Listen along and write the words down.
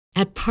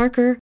At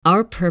Parker,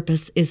 our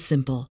purpose is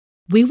simple.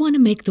 We want to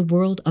make the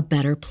world a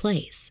better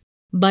place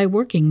by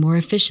working more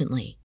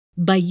efficiently,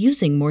 by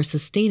using more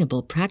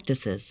sustainable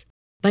practices,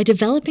 by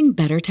developing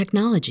better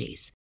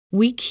technologies.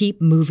 We keep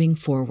moving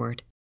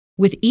forward.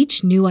 With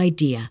each new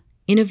idea,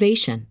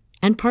 innovation,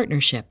 and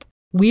partnership,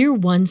 we're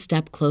one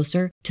step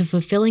closer to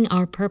fulfilling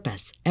our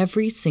purpose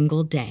every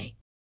single day.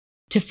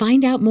 To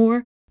find out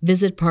more,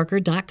 visit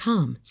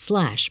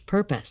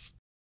parker.com/purpose.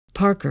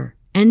 Parker,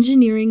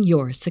 engineering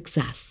your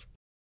success.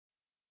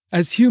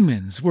 As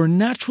humans, we're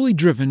naturally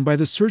driven by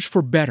the search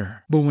for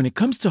better. But when it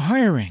comes to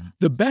hiring,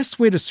 the best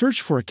way to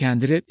search for a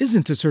candidate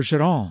isn't to search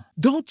at all.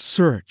 Don't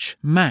search,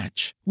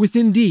 match with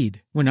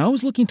Indeed. When I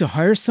was looking to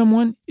hire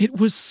someone, it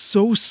was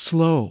so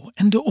slow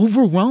and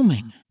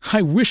overwhelming.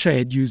 I wish I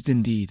had used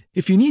Indeed.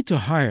 If you need to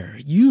hire,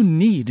 you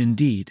need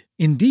Indeed.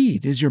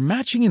 Indeed is your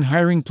matching and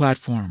hiring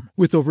platform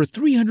with over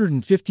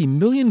 350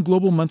 million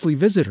global monthly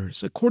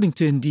visitors, according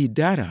to Indeed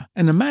data,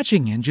 and a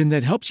matching engine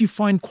that helps you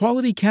find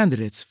quality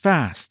candidates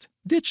fast.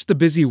 Ditch the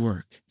busy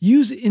work.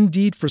 Use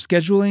Indeed for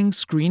scheduling,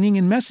 screening,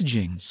 and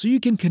messaging so you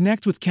can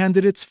connect with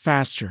candidates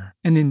faster.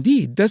 And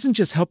Indeed doesn't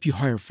just help you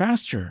hire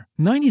faster.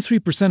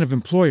 93% of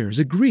employers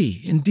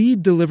agree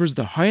Indeed delivers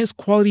the highest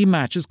quality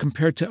matches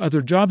compared to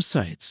other job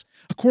sites,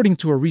 according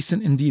to a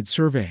recent Indeed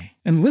survey.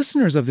 And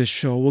listeners of this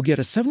show will get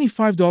a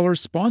 $75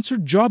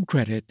 sponsored job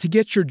credit to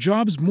get your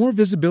jobs more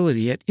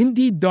visibility at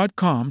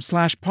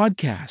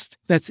Indeed.com/podcast.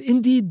 That's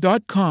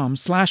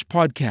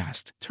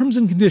Indeed.com/podcast. Terms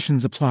and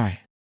conditions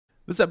apply.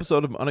 This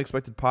episode of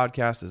Unexpected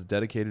Podcast is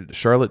dedicated to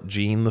Charlotte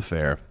Jean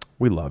LaFair.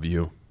 We love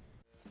you.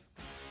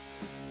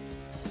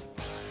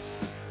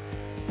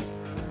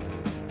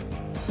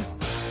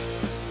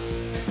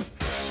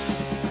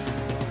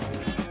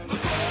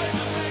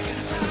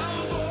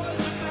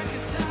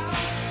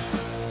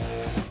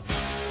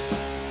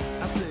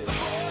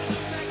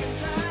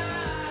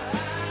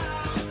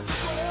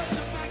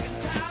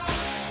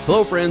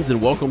 Hello, friends,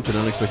 and welcome to an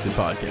Unexpected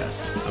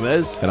Podcast. I'm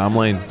Ez. And I'm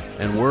Lane.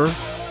 And we're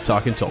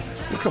talking Tolkien.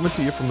 We're coming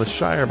to you from the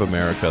Shire of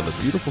America, the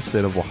beautiful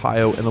state of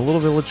Ohio, in a little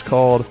village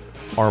called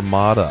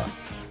Armada.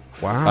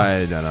 Wow.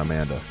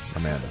 Amanda.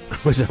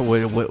 Which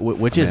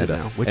is it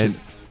now?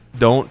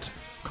 Don't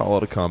call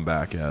it a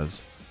comeback,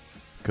 Ez,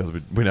 because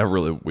we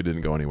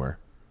didn't go anywhere.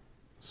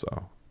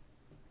 So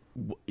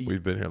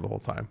we've been here the whole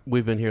time.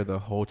 We've been here the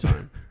whole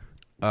time.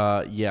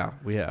 Yeah,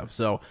 we have.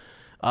 So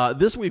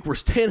this week we're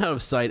staying out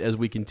of sight as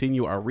we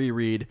continue our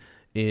reread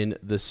in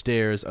The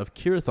Stairs of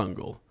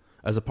Cirith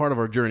as a part of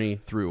our journey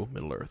through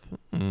Middle-earth.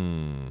 How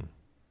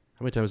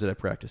many times did I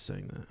practice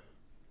saying that?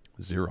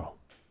 0.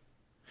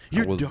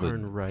 You're that was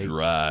darn the right.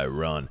 Dry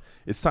run.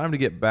 It's time to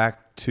get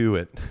back to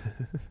it.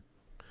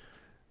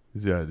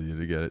 Yeah, do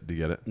you get it? Do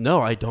you get it?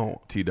 No, I don't.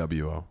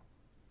 TWO.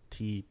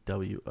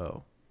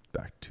 TWO.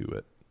 Back to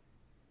it.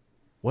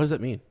 What does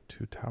that mean?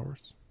 2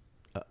 towers.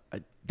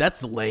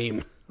 That's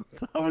lame.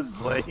 That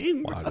was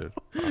lame. Wow, dude.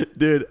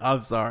 Dude,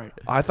 I'm sorry.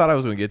 I thought I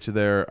was going to get you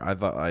there. I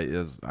thought I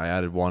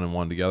added 1 and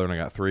 1 together, and I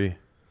got 3.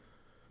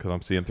 Because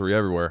I'm seeing 3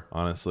 everywhere.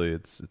 Honestly,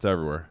 it's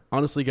everywhere.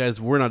 Honestly,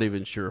 guys, we're not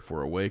even sure if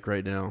we're awake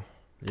right now.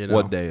 You know?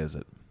 What day is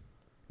it?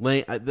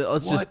 Lane,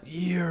 what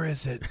year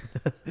is it?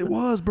 It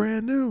was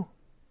brand new.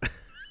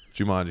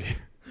 Jumanji.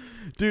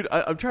 Dude,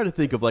 I'm trying to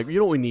think of, what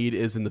we need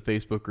is in the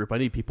Facebook group. I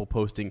need people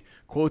posting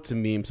quotes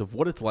and memes of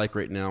what it's like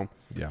right now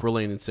for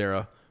Lane and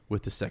Sarah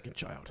with the second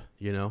child,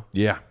 you know?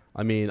 Yeah.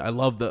 I mean, I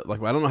love the,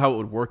 I don't know how it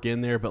would work in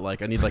there, but, I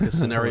need, a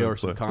scenario or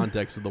some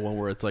context of the one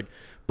where it's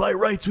by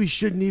rights, we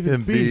shouldn't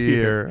even be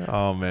here.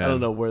 Oh, man. I don't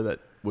know where that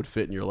would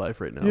fit in your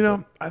life right now. You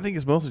know, I think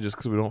it's mostly just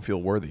because we don't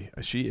feel worthy.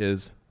 She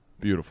is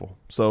beautiful.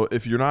 So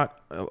if you're not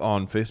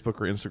on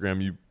Facebook or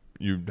Instagram,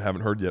 you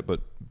haven't heard yet,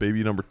 but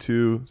baby number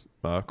 2,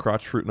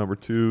 crotch fruit number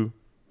 2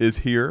 is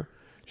here.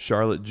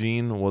 Charlotte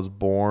Jean was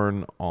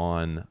born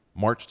on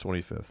March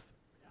 25th.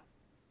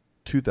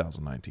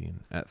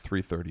 2019 at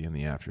 3:30 in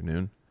the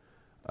afternoon.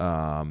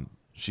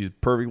 She's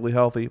perfectly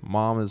healthy.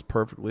 Mom is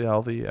perfectly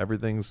healthy.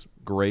 Everything's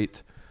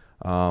great.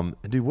 And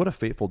dude, what a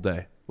fateful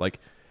day.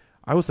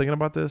 I was thinking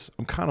about this.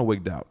 I'm kind of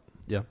wigged out.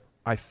 Yeah.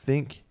 I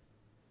think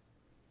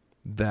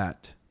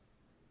that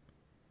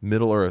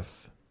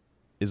Middle-earth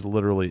is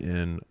literally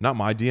in, not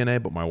my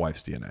DNA, but my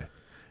wife's DNA.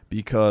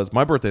 Because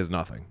my birthday is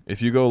nothing.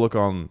 If you go look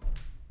on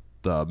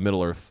the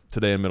Middle-earth,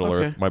 today in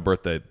Middle-earth, my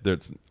birthday,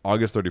 there's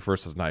August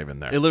 31st is not even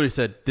there. It literally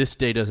said, this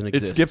day doesn't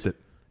exist. It skipped it.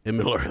 In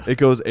Middle-earth. It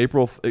goes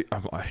April. It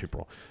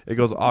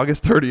goes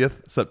August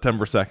 30th,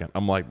 September 2nd.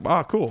 I'm like,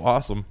 cool,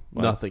 awesome.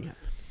 Nothing.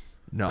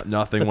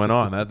 Nothing went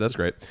on. That's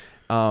great.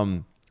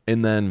 And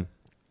then,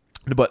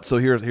 but so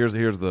here's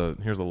the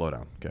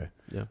lowdown. Okay.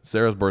 Yeah.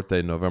 Sarah's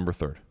birthday, November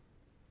 3rd.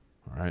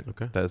 All right.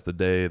 Okay. That is the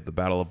day the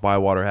Battle of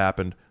Bywater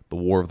happened. The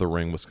War of the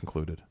Ring was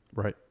concluded.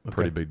 Right. Okay.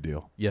 Pretty big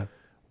deal. Yeah.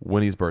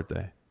 Winnie's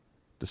birthday,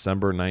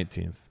 December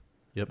 19th.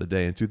 Yep. The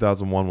day in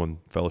 2001 when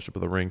Fellowship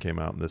of the Ring came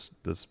out and this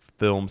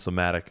film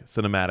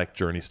cinematic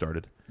journey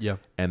started. Yeah.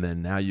 And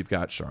then now you've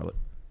got Charlotte,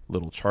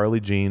 little Charlie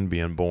Jean,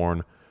 being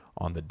born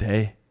on the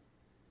day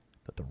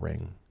that the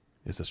ring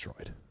is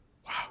destroyed.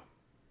 Wow.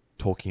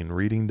 Tolkien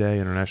Reading Day,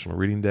 International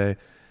Reading Day.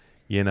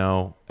 You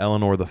know,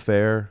 Eleanor the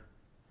Fair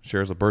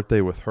shares a birthday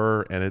with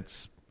her, and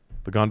it's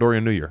the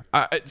Gondorian New Year.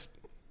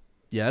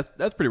 Yeah,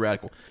 that's pretty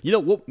radical. You know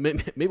what?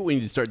 Maybe what we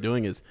need to start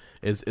doing is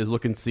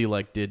look and see,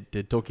 like, did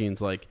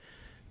Tolkien's, like,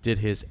 did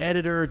his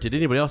editor, did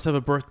anybody else have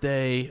a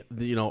birthday?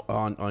 You know,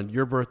 on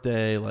your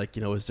birthday, like,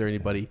 you know, is there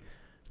anybody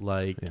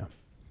like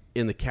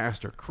in the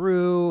cast or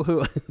crew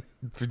who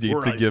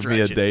to give me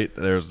a date?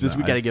 There's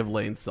we got to give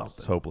Lane something.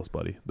 It's hopeless,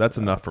 buddy. That's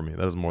enough for me.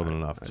 That is more than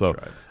enough.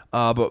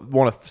 But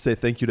want to say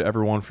thank you to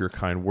everyone for your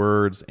kind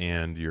words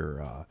and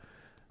your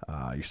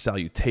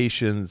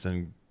salutations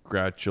and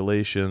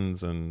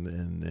congratulations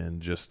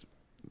and just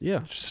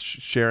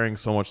sharing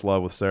so much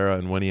love with Sarah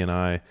and Winnie and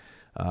I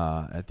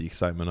at the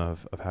excitement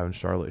of having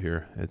Charlotte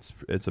here.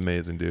 It's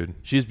amazing, dude.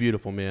 She's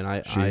beautiful,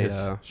 man. She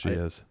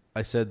is.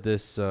 I said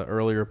this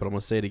earlier, but I'm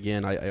gonna say it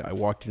again. I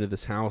walked into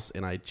this house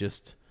and I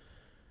just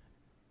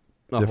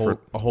a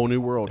whole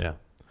new world. Yeah,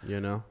 you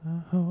know,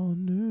 a whole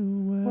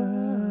new world.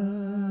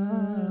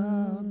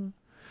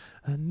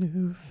 A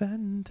new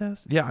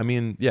fantastic. Yeah, I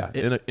mean,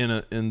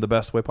 in the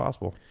best way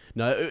possible.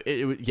 No,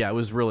 it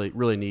was really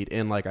really neat,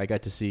 and like I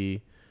got to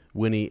see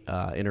Winnie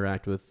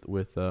interact with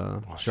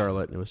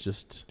Charlotte, and it was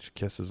just she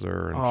kisses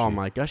her. And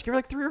my gosh, give her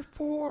like 3 or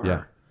 4.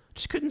 Yeah,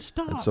 just couldn't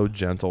stop. It's so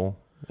gentle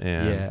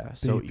and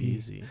so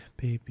easy,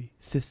 baby,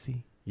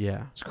 sissy.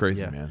 Yeah, it's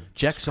crazy, man.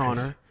 Checks on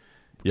her.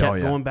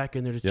 Kept going back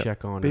in there to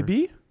check on her.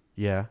 Baby.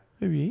 Yeah,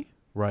 baby.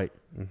 Right.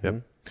 Mm-hmm.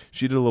 Yep.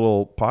 She did a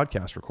little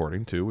podcast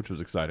recording too, which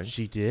was exciting.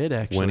 She did,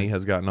 actually. Winnie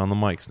has gotten on the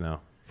mics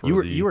now.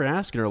 You were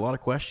asking her a lot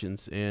of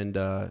questions, and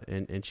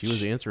she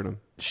was answering them.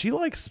 She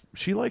likes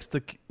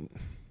to.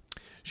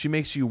 She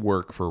makes you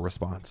work for a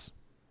response.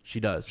 She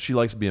does. She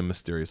likes being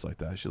mysterious like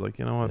that. She's like,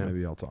 you know what? Yeah.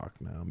 Maybe I'll talk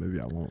now. Maybe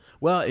I won't.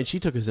 Well, and she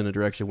took us in a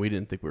direction we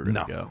didn't think we were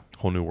going to go.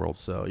 Whole new world.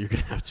 So you're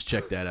going to have to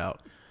check that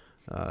out.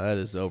 That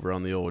is over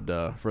on the old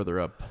further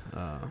up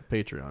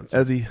Patreon. So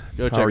Ezzy,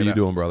 how are you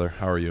doing, brother?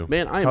 How are you?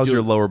 Man, how's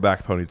your lower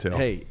back ponytail?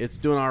 Hey, it's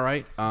doing all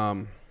right.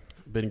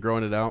 Been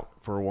growing it out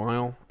for a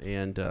while,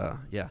 and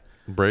yeah.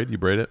 Braid? You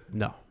braid it?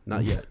 No,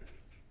 not yet.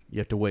 You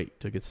have to wait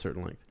till it gets a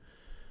certain length.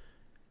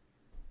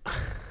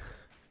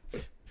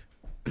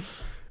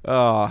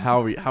 How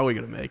are we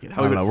gonna make it? I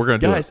don't know. We're gonna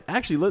do it. Guys,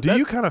 actually, do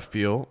you kind of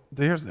feel?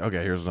 Here's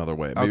another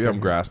way. Maybe I'm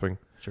grasping.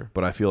 Sure.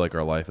 But I feel like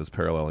our life is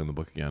paralleling the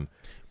book again.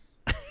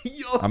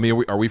 I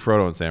mean, are we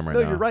Frodo and Sam right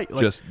now? No, you're right.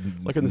 Just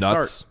like in the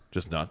nuts. Start.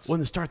 Just nuts. Well, in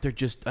the start, they're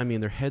just. I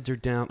mean, their heads are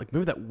down. Like,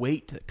 remember that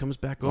weight that comes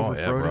back over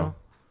Frodo? Bro.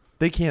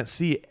 They can't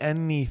see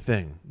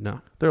anything.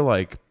 No. They're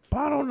like,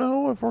 I don't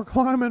know if we're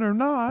climbing or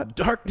not.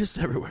 Darkness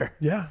everywhere.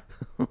 Yeah.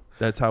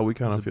 That's how we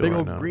kind of feel right now.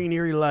 Big old green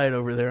eerie light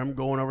over there. I'm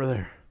going over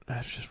there.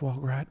 Let's just walk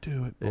right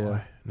to it, boy.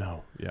 Yeah.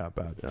 No. Yeah,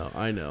 bad. No,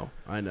 I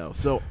know.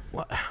 So,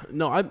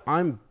 no,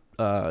 I'm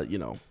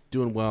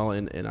doing well,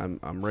 and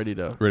I'm ready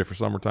to. Ready for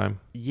summertime?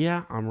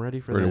 Yeah, I'm ready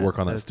for ready that. To work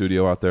on that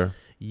studio out there?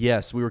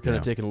 Yes, we were kind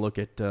of taking a look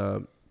at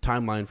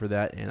timeline for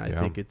that, and I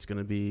think it's going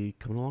to be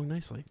coming along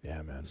nicely.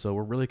 Yeah, man. So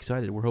we're really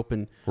excited. We're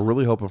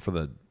really hoping for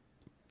the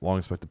long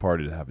expected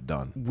party to have it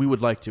done. We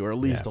would like to, or at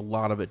least a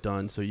lot of it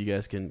done, so you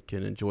guys can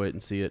enjoy it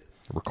and see it.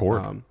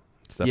 Record.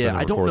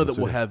 I don't know that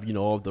we'll have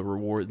all of the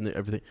reward and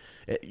everything.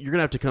 You're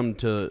gonna have to come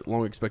to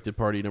long expected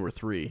party number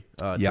 3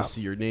 to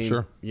see your name.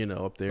 Sure.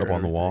 Up there, up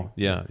on the wall.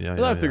 Yeah.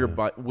 I figure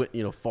by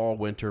fall,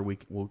 winter,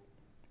 we'll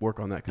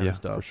work on that kind of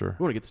stuff. For sure.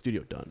 We want to get the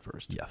studio done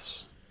first.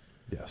 Yes,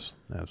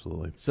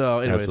 absolutely. So,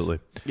 anyways,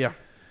 yeah.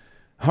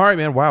 All right,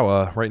 man.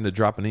 Wow, right into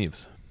dropping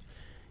eaves.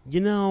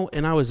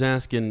 And I was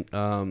asking.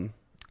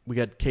 We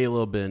got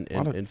Caleb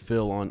and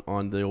Phil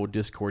on the old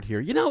Discord here.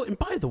 And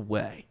by the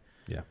way.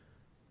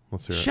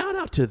 Let's hear Shout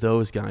out to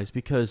those guys,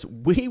 because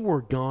we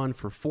were gone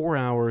for 4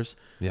 hours.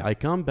 Yeah. I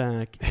come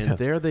back, and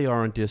there they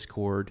are on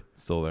Discord.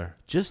 Still there.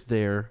 Just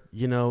there,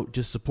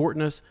 just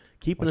supporting us,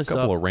 keeping us up.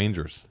 A couple of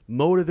Rangers.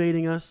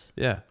 Motivating us.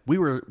 Yeah. We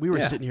were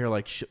sitting here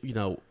like,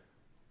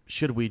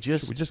 should we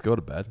just go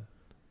to bed?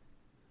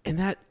 And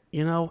that,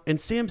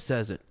 and Sam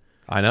says it.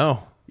 I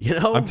know.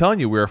 I'm telling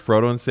you, we're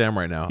Frodo and Sam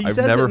right now. I've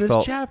never felt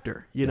this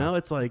chapter.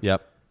 It's like,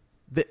 yep.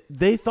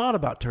 They thought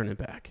about turning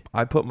back.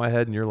 I put my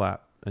head in your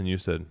lap, and you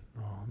said,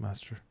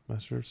 Master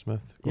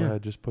Smith, go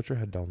ahead, just put your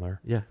head down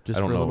there. Yeah, just I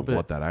don't for a know little bit.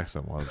 what that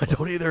accent was. I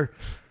don't either,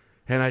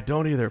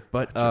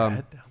 But put your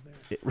head down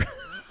there.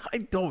 I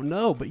don't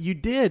know, but you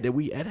did.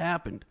 It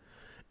happened,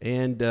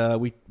 and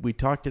we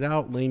talked it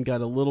out. Lane got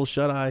a little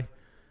shut eye,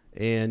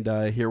 and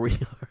here we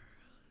are.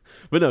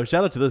 But no,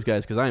 shout out to those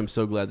guys, because I am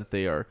so glad that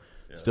they are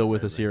still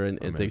with us here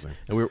and things.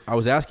 And I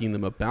was asking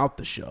them about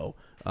the show,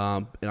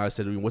 and I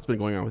said, what's been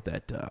going on with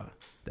that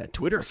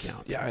Twitter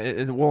account?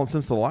 Yeah, well,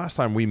 since the last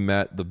time we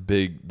met, the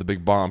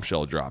big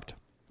bombshell dropped.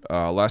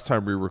 Last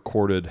time we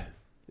recorded,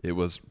 it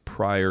was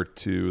prior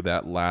to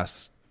that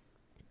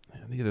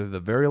either the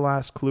very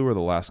last clue or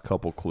the last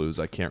couple clues,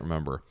 I can't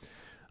remember.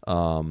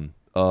 We're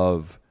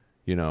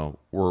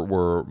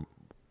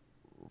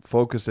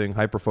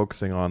hyper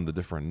focusing on the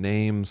different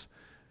names,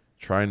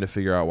 trying to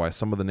figure out why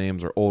some of the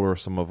names are older,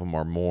 some of them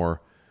are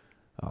more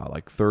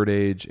like Third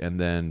Age, and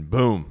then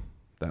boom.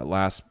 That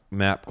last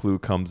map clue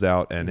comes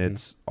out, and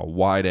it's a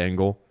wide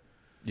angle.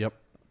 Yep.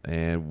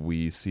 and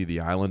we see the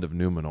island of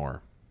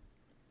Numenor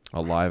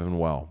alive and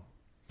well.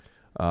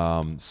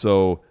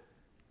 So,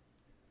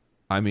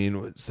 I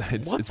mean,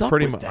 it's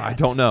pretty much. I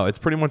don't know. It's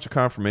pretty much a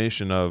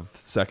confirmation of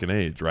Second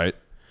Age, right?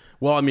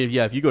 Well, I mean,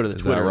 yeah. If you go to the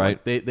Twitter, right?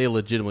 like, they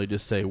legitimately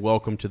just say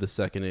 "Welcome to the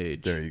Second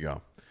Age." There you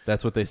go.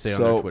 That's what they say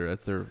on their Twitter.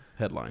 That's their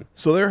headline.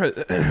 So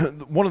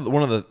one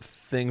of the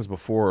things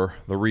before,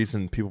 the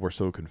reason people were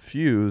so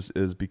confused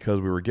is because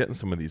we were getting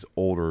some of these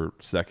older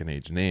Second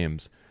Age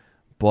names,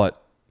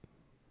 but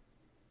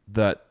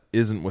that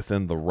isn't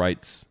within the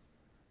rights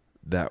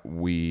that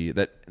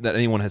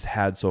anyone has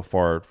had so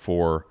far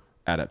for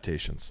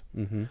adaptations.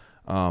 Mm-hmm.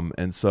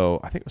 And so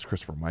I think it was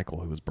Christopher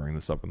Michael who was bringing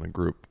this up in the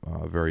group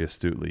very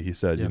astutely. He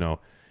said, and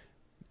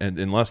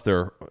unless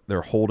they're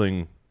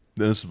holding,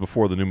 this is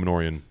before the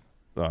Numenorian,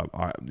 the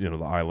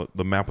island,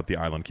 the map with the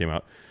island came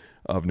out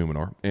of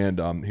Numenor,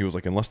 and he was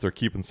like, unless they're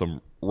keeping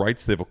some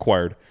rights they've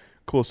acquired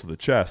close to the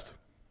chest,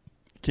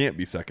 can't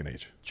be Second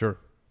Age. Sure.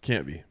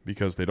 Can't be,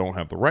 because they don't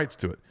have the rights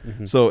to it.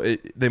 Mm-hmm. So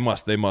they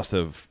must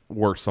have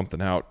worked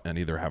something out and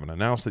either haven't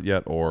announced it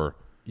yet, or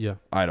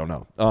I don't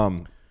know.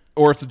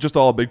 Or it's just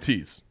all a big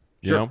tease.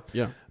 You know?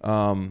 Yeah.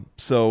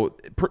 So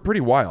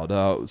pretty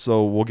wild.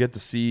 So we'll get to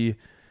see.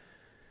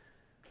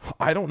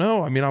 I don't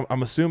know. I mean,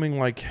 I'm assuming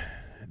like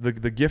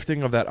the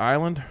gifting of that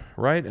island,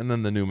 right? And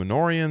then the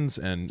Numenorians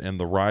and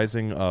the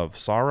rising of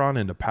Sauron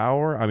into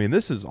power. I mean,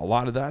 this is a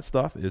lot of that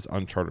stuff is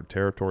uncharted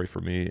territory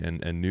for me,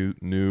 and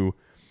new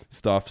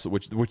stuff, so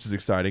which is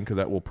exciting because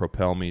that will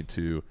propel me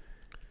to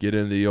get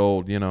into the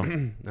old,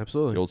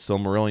 absolutely, the old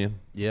Silmarillion.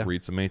 Yeah,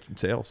 read some ancient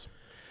tales.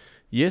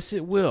 Yes,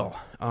 it will.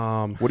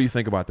 What do you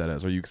think about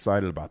that? Are you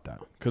excited about that?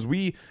 Because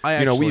we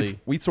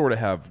sort of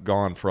have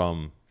gone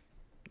from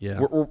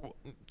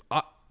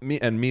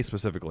me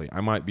specifically. I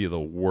might be the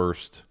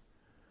worst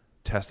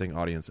testing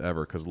audience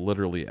ever, because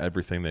literally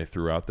everything they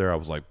threw out there, I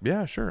was like,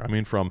 yeah, sure. I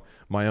mean, from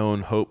my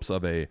own hopes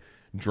of a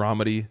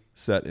dramedy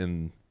set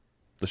in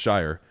the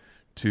Shire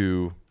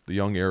to the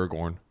young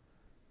Aragorn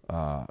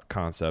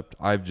concept,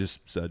 I've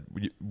just said,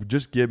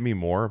 just give me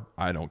more.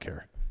 I don't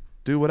care.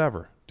 Do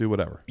whatever.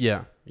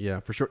 Yeah,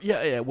 for sure.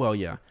 Yeah. Well,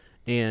 yeah.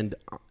 And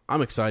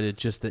I'm excited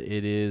just that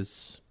it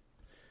is.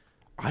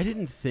 I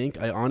think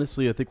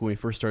when we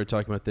first started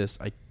talking about this,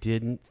 I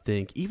didn't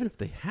think, even if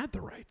they had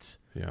the rights.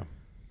 Yeah.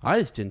 I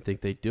just didn't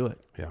think they'd do it.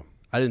 Yeah.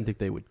 I didn't think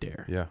they would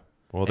dare. Yeah.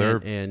 Well, they're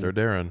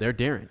daring. They're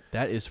daring.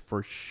 That is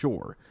for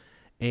sure.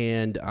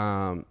 And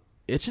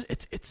it's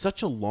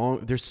such a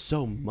long. There's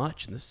so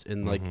much in this,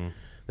 in like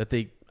that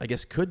they, I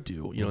guess, could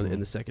do. In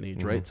the Second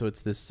Age, right? So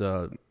it's this.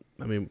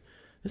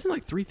 Isn't it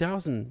like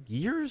 3,000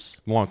 years?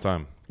 Long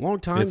time.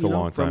 It's a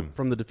long time.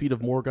 From the defeat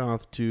of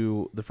Morgoth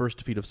to the first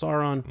defeat of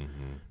Sauron.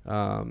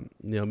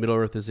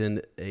 Middle-earth is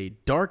in a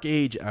dark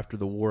age after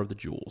the War of the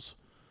Jewels.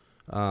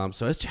 So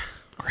it's just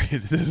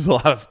crazy. This is a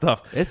lot of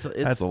stuff. That's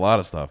a lot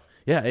of stuff.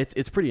 Yeah,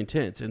 it's pretty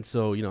intense. And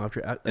so,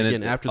 after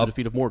the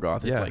defeat of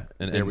Morgoth, it's like,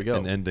 there we go.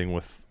 And ending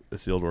with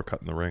Isildur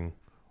cutting the ring.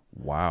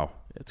 Wow.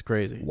 It's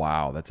crazy.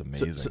 Wow, that's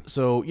amazing.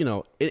 So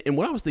and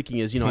what I was thinking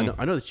is,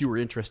 I know that you were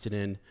interested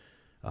in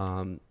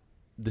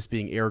this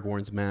being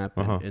Aragorn's map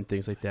and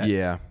things like that.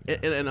 Yeah.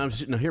 And I'm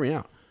just, hear me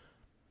out.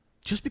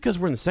 Just because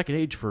we're in the Second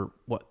Age for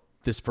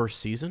this first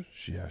season?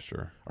 Yeah,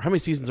 sure. Or how many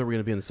seasons are we going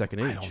to be in the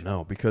Second Age? I don't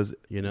know, because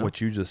what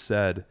you just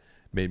said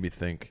made me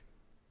think,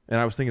 and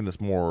I was thinking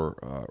this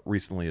more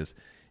recently, is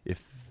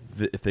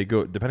if they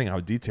go, depending on how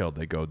detailed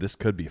they go, this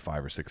could be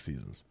 5 or 6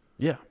 seasons.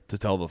 Yeah. To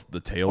tell the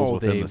tales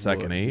within the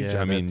Second Age.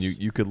 Yeah, I mean,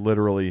 you could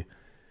literally,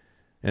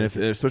 and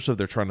especially if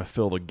they're trying to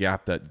fill the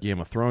gap that Game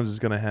of Thrones is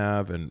going to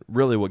have, and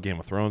really what Game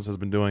of Thrones has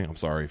been doing, I'm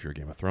sorry if you're a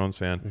Game of Thrones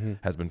fan,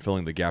 has been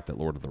filling the gap that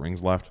Lord of the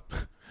Rings left.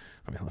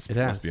 I mean,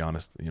 let's be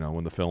honest.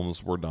 When the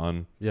films were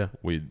done,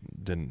 we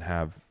didn't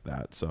have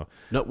that. So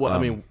no, well,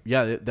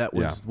 that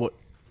was what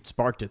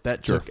sparked it.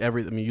 That took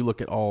everything. I mean, you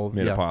look at all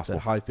that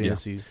high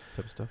fantasy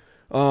type of stuff.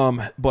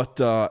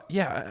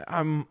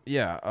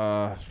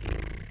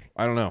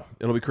 I don't know.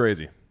 It'll be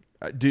crazy.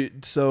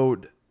 So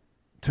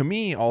to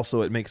me,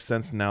 also, it makes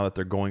sense now that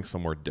they're going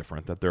somewhere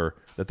different. That they're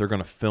going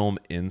to film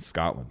in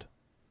Scotland.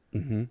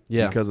 Mm-hmm.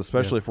 Yeah, because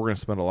especially if we're going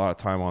to spend a lot of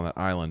time on that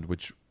island,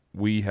 which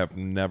we have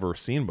never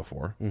seen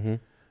before,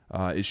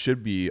 it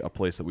should be a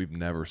place that we've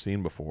never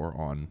seen before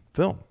on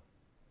film.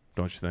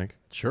 Don't you think?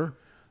 Sure.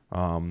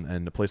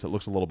 And a place that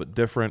looks a little bit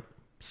different,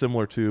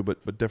 similar to,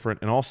 but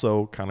different, and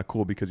also kind of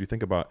cool because you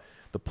think about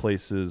the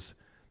places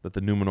that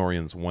the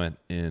Numenorians went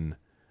in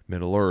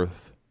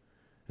Middle-earth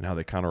and how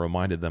they kind of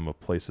reminded them of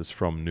places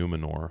from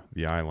Numenor,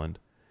 the island.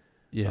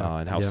 Yeah.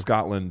 And how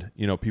Scotland,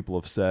 people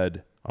have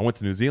said, I went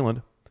to New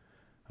Zealand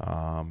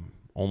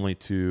only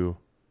to,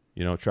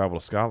 travel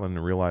to Scotland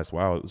and realize,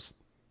 wow, it was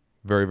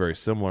very, very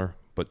similar,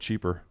 but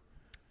cheaper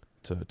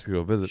to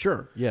go visit.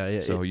 Sure. Yeah.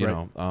 So,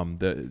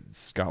 the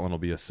Scotland will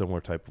be a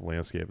similar type of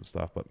landscape and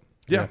stuff, but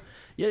yeah.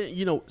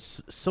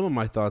 Some of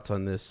my thoughts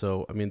on this.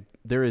 So, I mean,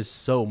 there is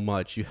so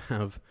much. You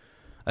have,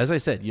 as I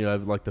said, you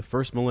have like the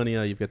first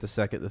millennia, you've got the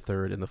second, the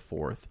third, and the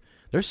fourth.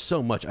 There's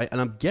so much. And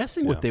I'm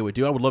guessing what they would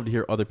do, I would love to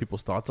hear other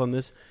people's thoughts on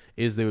this,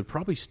 is they would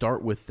probably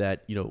start with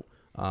that,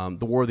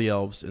 the War of the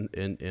Elves and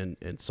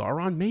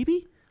Sauron,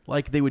 maybe?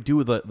 Like they would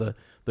do the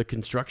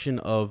construction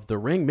of the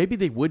ring. Maybe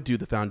they would do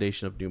the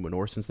foundation of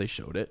Numenor since they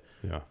showed it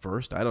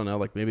first. I don't know.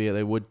 Like maybe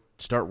they would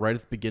start right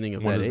at the beginning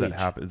of when that does age. that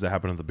happen? Does that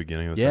happen at the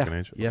beginning of the Second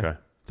Age? Yeah, Okay.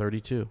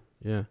 32.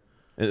 Yeah.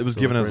 It was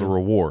So given as a right-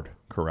 reward,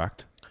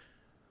 correct?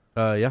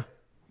 Yeah.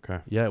 Okay.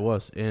 Yeah, it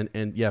was. And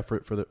yeah, for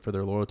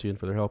their loyalty and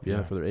for their help,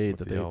 for their aid with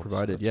that the they elves,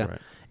 provided. that's Yeah.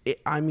 right.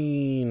 I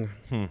mean,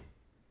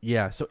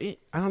 yeah. So I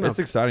don't know. It's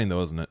exciting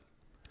though, isn't it?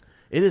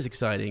 It is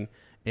exciting,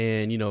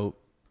 and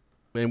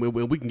and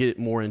we can get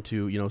more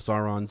into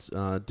Sauron's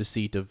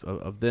deceit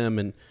of them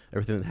and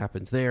everything that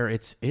happens there.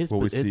 Will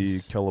we see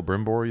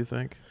Celebrimbor? You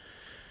think?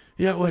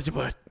 Yeah,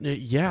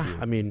 yeah.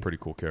 I mean, Pretty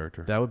cool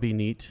character. that would be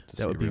neat. to That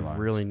see would be realized.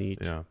 really neat.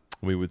 Yeah,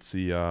 we would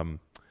see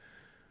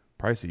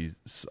probably see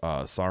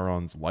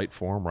Sauron's light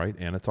form, right?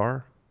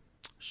 Anatar.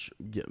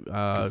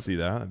 Could see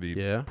that. That'd be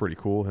pretty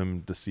cool. Him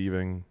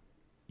deceiving.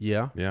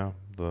 Yeah. Yeah,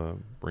 the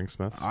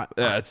ringsmiths.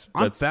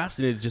 I'm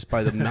fascinated just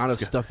by the amount of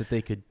stuff that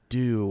they could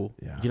do.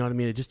 Yeah. You know what I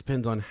mean? It just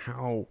depends on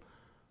how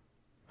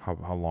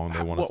long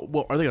they want to.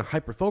 Well, are they going to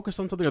hyper focus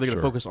on something? Are they going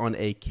to Sure. focus on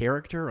a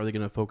character? Are they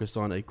going to focus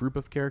on a group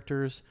of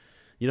characters?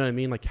 You know what I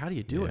mean? Like, how do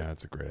you do it? Yeah,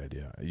 that's a great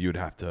idea. You'd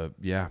have to.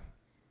 Yeah,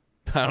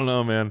 I don't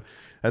know, man.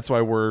 That's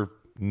why we're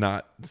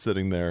not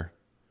sitting there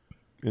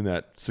in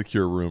that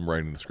secure room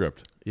writing the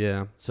script.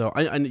 Yeah. So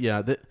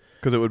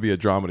Because it would be a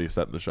dramedy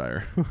set in the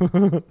Shire,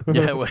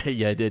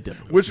 it did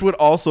definitely. which would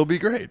also be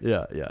great.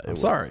 Yeah. I'm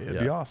sorry,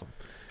 it'd be awesome.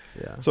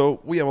 Yeah. So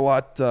we have a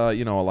lot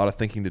of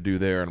thinking to do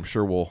there, and I'm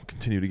sure we'll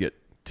continue to get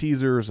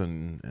teasers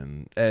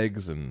and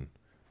eggs and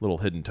little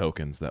hidden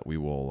tokens that we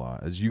will,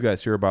 as you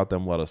guys hear about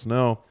them, let us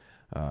know.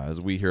 As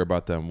we hear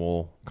about them,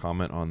 we'll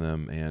comment on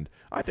them, and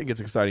I think it's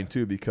exciting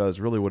too because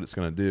really, what it's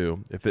going to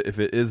do, if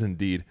it is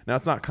indeed, now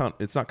it's not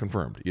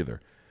confirmed either.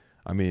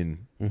 I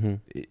mean,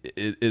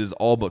 it is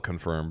all but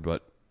confirmed,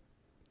 but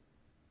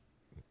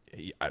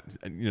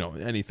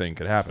anything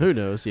could happen. Who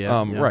knows?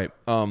 Yeah. Right.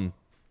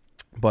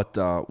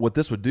 But what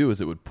this would do is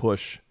it would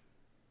push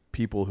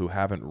people who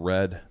haven't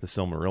read the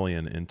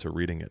Silmarillion into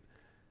reading it,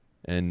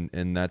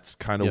 and that's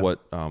kind of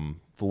what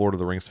the Lord of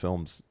the Rings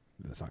films.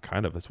 That's not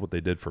kind of. That's what they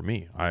did for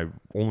me. I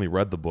only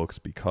read the books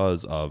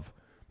because of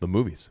the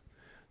movies.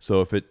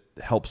 So if it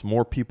helps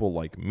more people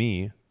like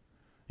me,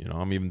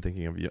 I'm even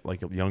thinking of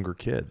like younger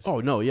kids. Oh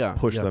no, yeah.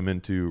 Push them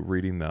into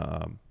reading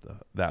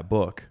that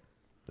book.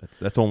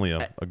 That's only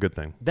a good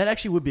thing. That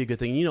actually would be a good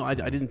thing. I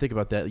didn't think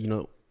about that.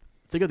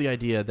 Think of the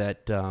idea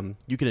that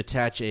you can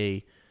attach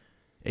a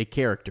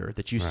character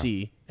that you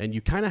see, and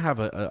you kind of have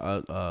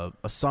a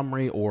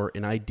summary or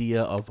an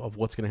idea of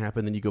what's going to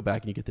happen. Then you go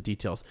back and you get the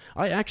details.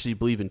 I actually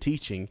believe in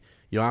teaching.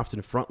 I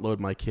often front load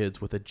my kids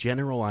with a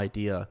general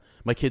idea.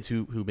 My kids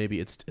who maybe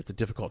it's a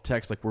difficult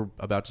text, like we're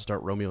about to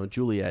start Romeo and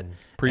Juliet.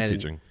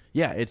 Pre-teaching.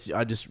 Yeah,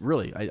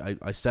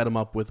 I set them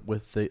up with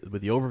the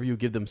overview,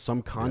 give them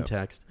some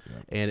context,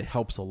 and it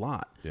helps a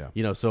lot.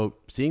 Yeah. So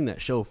seeing that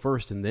show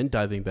first and then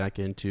diving back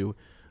into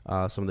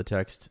some of the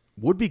text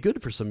would be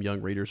good for some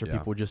young readers or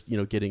people just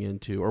getting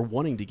into or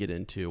wanting to get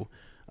into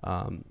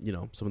some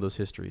of those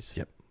histories.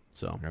 Yep.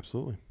 So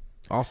Absolutely.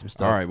 awesome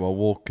stuff. All right. Well,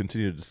 we'll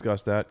continue to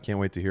discuss that. Can't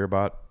wait to hear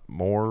about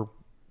more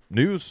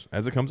news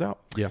as it comes out.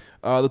 Yeah.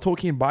 The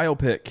Tolkien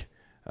biopic.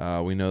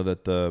 We know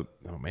that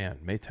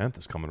May 10th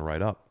is coming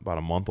right up, about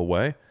a month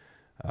away.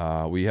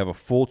 We have a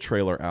full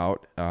trailer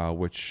out,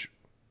 which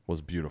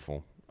was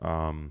beautiful.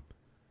 And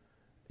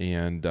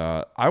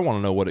I want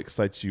to know what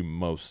excites you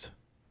most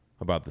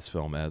about this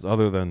film,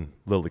 other than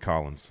Lily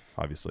Collins,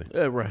 obviously.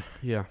 Right.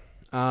 Yeah.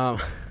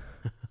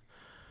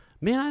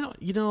 Man, I don't.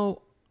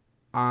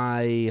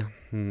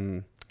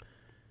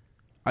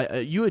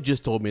 You had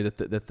just told me that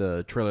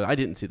the trailer. I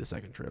didn't see the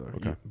second trailer.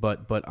 Okay.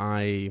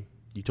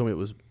 You told me it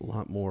was a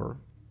lot more.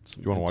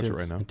 You want to watch it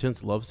right now?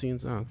 Intense love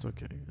scenes. Oh, it's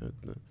okay.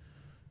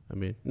 I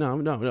mean,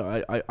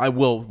 no. I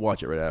will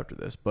watch it right after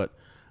this, but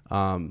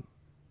I'm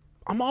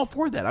all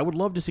for that. I would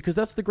love to see, because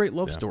that's the great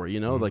love story.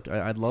 Like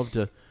I'd love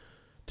to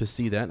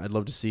see that. I'd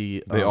love to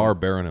see. They are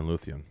Beren and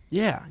Luthien.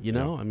 Yeah,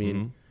 I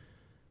mean,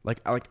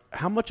 like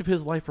how much of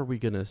his life are we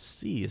gonna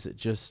see? Is it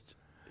just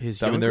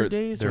his younger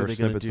days? There or are are they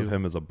gonna snippets of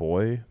him as a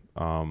boy.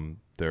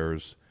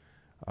 There's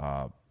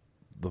the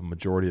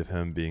majority of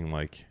him being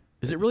like.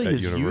 Is it really at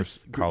his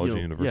youth? college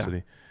and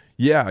university?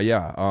 Yeah.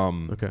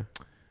 Okay.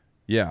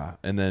 Yeah,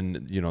 and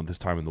then this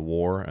time in the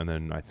war, and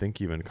then I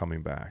think even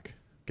coming back.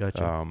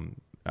 Gotcha.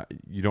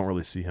 You don't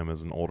really see him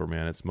as an older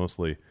man. It's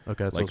mostly That's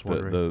like what I was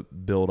wondering. the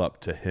build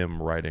up to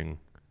him writing.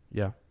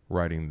 Yeah.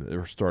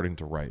 Or starting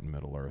to write in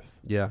Middle Earth.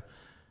 Yeah.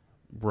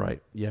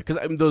 Right. Yeah. Because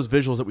those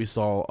visuals that we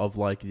saw of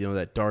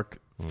that dark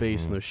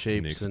face and those shapes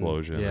and the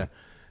explosion.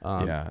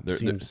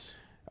 Seems.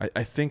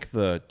 I think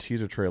the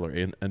teaser trailer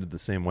ended the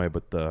same way,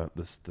 but the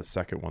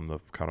second one, the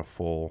kind of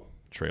full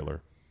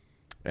trailer,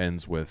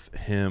 ends with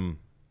him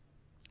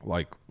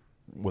like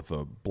with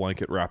a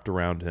blanket wrapped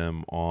around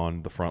him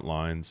on the front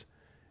lines,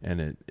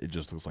 and it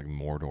just looks like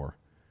Mordor,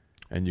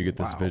 and you get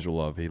this visual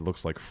of he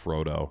looks like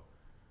Frodo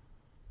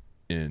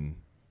in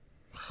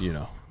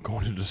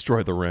going to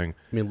destroy the ring.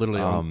 I mean,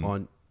 literally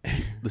on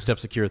The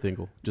steps of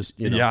Kirithingle. Just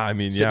yeah, I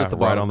mean, sitting yeah, at the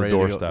right bottom, on the ready to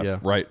go. doorstep, Yeah.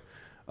 right.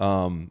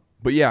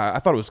 But yeah, I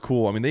thought it was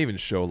cool. I mean, they even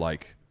show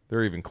like there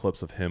are even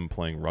clips of him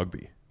playing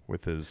rugby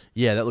with his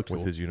Yeah, that looked with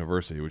cool. his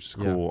university, which is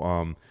Yeah.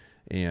 cool.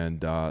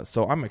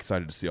 So I'm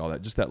excited to see all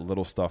that. Just that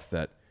little stuff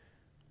that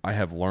I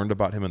have learned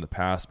about him in the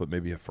past, but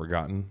maybe have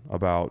forgotten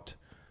about.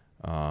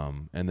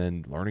 And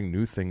then learning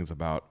new things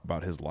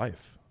about his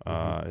life,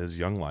 his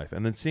young life,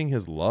 and then seeing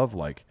his love.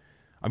 Like,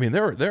 I mean,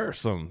 there are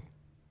some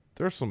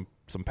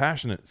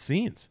passionate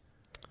scenes.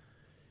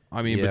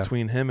 I mean, Yeah.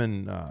 between him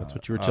and That's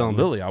what you were telling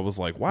me. Lily, I was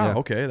like, wow, Yeah.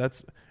 okay,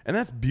 that's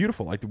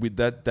beautiful. Like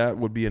that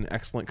would be an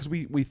excellent, because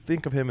we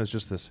think of him as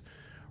just this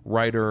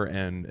writer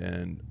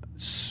and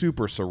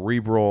super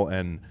cerebral,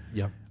 and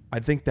Yeah. I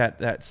think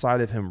that side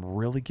of him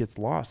really gets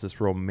lost.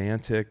 This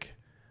romantic,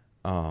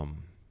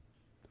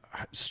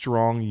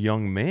 strong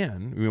young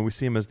man. I mean, we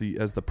see him as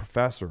the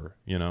professor,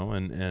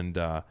 and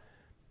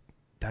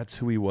that's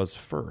who he was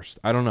first.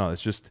 I don't know.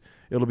 It's just,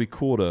 it'll be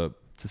cool to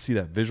see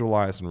that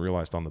visualized and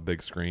realized on the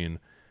big screen.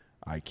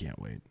 I can't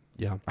wait.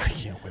 Yeah. I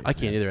can't wait. I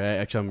can't man. either.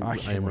 I can't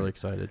am really wait.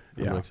 excited.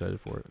 I'm Yeah. really excited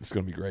for it. It's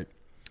going to be great.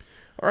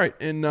 All right.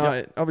 In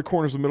other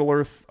corners of Middle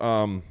Earth,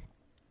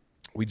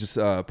 we just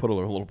put a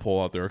little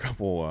poll out there a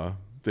couple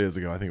days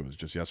ago. I think it was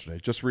just yesterday.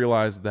 Just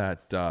realized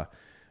that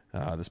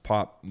this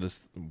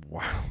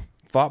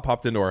thought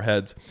popped into our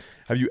heads.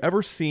 Have you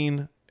ever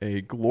seen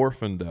a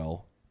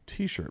Glorfindel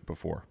T-shirt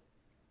before?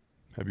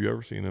 Have you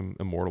ever seen him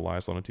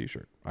immortalized on a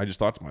T-shirt? I just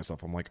thought to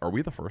myself, I'm like, are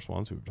we the first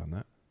ones who've done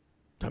that?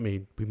 I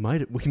mean, we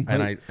might.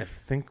 And I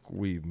think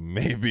we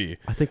may be.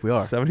 I think we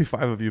are.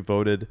 75 of you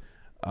voted.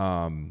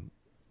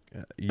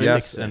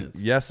 makes And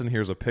sense. and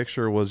here's a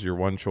picture was your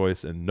one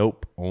choice, and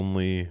nope,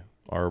 only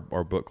our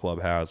book club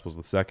was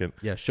the second.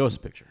 Yeah, show us a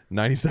picture.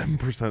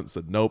 97%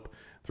 said nope,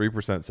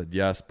 3% said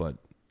yes, but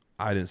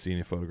I didn't see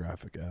any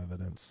photographic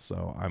evidence.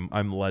 So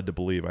I'm led to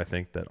believe, I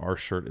think, that our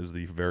shirt is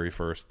the very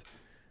first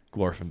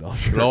Glorfindel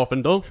shirt.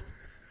 Glorfindel.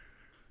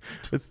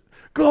 It's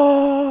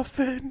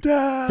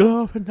Glorfindel.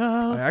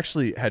 Glorfindel. I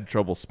actually had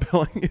trouble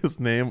spelling his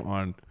name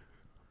on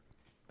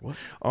What?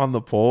 on the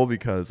poll,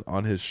 because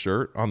on the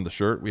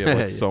shirt we have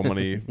like so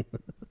many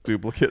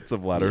duplicates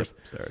of letters.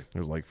 Yep, sorry.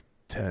 There's like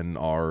 10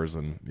 R's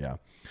and yeah.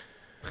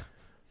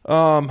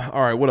 All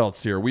right, what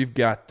else here? We've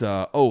got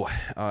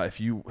if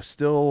you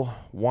still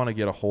want to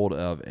get a hold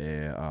of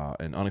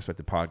an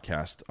Unexpected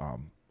Podcast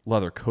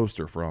leather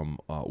coaster from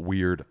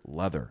Weird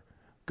Leather,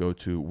 go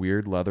to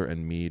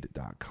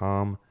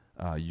weirdleatherandmead.com.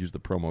 Use the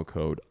promo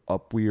code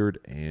UPWEIRD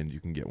and you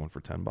can get one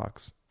for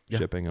 $10,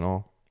 shipping and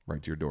all,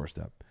 right to your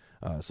doorstep.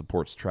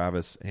 Supports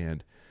Travis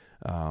and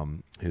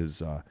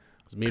his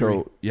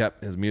meadery.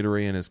 his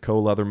meadery and his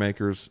co-leather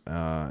makers.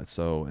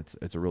 So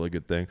it's a really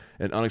good thing.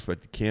 An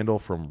Unexpected Candle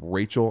from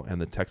Rachel and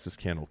the Texas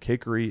Candle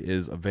Cakery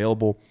is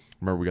available.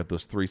 Remember, we got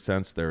those 3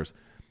 cents. There's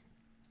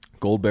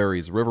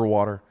Goldberry's River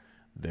Water.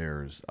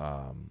 There's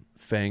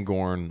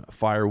Fangorn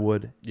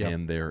Firewood,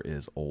 and there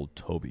is Old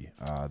Toby.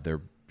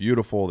 They're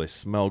beautiful. They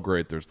smell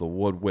great. There's the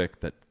wood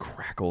wick that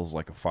crackles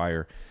like a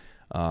fire.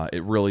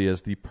 It really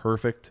is the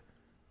perfect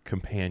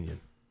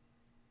companion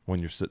when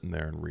you're sitting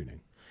there and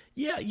reading.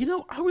 Yeah,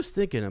 I was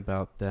thinking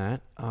about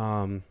that.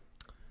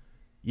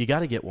 You got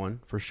to get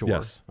one for sure.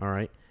 Yes. All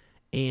right.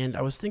 And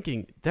I was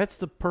thinking that's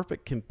the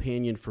perfect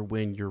companion for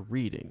when you're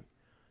reading.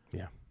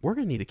 Yeah. We're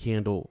going to need a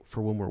candle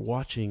for when we're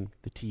watching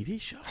the TV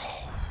show.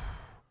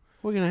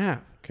 What are we going to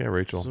have? Okay,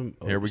 Rachel.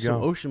 Here we Some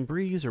go. ocean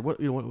breeze or what?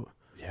 What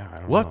Yeah, I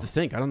don't we'll know. have to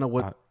think. I don't know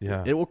what.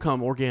 Yeah. It will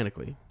come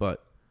organically,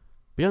 but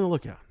be on the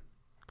lookout.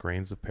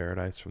 Grains of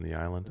Paradise from the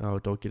island Oh,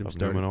 don't get him of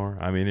started. Numenor.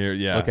 I mean,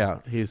 yeah. Look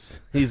out. He's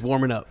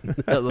warming up.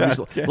 let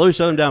me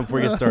shut him down before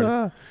he gets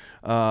started.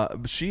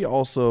 She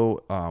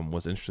also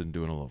was interested in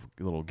doing a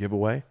little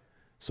giveaway,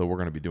 so we're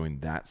going to be doing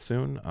that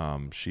soon.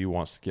 She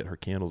wants to get her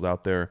candles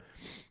out there.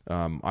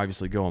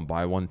 Obviously, go and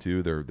buy one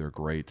too. They're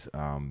great,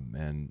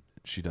 and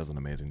she does an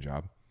amazing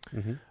job.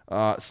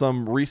 Mm-hmm.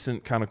 Some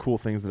recent kind of cool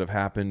things that have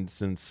happened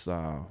since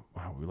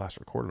we last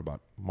recorded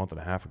about a month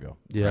and a half ago.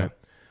 Yeah.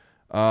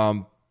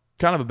 Right?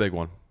 Kind of a big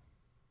one.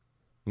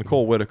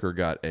 Nicole Whitaker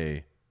got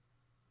a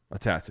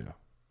tattoo.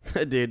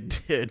 dude.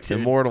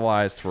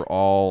 Immortalized for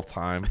all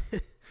time.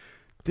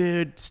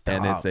 Dude, stop.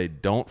 And it's a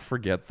don't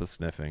forget the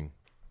sniffing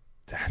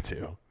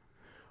tattoo.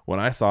 When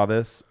I saw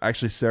this,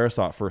 actually Sarah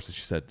saw it first and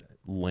she said,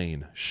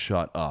 Lane,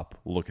 shut up.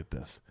 Look at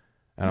this.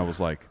 And I was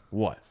like,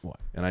 what?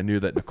 And I knew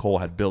that Nicole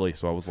had Billy,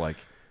 so I was like,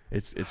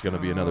 it's going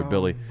to be another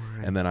Billy.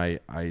 And then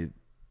I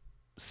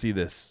see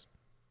this.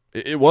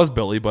 It was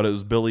Billy, but it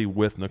was Billy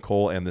with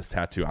Nicole and this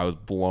tattoo. I was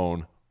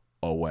blown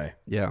away.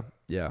 Yeah.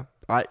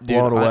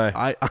 Blown away.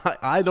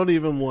 I don't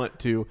even want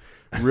to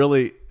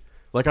really,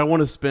 like, I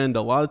want to spend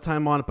a lot of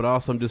time on it, but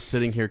also I'm just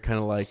sitting here kind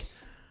of like,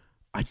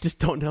 I just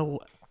don't know.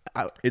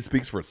 It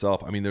speaks for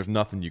itself. I mean, there's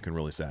nothing you can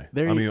really say.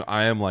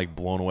 I am like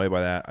blown away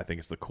by that. I think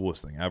it's the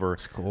coolest thing ever.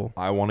 It's cool.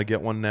 I want to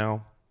get one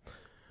now.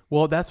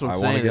 Well, that's what I'm I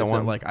wanna saying. get Is that,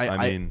 one. like,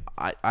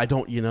 I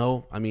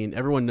don't, I mean,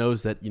 everyone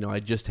knows that, I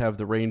just have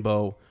the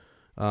rainbow.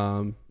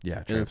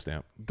 Yeah, tramp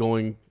stamp.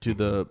 Going to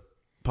the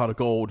pot of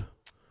gold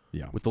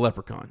Yeah. with the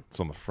leprechaun. It's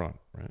on the front,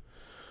 right?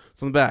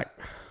 It's on the back.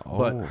 Oh.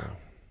 But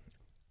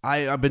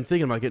I've been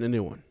thinking about getting a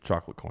new one.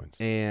 Chocolate coins.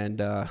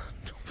 And I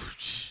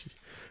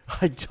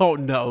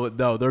don't know.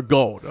 No, they're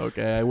gold.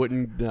 Okay, I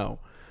wouldn't know.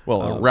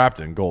 Well, they're wrapped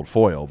in gold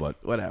foil,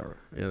 but Whatever.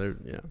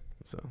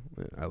 So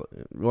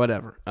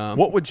whatever.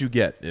 what would you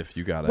get if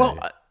you got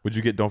would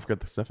you get Don't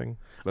Forget the Sniffing?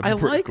 That'd be I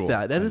pretty like cool.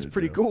 that. That I is do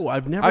pretty too. cool.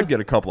 I've never. I'd get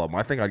a couple of them.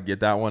 I think I'd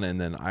get that one,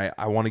 and then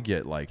I want to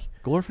get like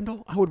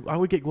Glorfindel. I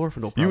would get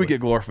Glorfindel. Probably. you would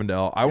get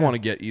Glorfindel. I want to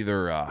get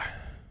either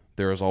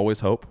There Is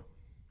Always Hope,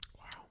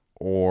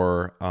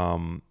 or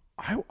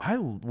I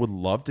would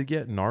love to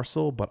get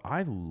Narsil, but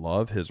I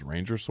love his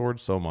Ranger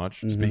Sword so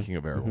much. Speaking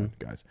of Aragorn,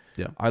 guys,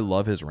 Yeah. I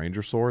love his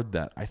Ranger Sword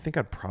that I think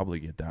I'd probably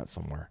get that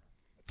somewhere.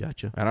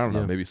 Gotcha. And I don't know,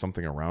 Yeah. maybe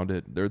something around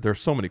it.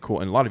 There's so many cool,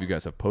 and a lot of you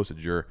guys have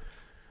posted your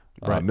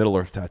Right. Middle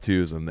Earth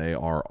tattoos, and they're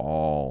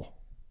all.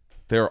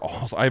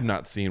 I have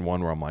not seen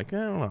one where I'm like, I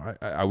don't know.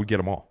 I would get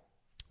them all.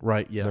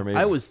 Right. Yeah. They're amazing.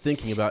 I was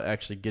thinking about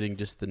actually getting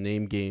just the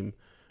name game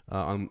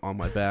on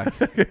my back.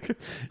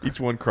 Each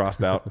one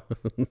crossed out.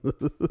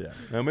 Yeah.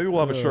 Now maybe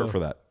we'll have a shirt for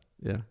that.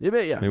 Yeah.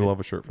 Maybe we'll have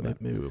a shirt for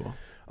that. Maybe we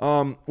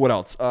will. What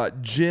else?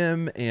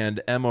 Jim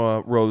and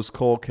Emma Rose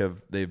Kolk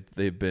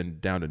they've been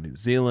down to New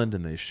Zealand,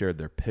 and they shared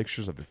their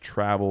pictures of their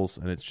travels,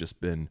 and it's just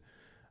been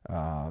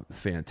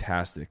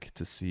fantastic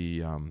to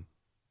see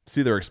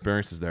their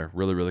experiences there.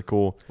 Really, really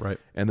cool. Right.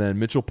 And then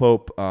Mitchell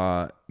Pope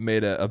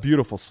made a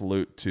beautiful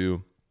salute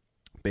to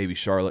baby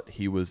Charlotte.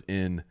 He was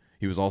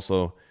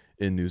also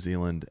in New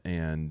Zealand,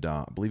 and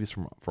I believe he's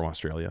from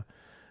Australia.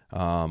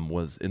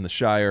 Was in the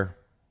Shire,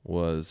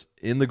 was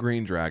in the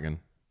Green Dragon,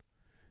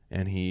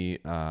 and he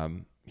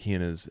and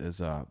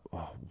his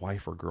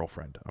wife or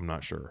girlfriend, I'm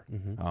not sure.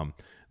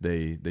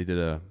 They did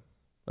a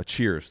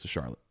cheers to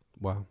Charlotte.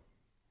 Wow.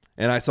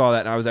 And I saw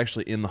that, and I was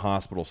actually in the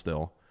hospital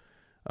still.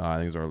 I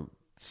think it was our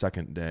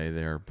second day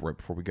there, right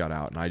before we got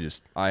out, and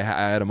I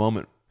had a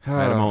moment.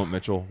 I had a moment,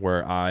 Mitchell,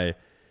 where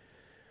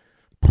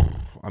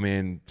I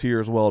mean,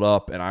 tears welled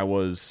up, and I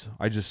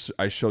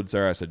showed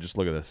Sarah. I said, "Just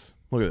look at this.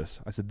 Look at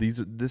this." I said,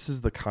 "This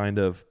is the kind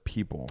of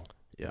people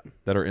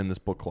that are in this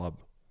book club.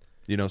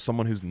 You know,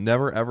 someone who's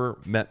never ever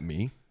met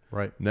me,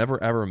 Right.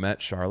 never ever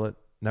met Charlotte,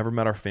 never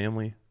met our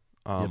family,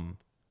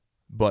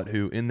 but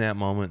who in that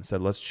moment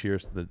said, "Let's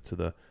cheers to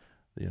the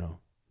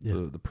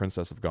the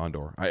Princess of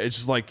Gondor." It's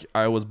just like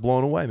I was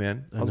blown away,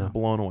 man. I was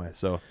blown away.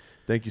 So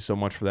thank you so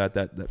much for that.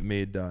 That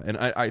made and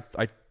I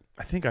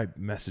think I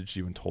messaged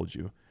you and told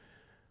you,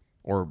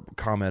 or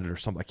commented or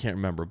something. I can't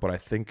remember, but I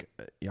think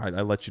I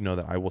let you know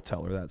that I will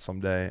tell her that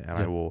someday, and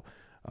I will.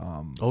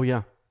 Oh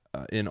yeah.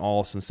 In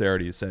all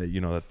sincerity, say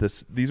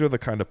that these are the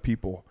kind of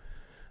people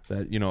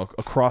that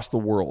across the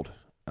world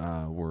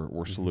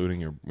we're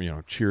saluting your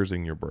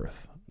cheersing your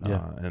birth.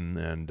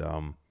 And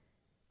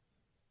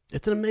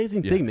it's an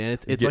amazing thing, man.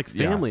 It's like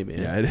family, man.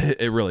 Yeah,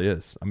 it really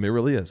is. I mean, it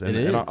really is.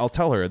 And I'll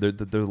tell her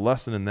the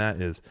lesson in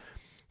that is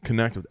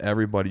connect with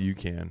everybody you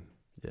can.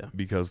 Yeah.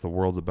 Because the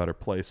world's a better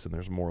place, and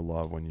there's more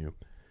love when you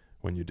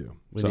do.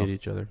 We need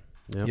each other.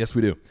 Yep. Yes,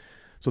 we do.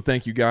 So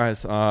thank you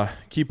guys.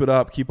 Keep it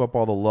up. Keep up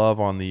all the love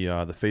on the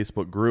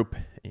Facebook group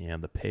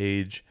and the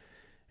page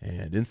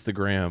and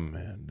Instagram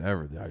and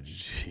everything.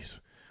 Jeez,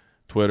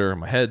 Twitter.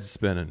 My head's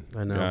spinning.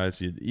 I know,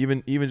 guys.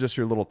 Even just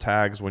your little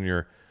tags when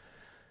you're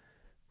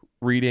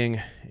reading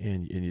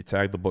and you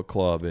tag the book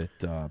club.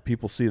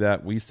 People see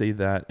that, we see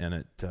that, and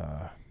it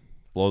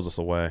blows us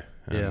away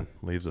and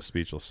leaves us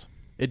speechless.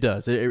 It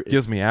does. It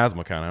gives me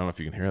asthma, kind of. I don't know if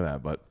you can hear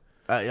that, but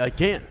I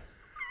can.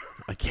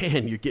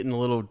 You're getting a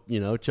little,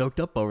 choked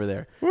up over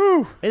there.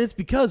 Woo! And it's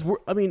because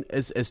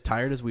as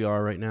tired as we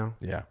are right now.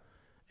 Yeah.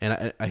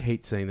 And I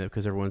hate saying that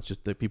because everyone's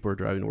just the people are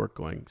driving to work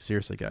going,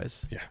 seriously,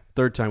 guys. Yeah.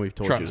 Third time we've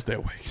told Trying you to stay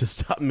awake. to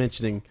stop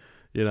mentioning,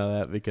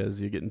 that because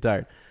you're getting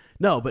tired.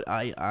 No, but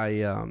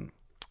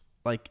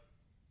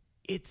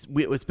it's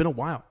been a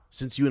while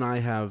since you and I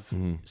have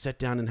sat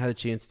down and had a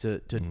chance to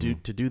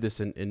do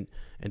this and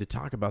to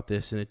talk about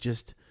this, and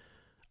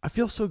I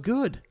feel so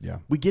good. Yeah.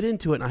 We get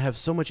into it, and I have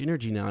so much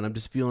energy now, and I'm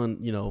just feeling,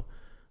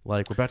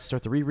 like we're about to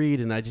start the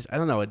reread, and I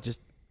don't know,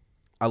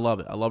 I love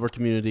it. I love our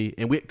community,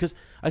 and because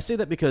I say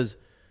that because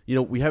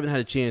we haven't had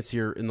a chance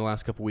here in the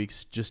last couple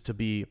weeks just to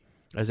be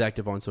as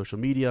active on social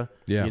media,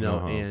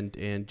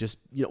 and just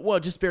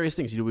just various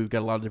things. We've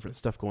got a lot of different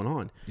stuff going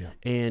on,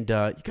 and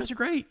you guys are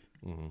great.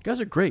 Mm-hmm. You guys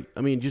are great.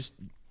 I mean, just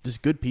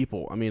good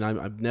people. I mean,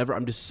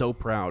 I'm just so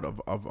proud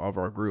of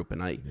our group,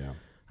 and I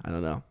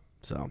don't know.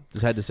 So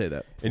just had to say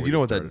that. And you know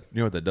what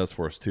that does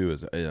for us too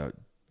is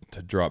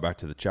to draw it back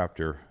to the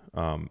chapter.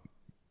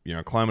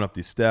 Climbing up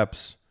these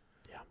steps,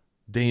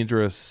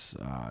 dangerous.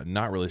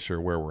 Not really sure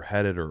where we're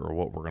headed or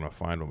what we're gonna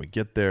find when we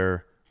get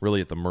there.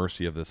 Really at the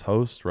mercy of this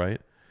host,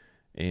 right?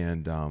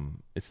 And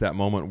it's that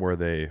moment where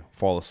they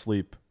fall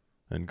asleep,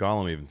 and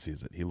Gollum even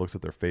sees it. He looks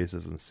at their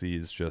faces and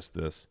sees just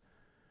this.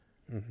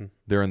 Mm-hmm.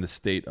 They're in the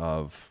state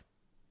of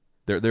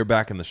they're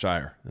back in the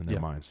Shire in their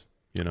minds.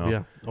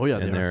 Yeah. Oh yeah.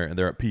 And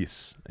they're at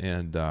peace,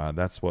 and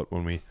that's what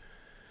when we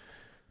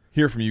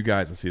hear from you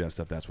guys and see that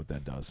stuff, that's what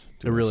that does.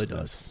 It really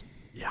does.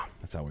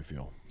 That's how we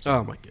feel. So,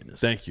 oh my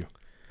goodness. Thank you.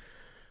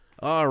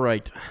 All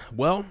right.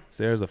 Well,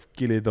 Stairs of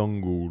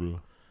Kilidongul.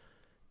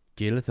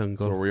 That's where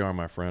Gilithungo. we are,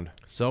 my friend.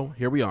 So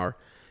here we are.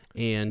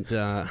 And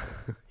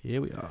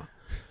here we are.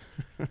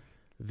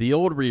 The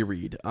old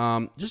reread.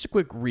 Just a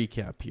quick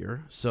recap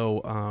here.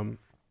 So,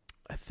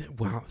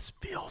 wow, this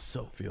feels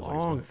so Feels like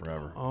it's long. been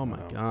forever. Oh my I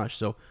know. gosh.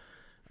 So,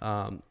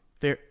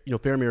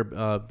 Faramir.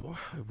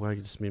 Well, I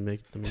just let me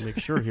make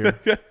sure here.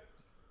 Let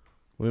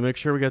me make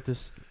sure we got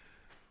this.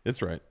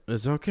 It's right.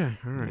 It's okay.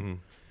 All right. Mhm.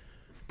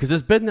 Because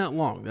it's been that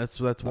long. That's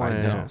why I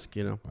I know. ask.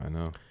 You know. I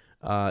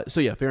know. So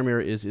yeah,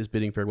 Faramir is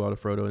bidding farewell to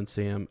Frodo and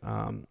Sam,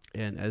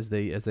 and as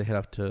they head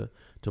off to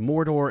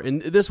Mordor,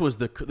 and this was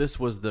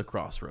the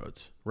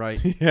crossroads, right?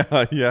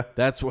 Yeah.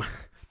 That's what,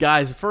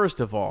 guys.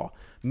 First of all,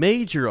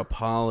 major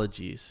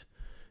apologies.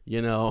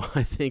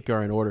 I think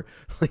are in order.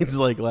 Lane's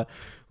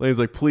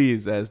like,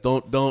 please, as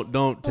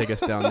don't take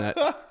us down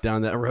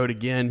that road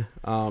again.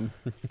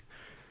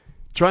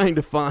 Trying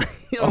to find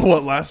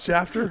What, last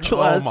chapter? Last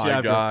Oh my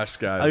chapter. gosh,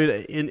 guys.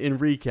 I mean, in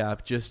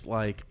recap, just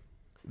like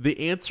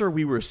the answer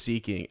we were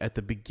seeking at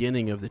the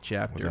beginning of the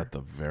chapter was at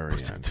the very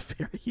was at end. the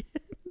very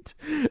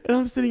end. And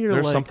I'm sitting here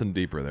There's like, something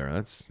deeper there.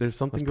 there's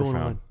something that's going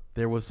profound. on.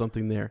 There was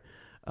something there.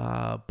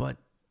 But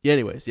yeah,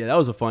 anyways, yeah, that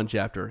was a fun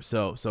chapter.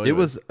 So It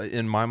anyways, was,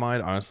 in my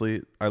mind,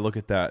 honestly, I look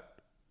at that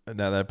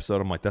episode,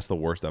 I'm like, that's the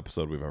worst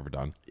episode we've ever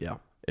done. yeah,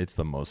 It's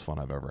the most fun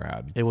I've ever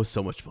had. it was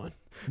so much fun.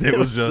 It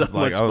was just so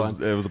like, much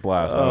fun. it was a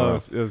blast. I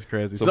don't know. It was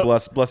crazy. So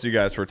bless you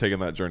guys for taking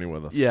that journey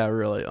with us. Yeah,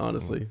 really,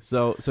 honestly.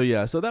 So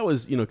that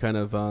was kind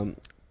of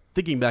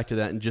thinking back to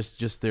that and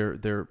just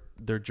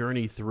their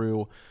journey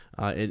through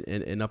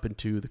and up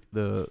into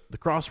the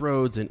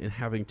crossroads and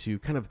having to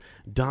kind of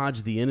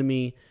dodge the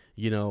enemy,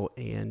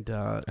 and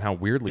And how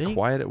weirdly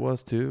quiet it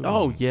was too.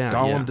 Oh, And yeah,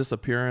 Gollum yeah.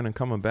 disappearing and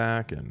coming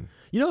back, and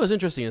what was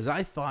interesting is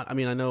I thought, I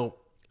know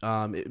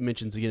it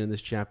mentions again in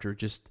this chapter,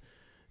 just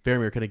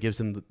Faramir kind of gives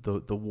him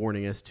the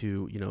warning as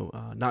to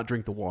not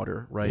drink the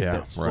water, right? Yeah,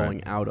 That's right.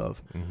 flowing out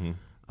of.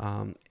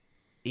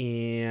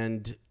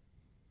 And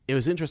it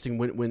was interesting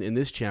when in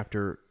this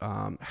chapter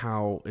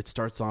how it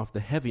starts off the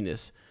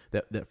heaviness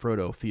that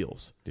Frodo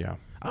feels. yeah,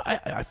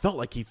 I felt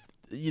like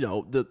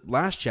the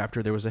last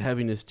chapter there was a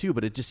heaviness too,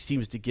 but it just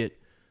seems to get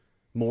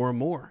more and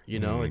more. It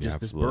just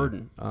this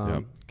absolutely.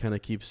 burden kind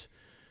of keeps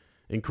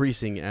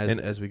increasing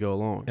as we go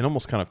along. and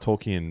almost kind of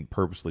Tolkien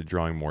purposely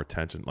drawing more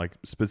attention, like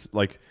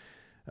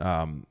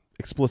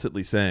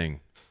explicitly saying,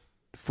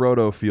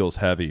 Frodo feels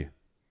heavy,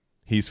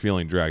 he's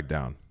feeling dragged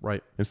down,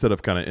 Right. instead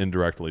of kind of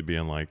indirectly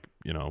being like,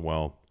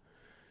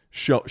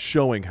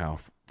 showing how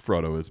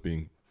Frodo is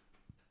being,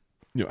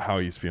 how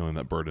he's feeling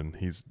that burden.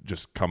 He's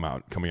just coming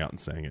out and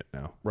saying it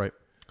now. Right.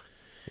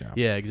 Yeah.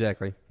 Yeah,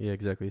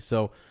 exactly.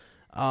 So,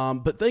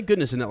 but thank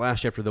goodness in that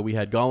last chapter that we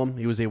had Gollum.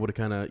 He was able to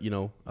kind of,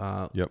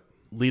 Yep.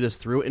 lead us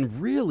through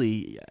and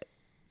really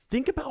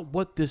think about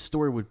what this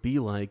story would be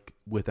like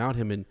without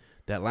him in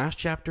that last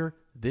chapter,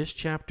 this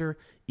chapter,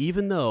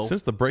 even though.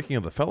 Since the breaking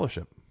of the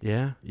Fellowship,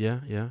 Yeah.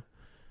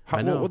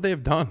 I know. what would they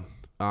have done?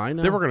 I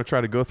know. They were going to try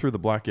to go through the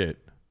Black Gate.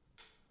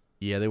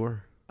 Yeah, they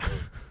were.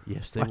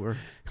 Yes, they were.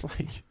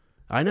 Like,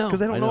 I know. because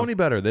they don't know any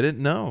better. They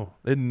didn't know.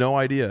 They had no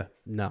idea.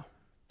 No.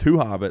 2 Two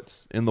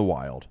hobbits in the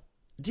wild.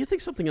 Do you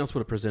think something else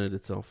would have presented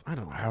itself? I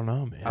don't know. I don't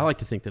know, man. I like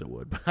to think that it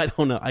would, but I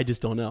don't know. I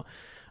just don't know.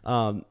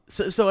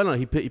 So I don't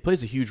know. He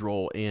plays a huge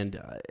role, and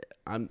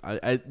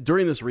I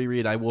during this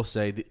reread, I will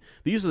say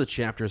these are the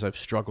chapters I've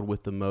struggled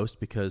with the most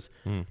because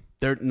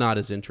they're not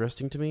as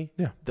interesting to me.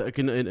 Yeah.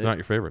 Not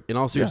your favorite. In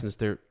all seriousness,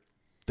 they're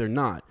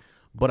not.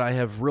 But I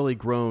have really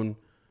grown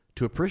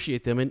to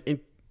appreciate them, and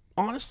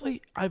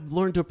honestly, I've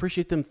learned to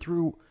appreciate them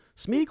through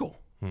Smeagol,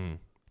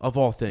 of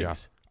all things. Yeah.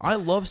 I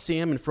love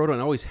Sam and Frodo,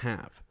 and I always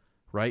have.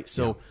 Right,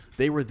 so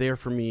they were there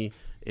for me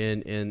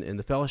in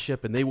the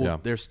Fellowship, and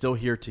they're still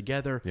here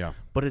together. Yeah.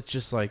 But it's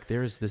just like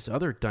there's this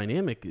other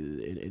dynamic.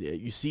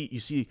 You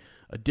see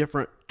a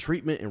different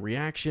treatment and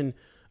reaction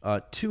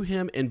to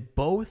him, and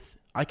both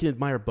I can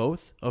admire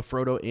both of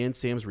Frodo and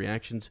Sam's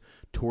reactions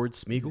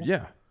towards Smeagol.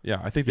 Yeah.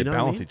 I think they You know what I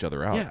balance mean? each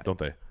other out, Yeah. don't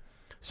they?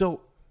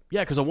 So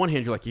yeah, because on one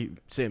hand you're like,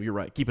 Sam, you're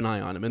right, keep an eye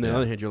on him, and on the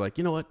other hand you're like,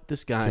 you know what,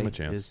 this guy Give him a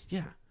chance.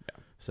 is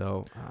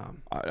So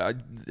I,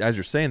 as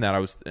you're saying that,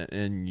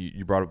 and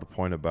you brought up the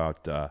point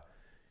about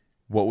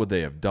what would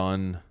they have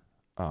done.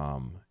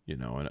 And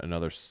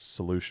another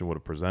solution would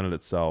have presented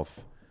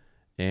itself,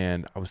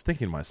 and I was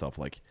thinking to myself,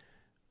 like,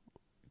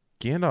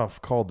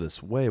 Gandalf called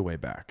this way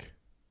back,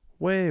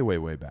 way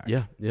back.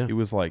 Yeah. It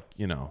was like,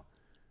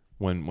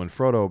 when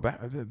Frodo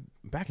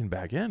back in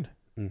Bag End,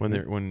 when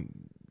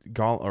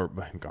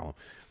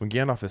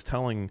Gandalf is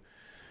telling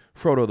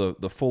Frodo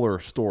the fuller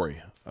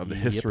story of the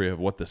history of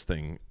what this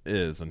thing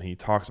is, and he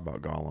talks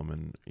about Gollum,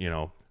 and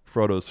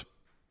Frodo's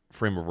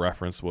frame of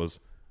reference was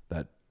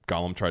that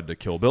Gollum tried to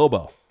kill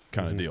Bilbo,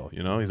 kind of deal.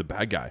 He's a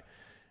bad guy,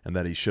 and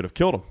that he should have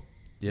killed him.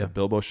 Yeah. That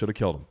Bilbo should have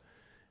killed him,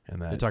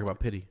 and that they talk about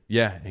pity.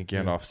 yeah. And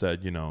Gandalf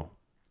said,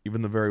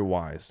 even the very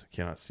wise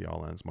cannot see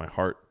all ends. My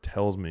heart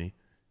tells me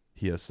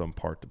he has some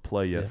part to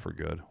play yet for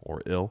good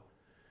or ill,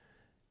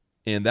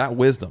 and that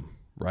wisdom,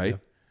 right? Yeah.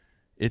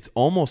 It's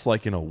almost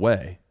like, in a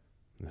way,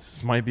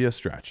 this might be a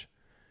stretch,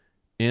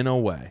 in a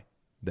way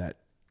that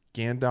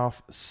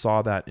Gandalf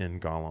saw that in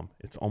Gollum.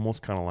 It's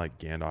almost kind of like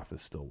Gandalf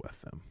is still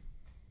with them.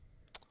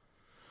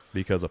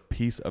 Because a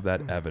piece of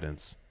that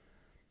evidence,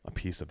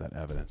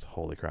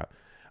 holy crap,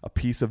 a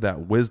piece of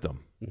that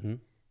wisdom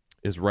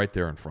is right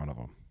there in front of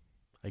him.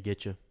 I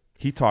get you.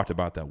 He talked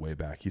about that way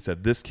back. He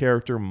said this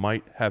character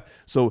might have.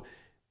 So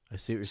I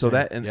see what you're so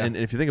saying. that and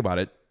if you think about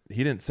it,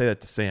 he didn't say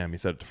that to Sam. He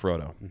said it to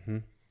Frodo,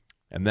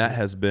 and that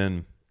has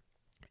been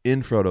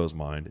in Frodo's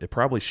mind. It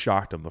probably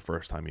shocked him the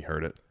first time he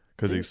heard it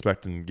because he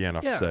expected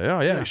Gandalf to say,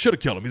 "Oh yeah, he should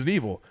have killed him. He's an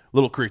evil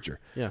little creature."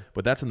 Yeah,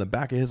 but that's in the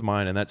back of his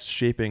mind, and that's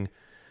shaping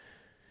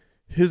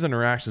his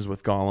interactions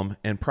with Gollum,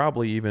 and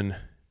probably even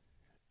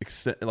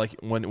like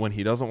when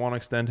he doesn't want to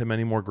extend him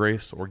any more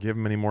grace or give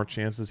him any more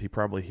chances, he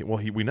probably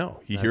we know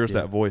he hears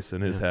that voice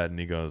in his head, and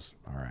he goes,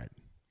 "All right."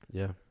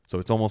 Yeah. So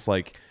it's almost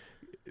like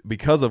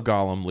because of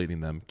Gollum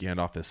leading them,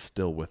 Gandalf is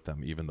still with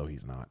them, even though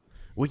he's not.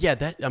 Well, yeah,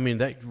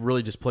 that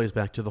really just plays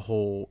back to the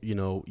whole,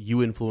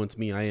 you influence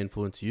me, I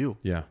influence you.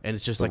 Yeah, and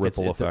it's just the like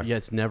ripple effect.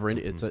 It's never.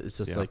 It's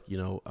just like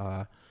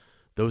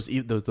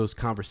those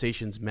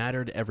conversations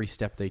mattered every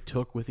step they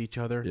took with each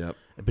other. Yep.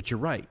 But you're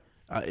right.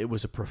 It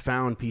was a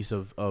profound piece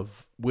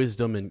of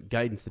wisdom and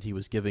guidance that he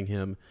was giving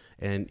him,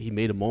 and he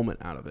made a moment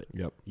out of it.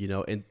 Yep.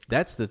 And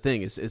that's the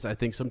thing is I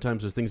think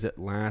sometimes there's things that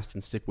last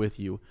and stick with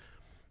you.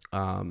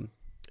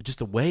 Just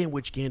the way in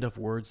which Gandalf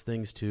words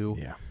things too.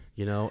 Yeah.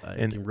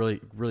 It can really,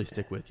 really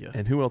stick with you.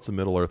 And who else in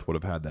Middle Earth would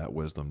have had that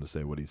wisdom to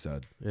say what he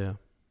said? Yeah.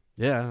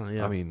 Yeah.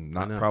 Yeah. I mean,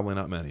 probably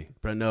not many.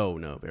 But no,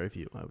 very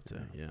few, I would say.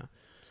 Yeah.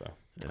 So.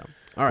 Yeah.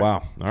 All right.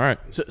 Wow. All right.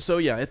 So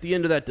yeah, at the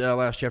end of that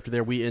last chapter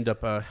there, we end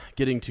up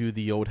getting to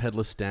the old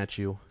headless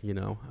statue,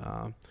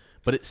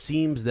 but it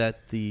seems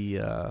that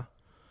the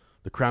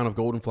crown of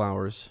golden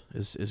flowers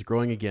is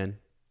growing again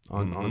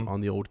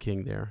on the old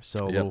king there.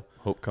 So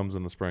hope comes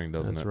in the spring,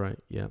 doesn't it? That's right.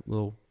 Yeah, a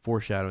little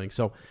foreshadowing.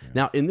 So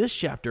now in this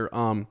chapter,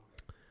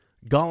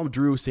 Gollum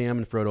drew Sam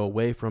and Frodo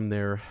away from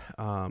their,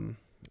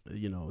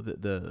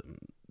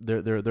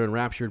 they're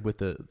enraptured with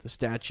the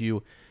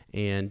statue,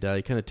 and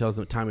he kind of tells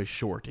them time is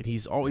short, and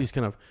he's always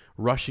kind of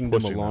pushing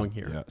them along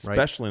here, right?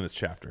 Especially in this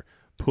chapter,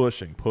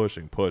 pushing.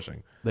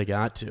 They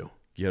got to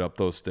get up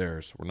those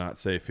stairs. We're not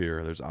safe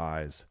here. There's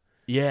eyes.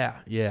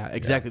 Yeah,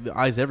 exactly. The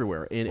eyes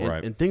everywhere,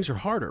 and things are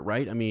harder,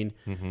 right? I mean,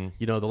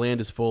 the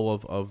land is full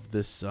of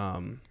this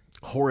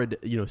horrid,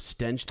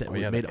 stench that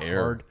made it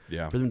hard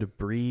for them to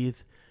breathe.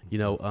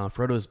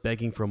 Frodo's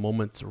begging for a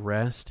moment's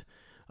rest.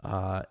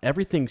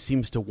 Everything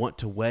seems to want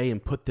to weigh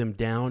and put them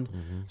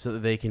down so that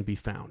they can be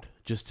found,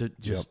 just to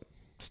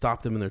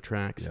stop them in their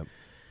tracks. Yep.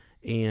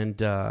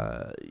 And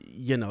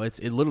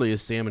it literally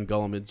is Sam and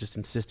Gollum just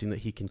insisting that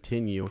he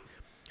continue.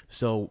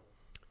 So,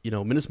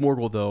 Minas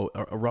Morgul though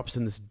erupts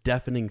in this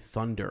deafening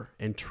thunder,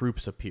 and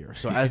troops appear.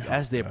 So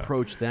as they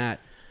approach that,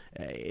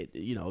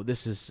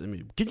 this is. I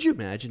mean, could you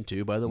imagine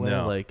too? By the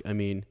way,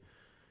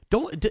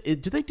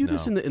 do they do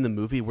this in the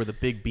movie where the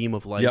big beam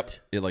of light? Yep,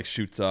 it like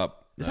shoots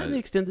up. Is that in the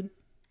extended?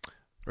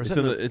 Or it's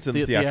in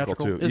the theatrical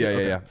too.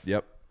 Yeah.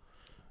 Yep.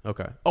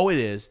 Okay. Oh, it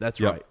is.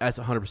 That's right. That's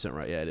 100%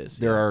 right. Yeah, it is.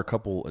 There are a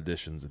couple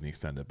additions in the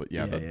extended, but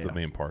the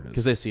main part is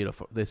because they see it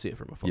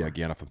from afar. Yeah,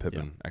 Gandalf and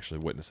Pippin actually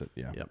witness it.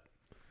 Yeah. Yep.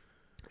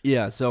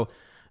 Yeah. So,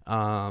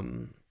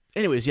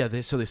 anyways,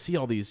 they see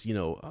all these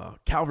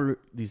cavalry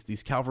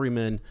these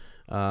cavalrymen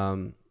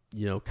kind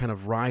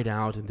of ride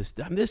out, and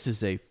this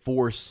is a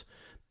force.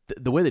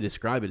 The way they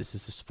describe it is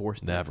just this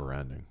force never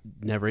ending.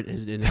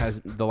 It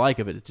has the like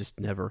of it. It's just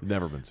never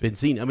been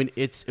seen. I mean,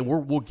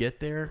 we'll get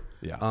there.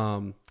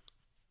 Yeah.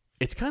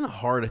 It's kind of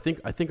hard. I think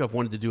I've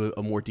wanted to do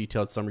a more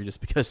detailed summary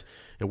just because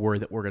I worry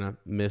that we're gonna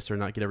miss or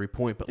not get every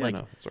point. But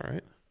it's all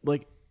right.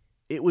 Like,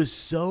 it was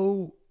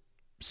so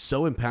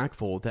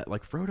impactful that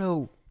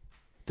Frodo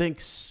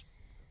thinks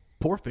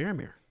poor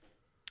Faramir.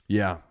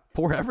 Yeah.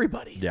 Poor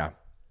everybody. Yeah.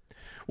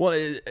 Well,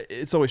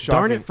 it's always shocking.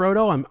 Darn it,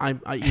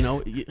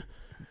 Frodo!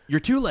 You're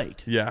too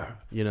late. Yeah.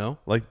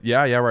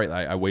 Right.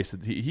 I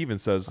wasted. He even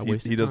says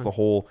he does the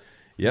whole,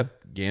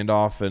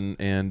 Gandalf and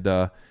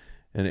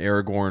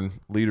Aragorn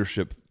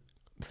leadership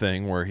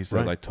thing where he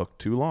says, I took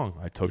too long.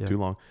 Too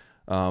long.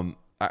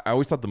 I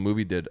always thought the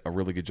movie did a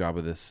really good job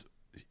of this.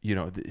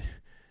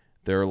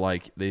 They're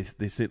like, they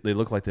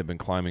look like they've been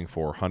climbing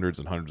for hundreds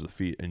and hundreds of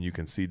feet, and you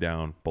can see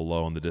down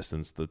below in the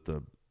distance that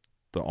the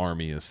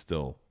army is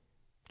still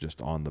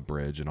just on the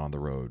bridge and on the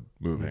road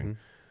moving.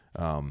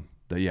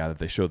 That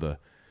they show the.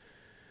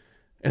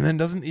 And then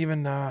doesn't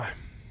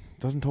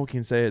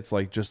Tolkien say it's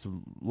like just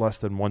less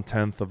than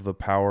 1/10 of the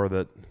power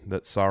that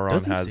Sauron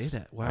has? Does he say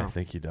that? Wow. I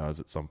think he does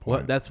at some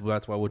point. Well, that's why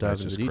we'll dive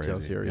into the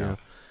details here. Yeah.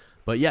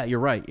 But you're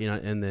right.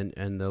 And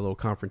the little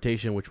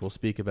confrontation, which we'll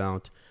speak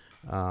about,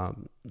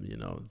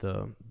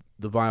 the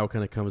vial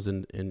kind of comes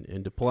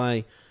into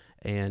play,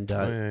 and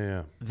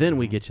then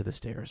we get to the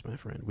stairs, my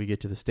friend. We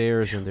get to the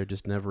stairs, and they're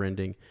just never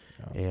ending,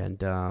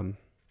 and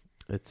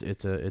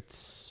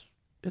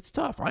it's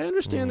tough. I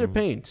understand their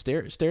pain.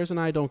 Stairs and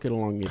I don't get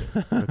along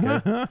either.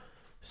 Okay,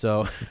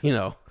 so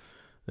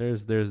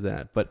there's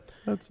that. But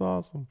That's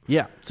awesome.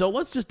 yeah, so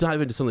let's just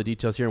dive into some of the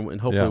details here,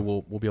 and hopefully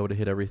Yeah. we'll be able to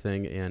hit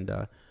everything.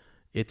 And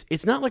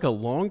it's not like a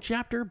long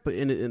chapter, but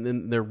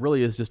and there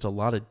really is just a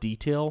lot of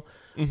detail.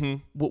 Mm-hmm.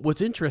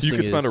 What's interesting You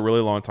could is spend a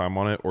really long time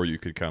on it, or you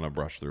could kind of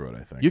brush through it,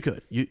 I think. you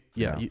could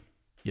Yeah.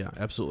 yeah,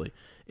 absolutely.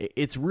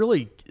 It's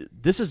really,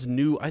 this is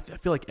new. I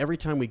feel like every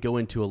time we go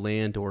into a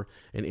land or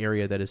an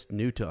area that is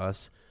new to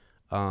us,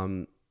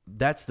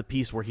 that's the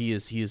piece where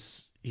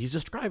he's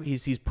describing,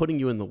 he's putting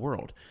you in the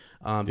world,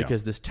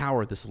 because this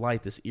tower, this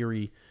light, this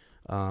eerie,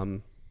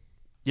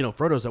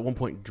 Frodo's at one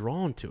point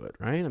drawn to it,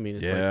 right? I mean,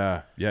 it's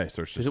yeah. He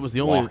starts just it was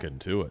the only walking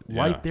to it.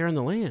 light there in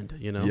the land,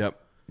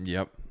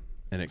 Yep.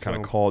 And it kind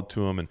of called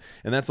to him, and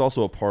that's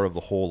also a part of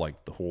the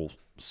whole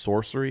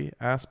sorcery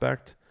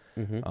aspect.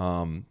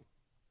 Mm-hmm.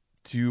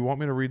 Do you want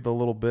me to read the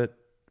little bit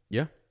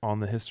Yeah. on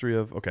the history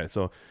of? Okay,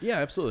 so Yeah,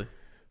 absolutely.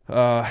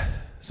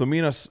 so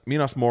Minas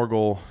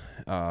Morgul,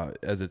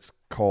 as it's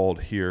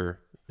called here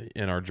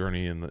in our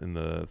journey in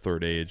the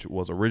Third Age,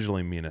 was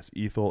originally Minas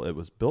Ithil. It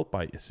was built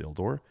by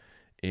Isildur,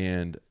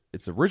 and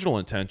its original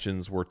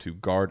intentions were to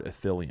guard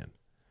Ithilien.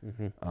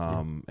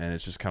 Mm-hmm. And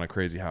it's just kind of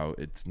crazy how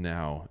it's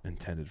now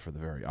intended for the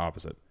very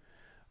opposite.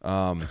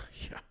 Yeah.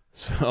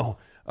 So,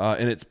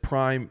 in its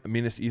prime,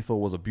 Minas Ithil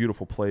was a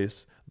beautiful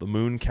place. The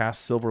moon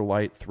cast silver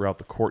light throughout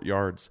the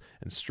courtyards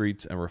and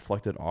streets and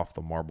reflected off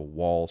the marble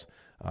walls.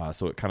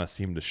 So it kind of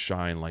seemed to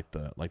shine like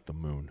the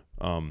moon.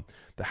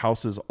 The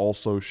houses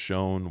also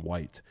shone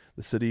white.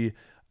 The city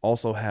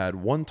also had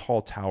one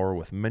tall tower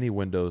with many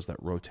windows that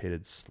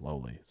rotated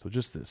slowly. So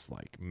just this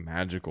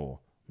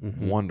magical,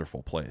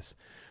 wonderful place.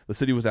 The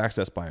city was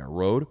accessed by a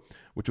road,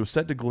 which was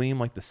said to gleam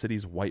like the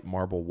city's white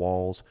marble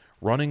walls,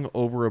 running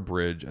over a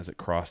bridge as it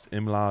crossed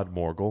Imlad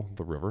Morgul,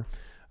 the river.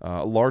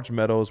 Large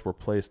meadows were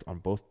placed on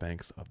both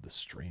banks of the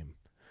stream.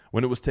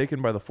 When it was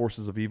taken by the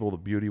forces of evil, the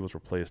beauty was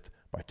replaced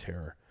by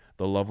terror.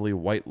 The lovely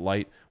white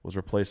light was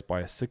replaced by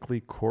a sickly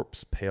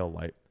corpse-pale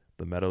light.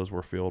 The meadows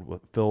were filled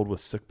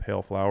with sick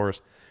pale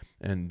flowers,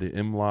 and the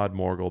Imlad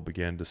Morgul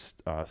began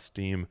to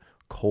steam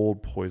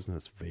cold,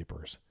 poisonous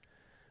vapors.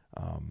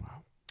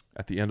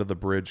 At the end of the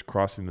bridge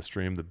crossing the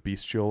stream, the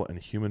bestial and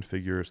human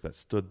figures that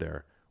stood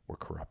there were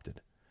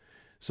corrupted.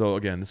 So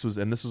again, this was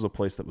a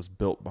place that was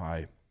built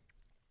by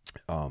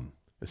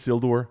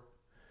Isildur.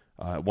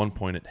 At one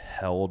point, it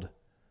held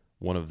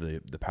one of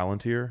the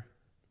Palantir,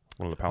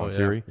 one of the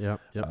Palantiri.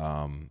 Yep.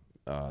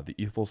 The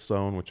Ithil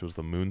Stone, which was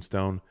the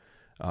Moonstone.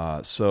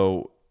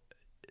 So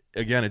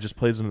again, it just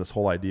plays into this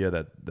whole idea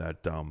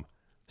that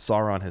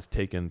Sauron has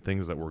taken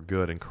things that were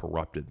good and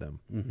corrupted them.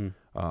 Mm-hmm.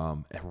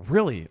 And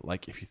really,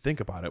 if you think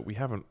about it, I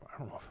don't know if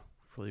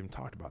we've really even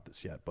talked about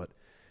this yet, but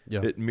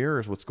it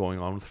mirrors what's going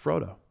on with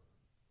Frodo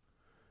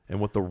and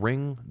what the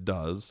ring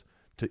does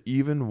to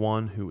even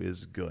one who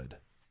is good.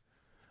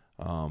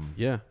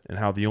 And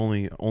how the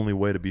only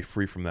way to be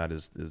free from that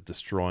is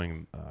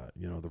destroying,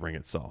 the ring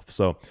itself.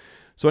 So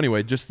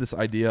anyway, just this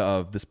idea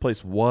of this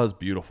place was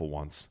beautiful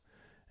once,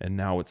 and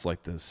now it's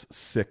like this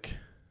sick,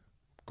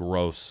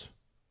 gross,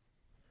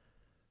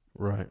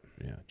 right.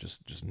 yeah,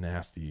 just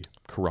nasty,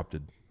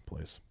 corrupted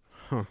place.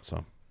 Huh.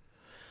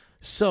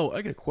 So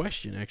I got a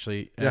question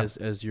actually,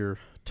 as you're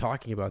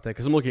talking about that,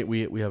 because I'm looking at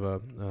we have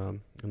a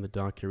in the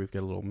doc here we've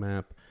got a little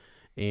map,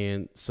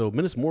 and so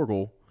Minas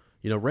Morgul.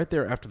 Right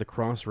there after the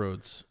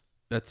crossroads,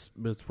 that's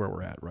where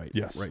we're at, right?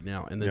 Yes. Right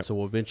now. And then so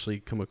we'll eventually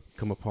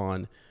come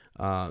upon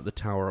the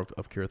Tower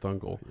of Cirith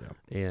Ungol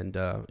and,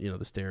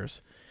 the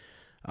stairs.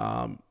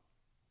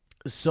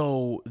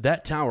 So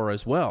that tower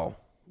as well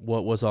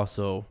was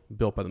also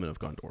built by the men of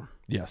Gondor.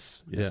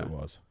 Yes, Yeah. it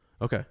was.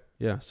 Okay.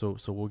 Yeah. So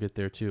we'll get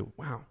there too.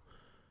 Wow.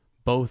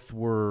 Both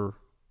were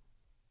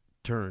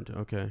turned.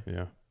 Okay.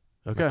 Yeah.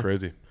 Okay. Not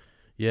crazy.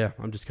 Yeah.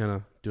 I'm just kind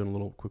of doing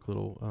a quick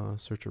little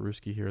search of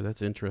Ruski here.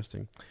 That's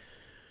interesting.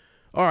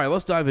 All right,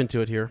 let's dive into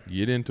it here.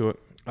 Get into it.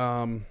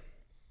 In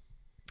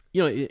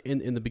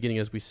the beginning,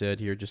 as we said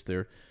here, just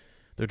they're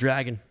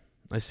dragging.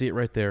 I see it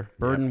right there.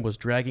 Burden was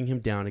dragging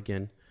him down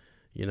again.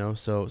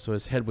 So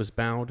his head was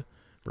bowed,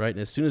 right? And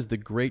as soon as the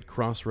great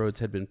crossroads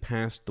had been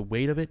passed, the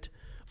weight of it,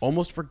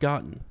 almost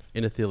forgotten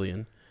in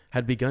Ithilien,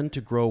 had begun to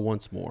grow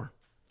once more.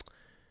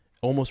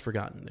 Almost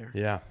forgotten there.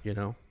 Yeah.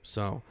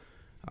 So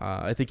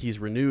I think he's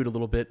renewed a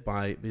little bit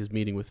by his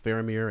meeting with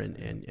Faramir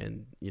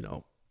and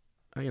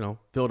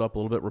filled up a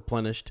little bit,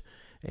 replenished,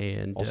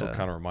 and Also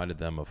kind of reminded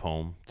them of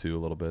home too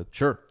a little bit.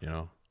 Sure,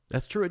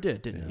 that's true. It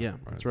did, didn't it? Yeah,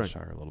 that's right.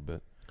 Shire a little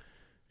bit.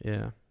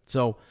 Yeah.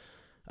 So,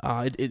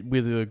 we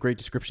have a great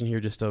description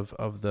here just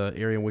of the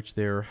area in which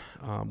they're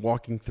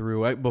walking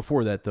through.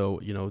 Before that,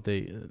 though,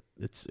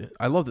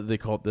 I love that they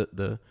call it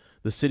the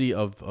city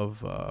of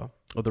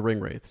the ring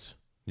wraiths.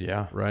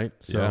 Yeah. Right.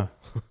 So,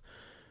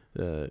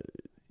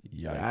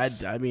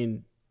 Yikes. I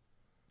mean.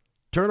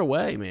 Turn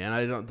away, man.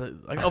 I don't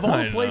of all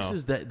the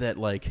places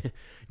that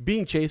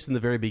being chased in the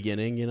very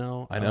beginning,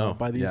 I know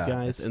by these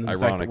guys, it's and the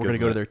ironic, fact that we're going to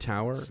go to their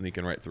tower,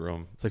 sneaking right through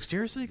them. It's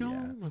seriously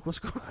going? What's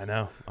going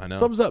on? I know.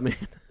 Thumbs up, man.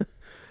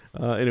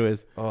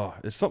 Anyways,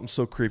 there's something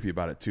so creepy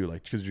about it too,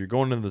 because you're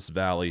going into this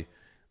valley.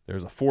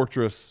 There's a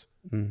fortress,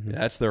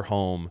 that's their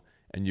home,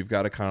 and you've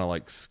got to kind of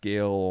like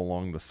scale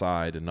along the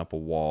side and up a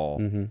wall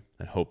Mm-hmm.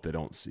 and hope they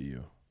don't see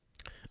you.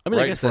 I mean,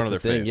 right I guess in front that's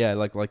of the their thing. face. Yeah,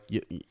 like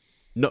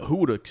no, who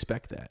would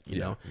expect that? You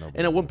Yeah, know. nobody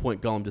And at one would.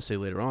 point, Gollum just say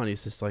later on,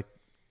 he's just like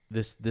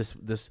this,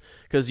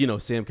 because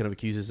Sam kind of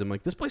accuses him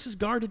like this place is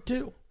guarded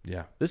too.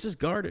 Yeah. This is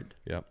guarded.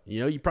 Yep.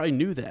 You probably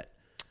knew that.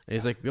 And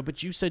he's like, yeah,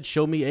 but you said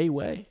show me a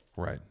way,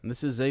 Right. and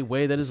this is a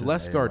way that is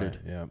less A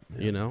guarded. way.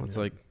 Yeah. It's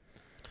like.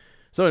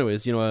 So,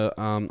 anyways,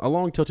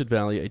 along Tilted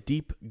Valley, a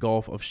deep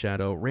gulf of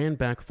shadow ran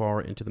back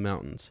far into the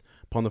mountains.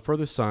 Upon the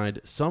further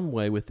side, some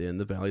way within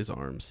the valley's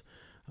arms,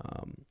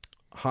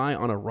 high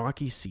on a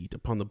rocky seat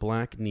upon the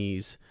black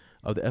knees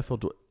of the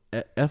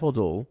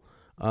Efeldul,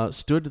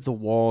 stood the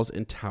walls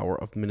and tower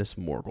of Minas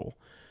Morgul.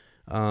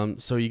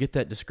 So you get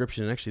that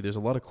description, and actually, there's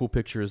a lot of cool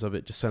pictures of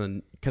it, just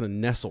kind of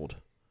nestled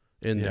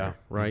in there,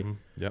 right? Mhm.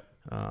 Yep.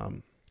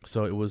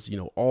 So it was,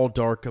 all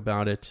dark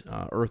about it,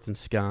 earth and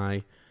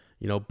sky,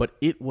 but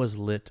it was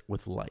lit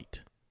with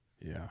light.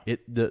 Yeah.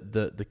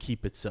 The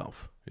keep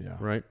itself, Yeah.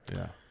 right?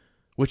 Yeah.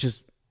 Which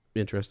is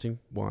interesting.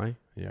 Why?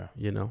 Yeah.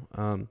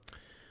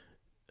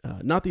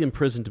 Not the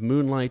imprisoned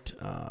moonlight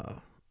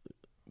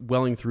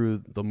welling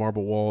through the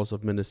marble walls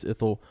of Minas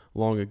Ithil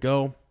long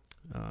ago.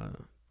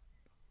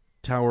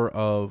 Tower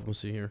of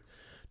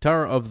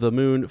the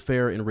moon,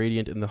 fair and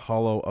radiant in the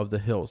hollow of the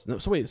hills. No,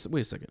 so wait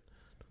a second.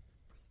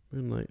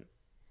 Moonlight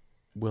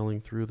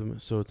welling through them.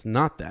 So it's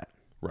not that.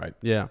 Right.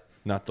 Yeah.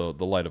 Not the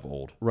light of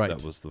old. Right.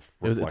 That was the It's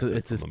reflected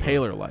this from the moon.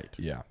 paler light.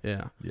 Yeah.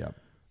 Yeah. Yeah.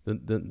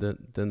 Than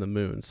the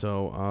moon.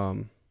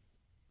 So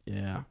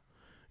yeah.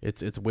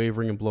 It's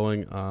wavering and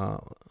blowing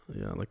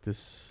like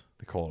this.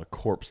 They call it a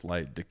corpse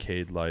light,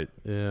 decayed light.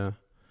 Yeah.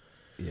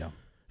 Yeah.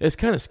 It's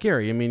kind of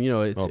scary. I mean,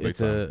 big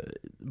it's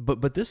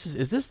but this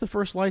is this the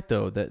first light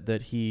though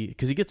that he,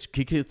 because he gets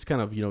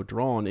kind of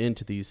drawn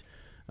into these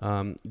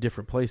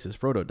different places.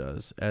 Frodo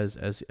does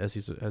as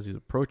he's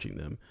approaching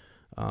them.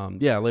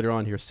 Later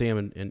on here, Sam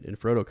and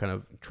Frodo kind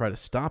of try to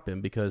stop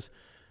him because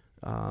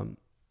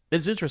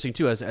it's interesting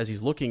too as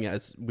he's looking,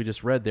 as we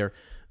just read there,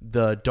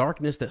 the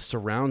darkness that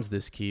surrounds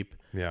this keep.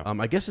 Yeah.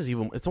 I guess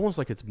it's almost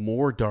like it's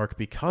more dark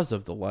because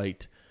of the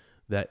light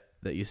that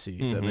you see.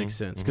 If that makes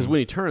sense. Because when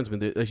he turns,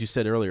 as you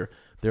said earlier,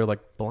 they're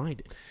like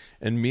blinded.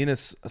 And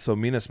Minas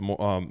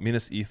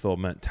Ithil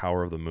meant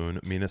Tower of the Moon.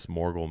 Minas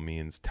Morgul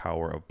means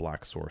Tower of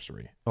Black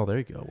Sorcery. Oh, there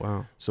you go.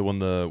 Wow. So when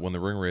the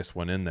ring wraiths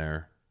went in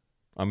there,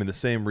 I mean, the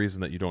same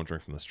reason that you don't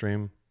drink from the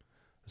stream,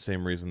 the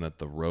same reason that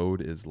the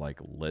road is like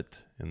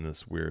lit in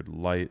this weird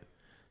light,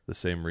 the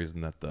same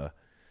reason that the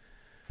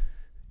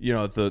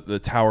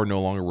tower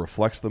no longer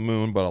reflects the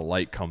moon, but a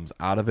light comes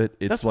out of it.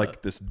 It's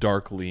like this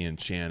darkly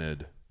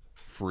enchanted,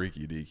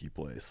 freaky deaky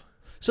place.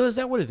 So is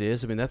that what it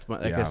is? I mean, I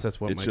guess that's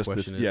what it's my just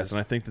question this, is. Yes, and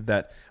I think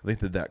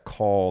that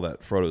call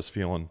that Frodo's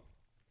feeling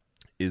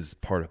is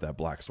part of that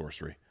black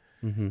sorcery,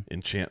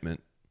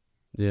 enchantment,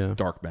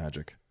 dark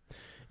magic.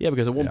 Yeah,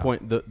 because at one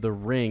point the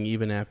ring,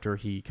 even after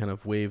he kind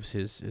of waves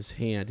his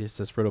hand, he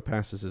says Frodo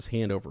passes his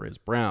hand over his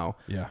brow,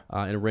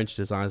 and wrenched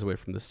his eyes away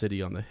from the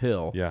city on the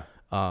hill. Yeah.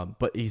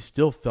 But he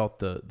still felt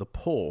the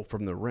pull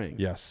from the ring.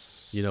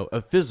 Yes.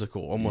 A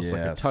physical, almost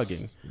like a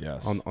tugging.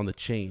 Yes. On the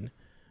chain.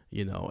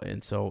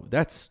 And so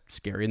that's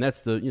scary, and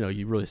that's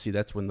you really see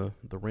that's when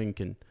the ring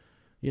can,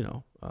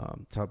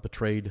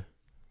 betrayed,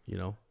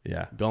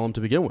 Gollum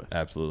to begin with.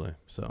 Absolutely.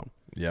 So.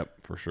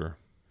 Yep, for sure.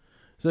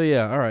 So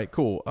yeah, all right,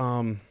 cool.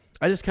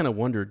 I just kind of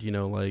wondered,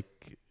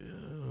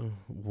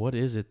 what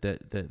is it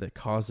that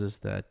causes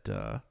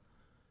that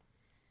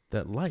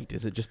light?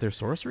 Is it just their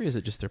sorcery? Is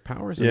it just their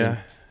powers?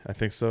 I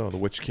think so. The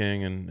Witch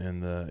King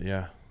and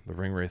the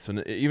ring wraiths, and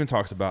it even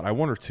talks about. I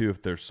wonder too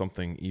if there's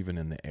something even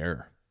in the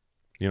air.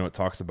 It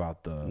talks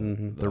about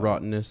the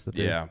rottenness that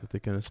they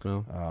kind of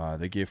smell.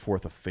 They gave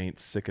forth a faint,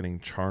 sickening,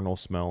 charnel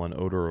smell and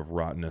odor of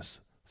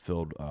rottenness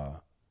filled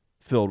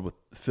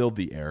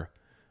the air.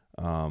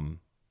 And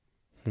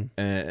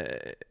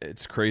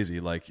it's crazy.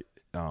 Like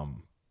I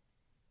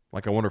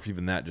wonder if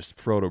even that, just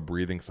Frodo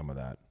breathing some of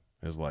that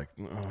is like.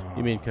 Oh,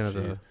 you mean kind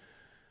of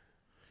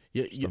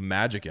the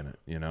magic in it,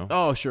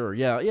 Oh, sure.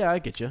 Yeah, I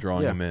get you.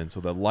 Drawing him in. So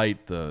the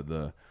light,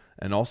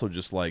 and also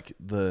just like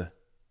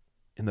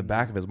in the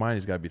back of his mind,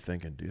 he's got to be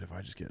thinking, dude, if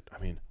I just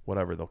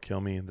whatever, they'll kill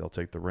me, they'll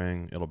take the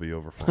ring, it'll be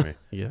over for me.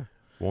 Yeah.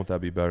 Won't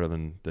that be better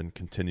than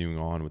continuing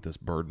on with this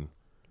burden?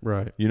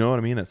 Right. You know what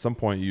I mean? At some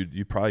point,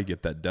 you probably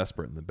get that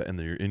desperate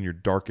in your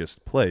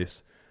darkest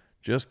place.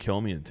 Just kill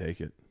me and take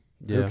it.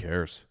 Yeah. Who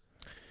cares?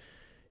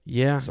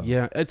 Yeah,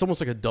 yeah. It's almost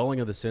like a dulling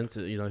of the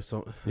senses.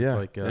 So it's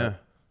like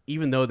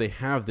even though they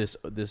have this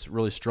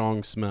really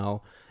strong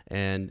smell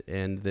and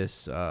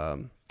this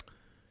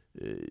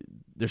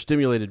they're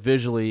stimulated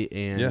visually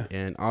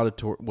and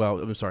auditory. Well,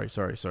 I'm sorry.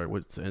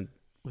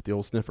 With the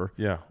old sniffer.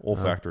 Yeah,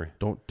 olfactory.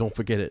 Don't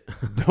forget it.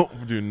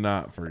 Do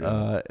not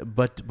forget.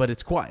 But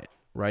it's quiet.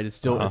 Right, it's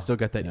still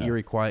got that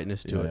eerie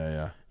quietness to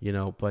it.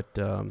 Yeah. But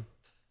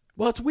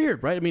well, it's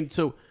weird, right? I mean,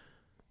 so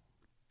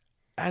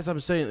as I'm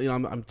saying,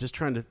 I'm just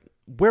trying to.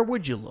 Where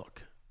would you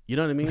look? You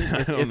know what I mean?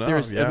 If don't know,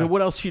 there's, yeah. I mean,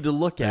 what else are you to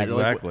look at?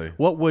 Exactly. Like,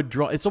 what would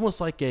draw? It's almost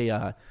like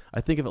a.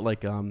 I think of it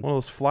like One of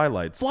those fly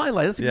lights. fly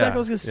light. That's exactly what I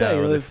was gonna say. Yeah,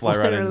 where Where they fly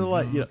right into in. the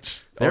light. Yeah. Oh,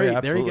 yeah, There he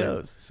absolutely.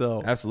 goes.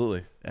 So Absolutely.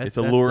 That's- It's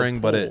that's the alluring,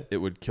 but pull. it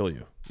would kill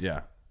you.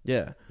 Yeah.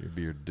 yeah. You'd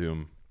be your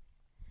doom.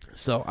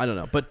 So I don't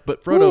know, but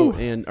Frodo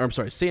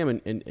Sam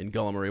and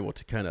Gollum are able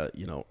to kind of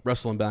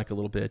wrestle him back a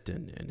little bit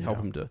and help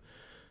him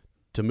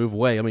to move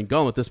away. I mean,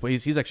 Gollum at this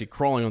point he's actually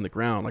crawling on the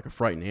ground like a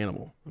frightened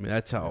animal. I mean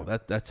that's how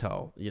that's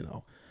how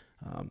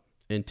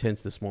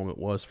intense this moment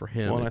was for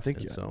him. Well, and I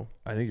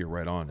I think you're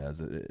right on. As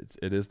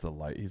it is the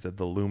light. He said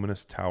the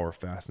luminous tower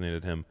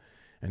fascinated him,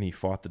 and he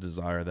fought the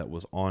desire that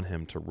was on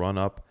him to run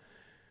up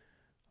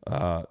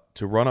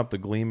the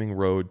gleaming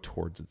road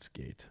towards its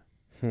gate.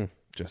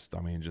 Just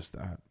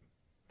that.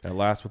 At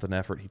last, with an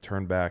effort, he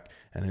turned back,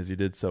 and as he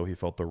did so, he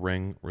felt the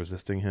ring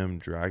resisting him,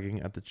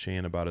 dragging at the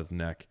chain about his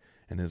neck,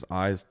 and his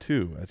eyes,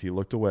 too, as he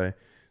looked away,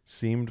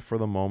 seemed for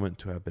the moment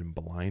to have been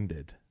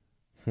blinded.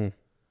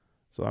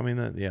 So, I mean,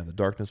 the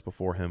darkness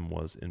before him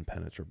was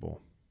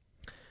impenetrable.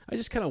 I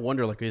just kind of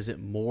wonder, like, is it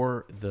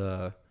more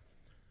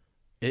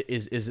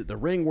is it the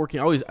ring working?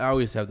 I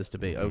always have this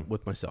debate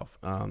with myself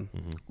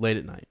late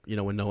at night,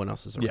 when no one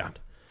else is around.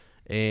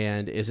 Yeah.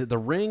 And is it the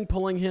ring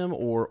pulling him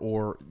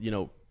or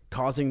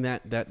causing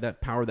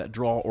that power, that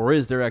draw, or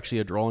is there actually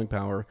a drawing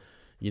power,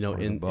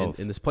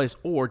 in this place,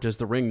 or does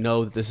the ring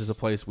know that this is a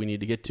place we need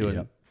to get to,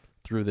 and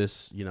through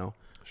this,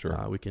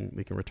 Sure. we can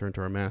return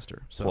to our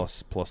master. So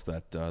Plus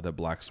that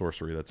black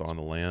sorcery that's on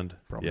the land.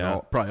 probably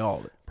all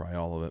of it. Probably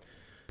all of it.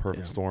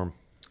 Perfect storm.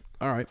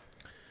 All right.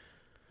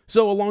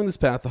 So along this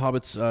path, the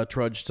hobbits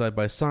trudge side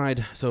by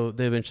side. So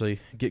they eventually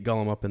get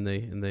Gollum up and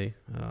they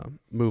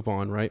move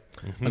on, right?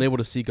 Unable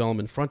to see Gollum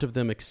in front of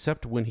them,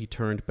 except when he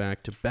turned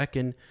back to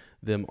beckon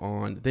them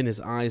on. Then his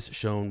eyes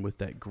shone with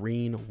that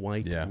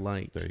green-white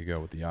light. There you go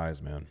with the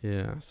eyes, man.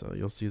 Yeah, so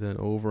you'll see that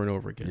over and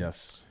over again.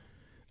 Yes.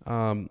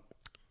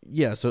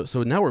 Yeah,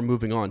 so now we're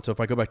moving on. So if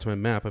I go back to my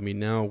map, I mean,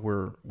 now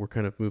we're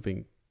kind of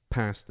moving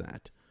past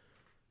that,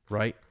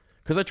 right?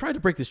 Because I tried to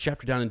break this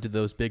chapter down into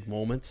those big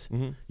moments,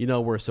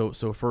 where so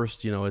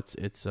first,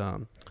 it's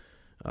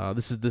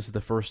this is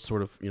the first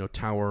sort of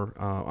tower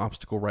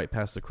obstacle right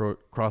past the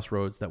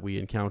crossroads that we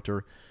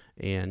encounter,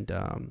 and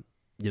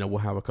we'll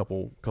have a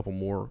couple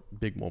more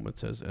big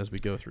moments as we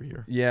go through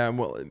here. Yeah,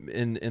 well,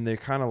 and they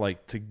kind of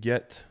like to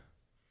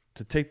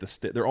take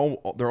the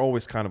they're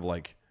always kind of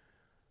like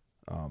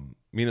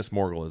Minas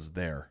Morgul is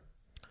there,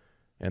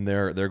 and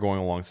they're going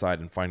alongside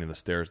and finding the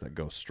stairs that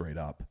go straight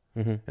up.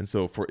 And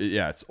so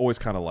it's always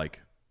kind of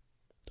like,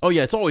 oh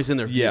yeah, it's always in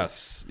their view.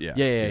 Yes,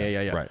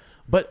 yeah, Right.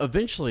 But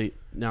eventually,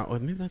 now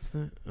maybe that's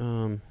the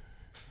Cirith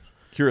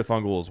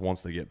Ungol is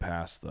once they get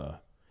past the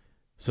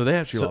so they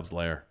have Shelob's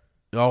lair.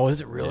 Oh,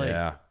 is it really?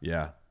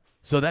 Yeah.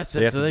 So that's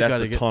They it. So they got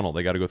to get tunnel.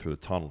 They got to go through the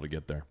tunnel to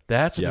get there.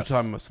 That's what Yes. they're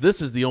talking about. So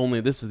this is the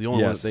only one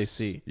that they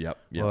see. Yep.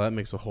 Well, that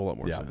makes a whole lot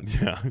more sense.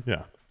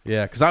 Yeah.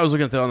 Yeah, because I was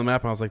looking at that on the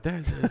map and I was like,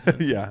 "There's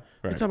Yeah.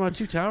 You're Right. talking about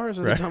two towers?"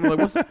 And they're talking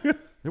about, like,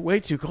 they're way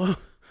too close.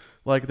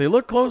 Like, they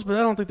look close, but I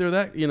don't think they're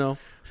that,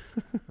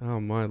 Oh,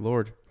 my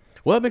Lord.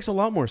 Well, that makes a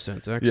lot more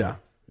sense, actually.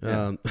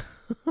 Yeah.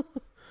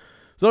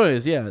 So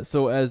anyways, yeah.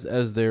 So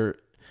as they're...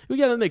 Well,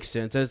 yeah, that makes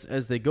sense.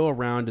 As they go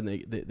around and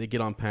they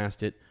get on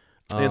past it.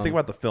 And think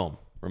about the film.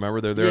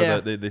 Remember, they're there. Yeah.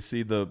 They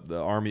see the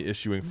army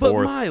issuing But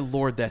forth. my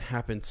Lord, that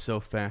happened so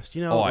fast.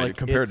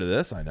 Compared to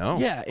this, I know.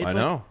 Yeah, I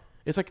know.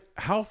 It's like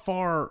how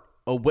far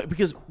away,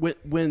 because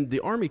when the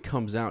army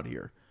comes out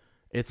here,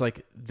 it's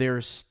like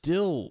they're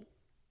still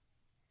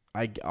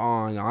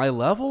on eye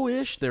level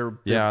ish. They're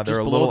Yeah, just they're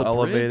a below little the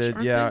elevated.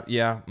 bridge, Yeah, aren't they?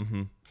 yeah. Mm-hmm.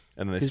 And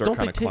then they 'Cause start don't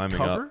kind they of take climbing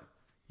cover? up.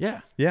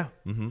 Yeah, Yeah.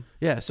 Mm-hmm.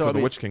 yeah. So So the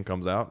Witch King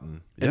comes out,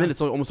 and then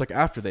it's almost like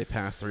after they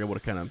pass, they're able to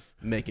kind of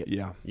make it.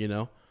 Yeah.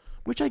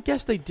 Which I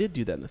guess they did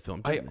do that in the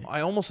film. Didn't they?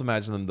 I almost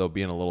imagine them though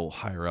being a little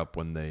higher up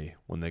when they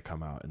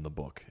come out in the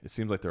book. It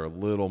seems like they're a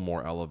little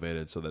more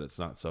elevated so that it's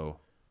not so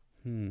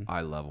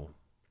eye level.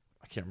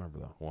 I can't remember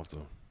though. We'll have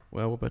to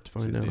Well, about to see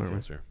find the out. aren't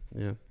details here.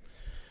 we? Yeah.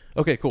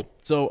 Okay, cool.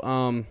 So,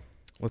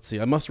 let's see.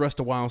 I must rest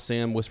a while,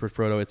 Sam, whispered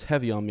Frodo. It's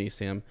heavy on me,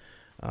 Sam.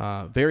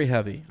 Very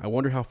heavy. I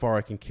wonder how far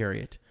I can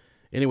carry it.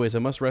 Anyways, I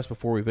must rest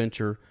before we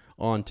venture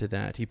on to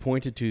that. He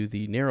pointed to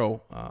the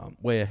narrow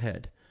way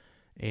ahead.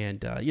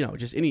 And,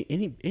 just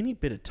any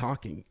bit of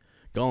talking,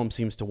 Gollum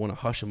seems to want to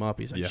hush him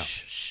up. He's like,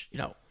 shh,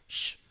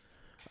 shh.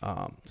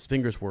 His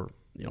fingers were,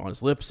 on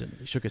his lips, and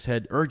he shook his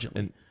head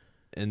urgently.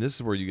 And this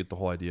is where you get the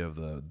whole idea of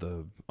the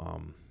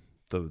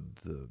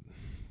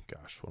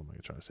gosh, what am I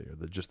trying to say here?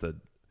 The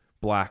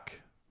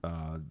black,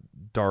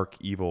 dark,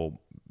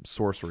 evil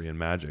sorcery and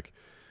magic.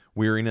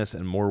 Weariness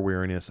and more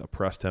weariness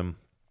oppressed him.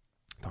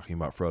 Talking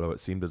about Frodo, it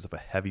seemed as if a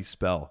heavy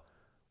spell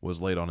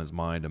was laid on his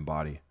mind and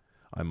body.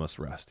 I must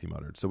rest, he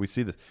muttered. So we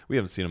see this. We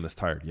haven't seen him this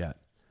tired yet.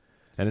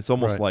 And it's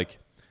almost like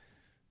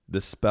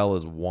this spell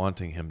is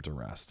wanting him to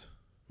rest.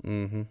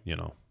 Mm-hmm.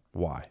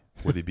 Why?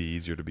 Would it be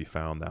easier to be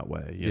found that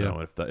way? Yeah.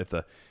 If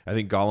the I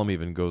think Gollum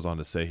even goes on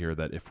to say here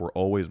that if we're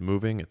always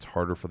moving, it's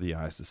harder for the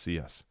eyes to see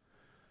us.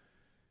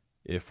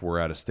 If we're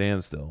at a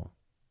standstill,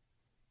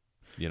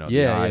 You know,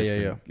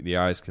 Yeah, the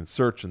eyes can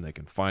search and they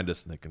can find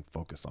us and they can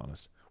focus on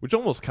us, which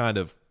almost kind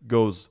of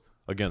goes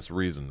against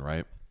reason,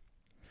 right?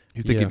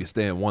 You think Yeah. if you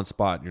stay in one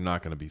spot, you're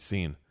not going to be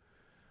seen.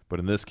 But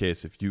in this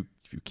case, if you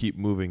keep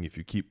moving, if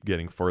you keep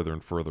getting further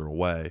and further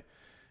away,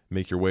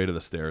 make your way to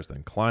the stairs,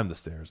 then climb the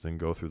stairs, then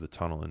go through the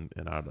tunnel and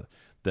out of,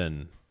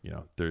 then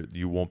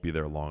you won't be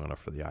there long enough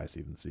for the eyes to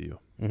even see you.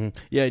 Mm-hmm.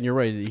 Yeah, and you're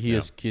right.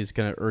 He's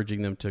kind of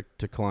urging them to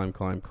climb.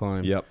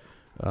 Yep.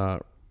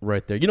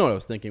 Right there. You know what I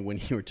was thinking when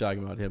you were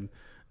talking about him?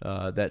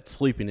 That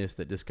sleepiness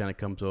that just kind of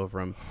comes over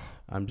him.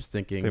 I'm just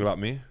thinking about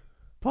me?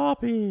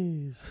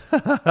 Puppies.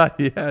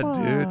 Yeah,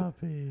 dude.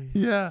 Puppies.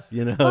 Yeah.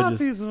 You know,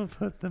 puppies will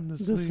put them to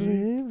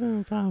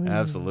sleep.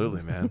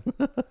 Absolutely, man.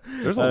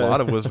 There's a lot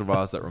of Wizard of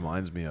Oz that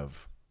reminds me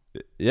of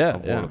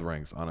Lord of the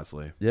Rings,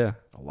 honestly. Yeah.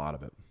 A lot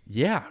of it.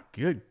 Yeah.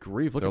 Good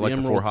grief. Look They're at like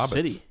the the four Emerald hobbits.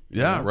 City.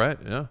 Yeah, right.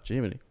 Yeah.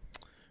 Jiminy.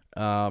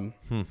 But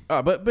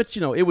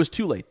it was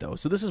too late though.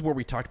 So this is where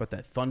we talked about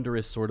that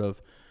thunderous sort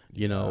of,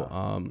 this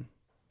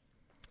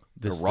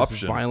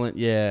eruption, violent,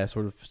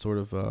 sort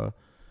of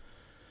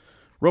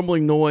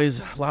rumbling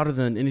noise, louder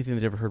than anything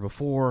they'd ever heard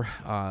before.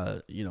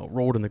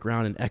 Rolled in the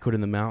ground and echoed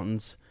in the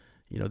mountains.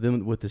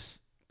 Then with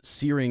this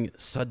searing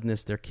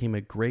suddenness, there came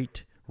a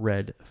great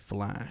red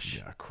flash.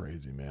 Yeah,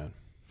 crazy, man.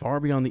 Far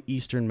beyond the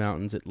eastern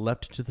mountains, it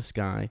leapt into the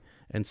sky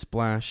and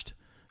splashed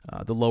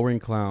the lowering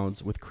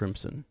clouds with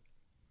crimson.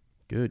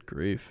 Good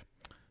grief.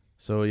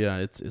 So yeah,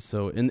 it's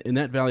so in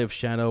that valley of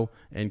shadow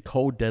and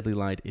cold deadly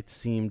light, it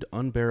seemed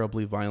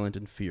unbearably violent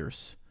and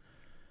fierce.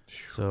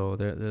 So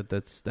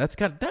that's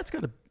got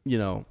to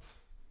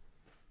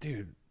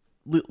Dude,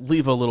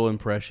 leave a little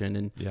impression.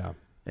 And yeah.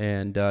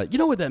 And you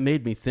know what that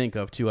made me think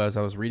of too? As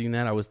I was reading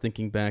that, I was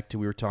thinking back to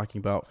we were talking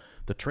about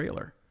the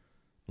trailer,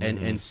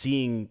 and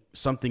seeing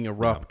something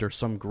erupt or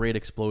some great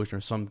explosion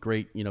or some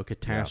great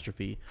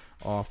catastrophe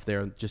off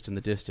there just in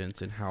the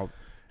distance, and how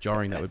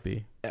jarring that would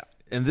be.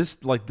 And this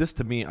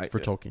to me, for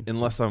Tolkien,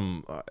 unless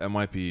I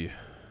might be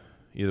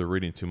either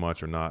reading too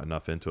much or not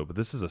enough into it, but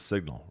this is a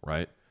signal,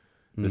 right?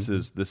 Mm-hmm.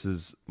 This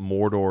is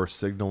Mordor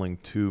signaling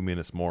to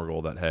Minas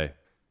Morgul that, hey,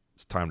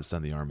 it's time to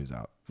send the armies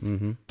out.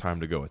 Mm-hmm.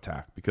 Time to go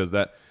attack, because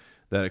that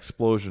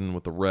explosion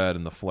with the red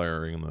and the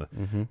flaring and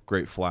the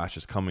great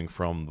flashes coming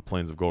from the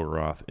plains of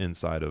Golgoroth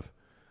inside of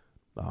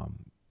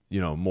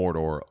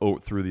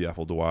Mordor through the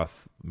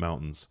Efeldoath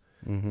mountains,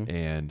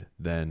 and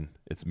then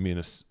it's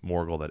Minas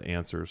Morgul that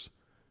answers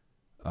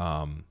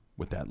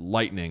with that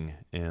lightning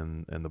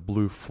and the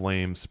blue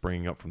flame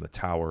springing up from the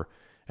tower,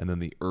 and then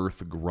the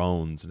earth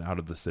groans, and out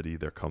of the city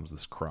there comes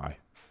this cry.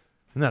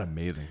 Isn't that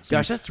amazing?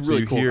 Gosh, that's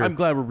really cool. I'm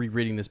glad we're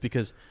rereading this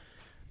because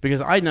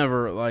I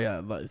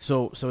never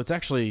so it's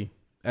actually,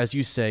 as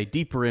you say,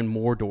 deeper in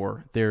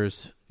Mordor.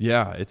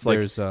 It's like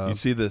you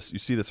see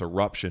this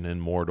eruption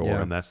in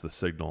Mordor, and that's the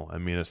signal.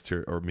 And Minas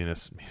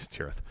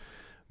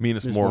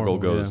Morgul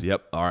goes,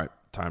 "Yep, all right,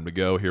 time to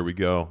go. Here we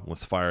go.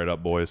 Let's fire it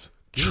up, boys.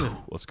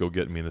 Let's go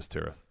get Minas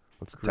Tirith.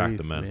 Let's attack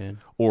the men,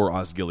 man. Or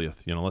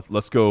Osgiliath.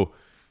 Let's go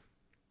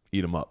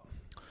eat them up."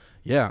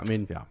 Yeah, I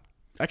mean,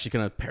 actually,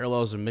 kind of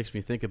parallels and makes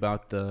me think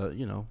about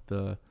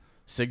the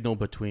signal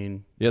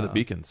between the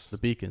beacons. The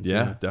beacons.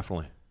 Yeah,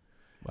 definitely.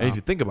 Wow. And if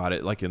you think about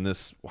it, like in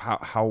this,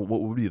 what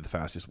would be the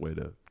fastest way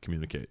to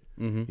communicate?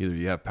 Mm-hmm. Either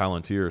you have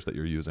Palantirs that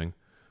you're using,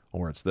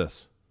 or it's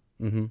this.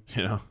 Mm-hmm.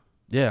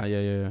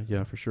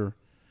 Yeah, for sure.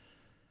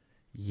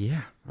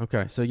 Yeah.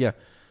 Okay. So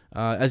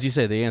as you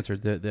say, they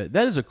answered that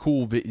is a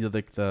cool video,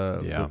 like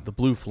the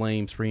blue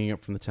flame springing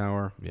up from the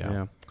tower.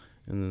 Yeah.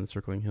 And then the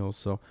circling hills.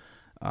 So,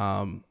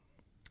 all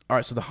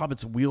right. So the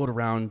hobbits wheeled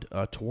around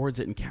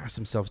towards it and cast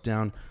themselves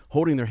down,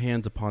 holding their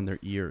hands upon their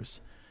ears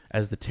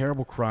as the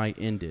terrible cry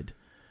ended.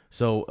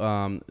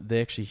 So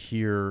they actually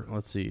hear.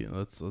 Let's see.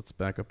 Let's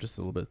back up just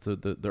a little bit. So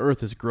the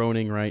earth is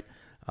groaning, right?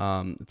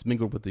 It's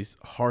mingled with these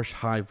harsh,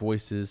 high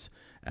voices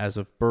as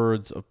of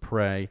birds of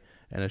prey,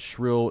 and a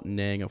shrill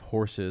neighing of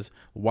horses,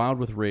 wild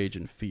with rage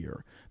and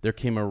fear. There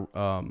came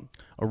a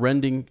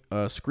rending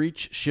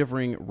screech,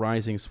 shivering,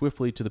 rising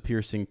swiftly to the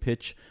piercing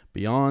pitch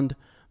beyond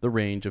the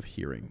range of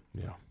hearing.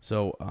 Yeah.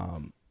 So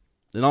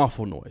an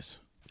awful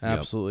noise,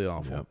 absolutely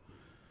awful. Yep.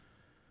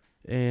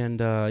 And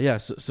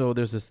so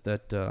there's this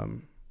that.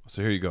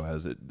 So here you go.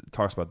 As it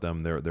talks about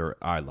them, they're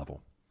eye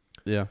level.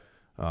 Yeah.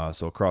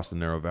 So across the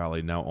narrow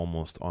valley, now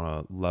almost on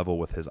a level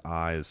with his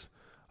eyes,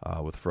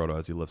 with Frodo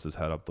as he lifts his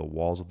head up, the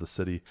walls of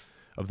the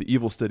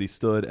evil city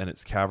stood, and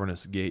its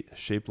cavernous gate,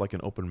 shaped like an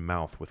open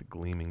mouth with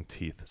gleaming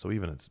teeth. So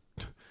even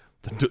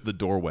the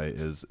doorway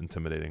is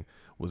intimidating,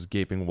 was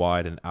gaping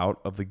wide, and out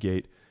of the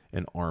gate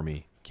an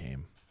army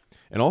came.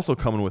 And also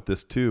coming with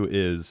this too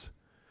is,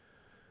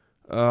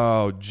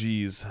 the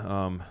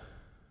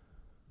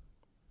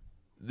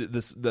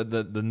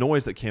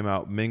noise that came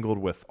out mingled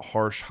with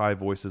harsh, high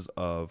voices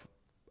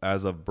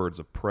as of birds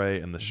of prey,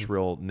 and the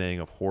shrill neighing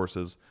of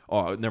horses.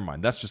 Oh, never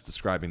mind. That's just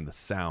describing the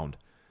sound,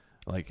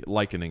 like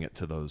likening it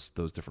to those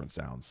different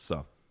sounds.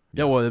 So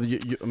well,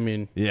 I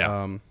mean,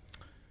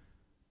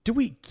 do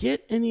we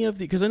get any of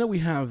the? Because I know we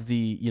have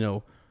the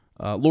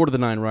Lord of the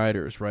Nine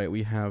Riders, right?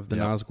 We have the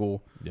Yep.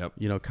 Nazgul,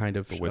 Yep. kind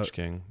of The Witch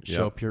King.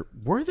 show up here.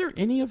 Were there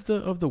any of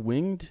the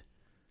winged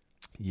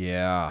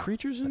Yeah.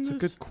 creatures in That's this? a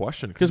good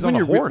question. Because Because when on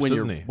you're a horse, when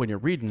isn't you're he? when you're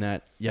reading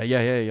that, yeah,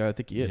 I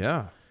think he is.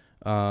 Yeah.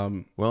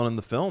 Um, Well, in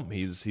the film,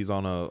 he's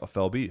on a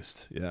fell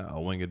beast. Yeah, a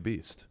winged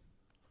beast.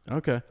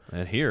 okay.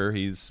 And here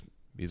he's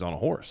on a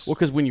horse. Well,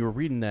 because when you were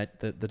reading that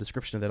the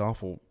description of that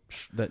awful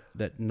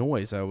that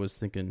noise, I was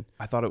thinking,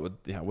 I thought it would.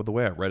 Yeah, with the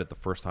way I read it the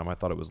first time, I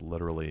thought it was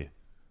literally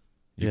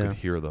you Yeah. could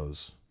hear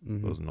those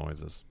Mhm.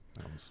 noises.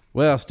 That was-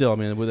 well, still, I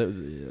mean, with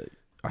it,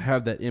 I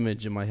have that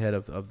image in my head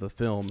of the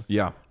film.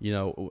 yeah. You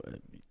know,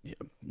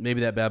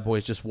 maybe that bad boy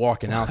is just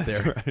walking out That's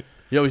there. right.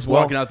 You know, he's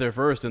Well, walking out there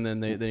first, and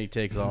then he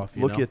takes off.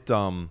 You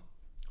know?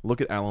 Look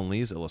at Alan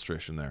Lee's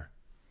illustration there.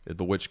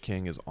 The Witch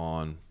King is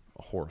on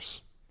a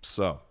horse.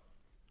 So.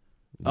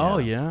 Oh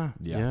yeah.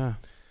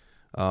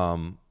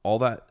 All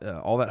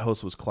that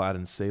host was clad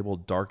in sable,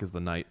 dark as the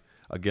night,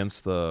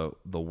 against the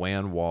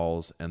wan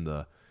walls and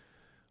the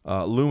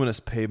luminous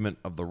pavement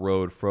of the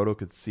road. Frodo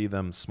could see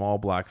them, small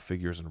black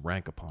figures in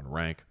rank upon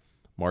rank,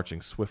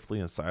 marching swiftly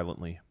and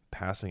silently,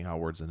 passing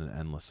outwards in an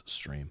endless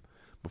stream.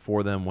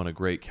 Before them went a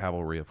great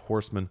cavalry of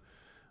horsemen,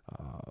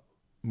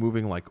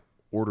 moving like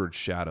ordered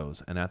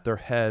shadows, and at their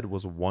head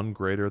was one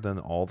greater than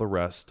all the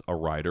rest, a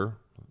rider,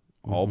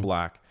 all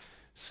black,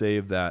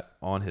 save that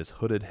on his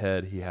hooded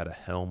head he had a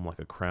helm like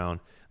a crown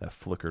that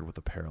flickered with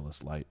a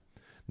perilous light.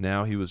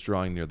 Now he was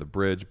drawing near the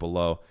bridge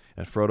below,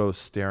 and Frodo's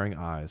staring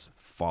eyes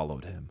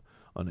followed him,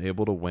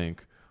 unable to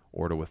wink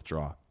or to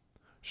withdraw.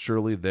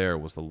 Surely there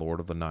was the Lord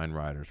of the Nine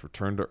Riders,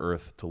 returned to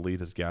earth to lead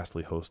his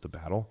ghastly host to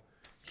battle.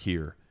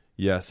 Here,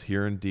 yes,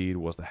 here indeed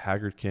was the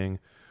haggard king,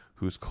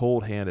 whose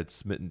cold hand had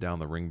smitten down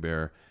the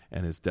ring-bearer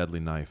and his deadly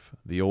knife.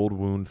 The old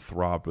wound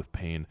throbbed with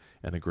pain,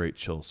 and a great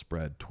chill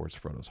spread towards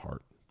Frodo's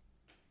heart.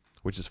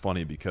 Which is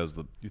funny because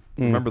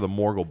remember the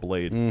Morgul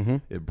blade,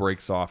 it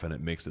breaks off and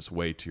it makes its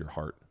way to your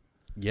heart.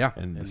 Yeah,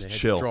 And this they had to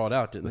chill, draw it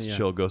out, didn't this they? Yeah.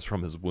 chill goes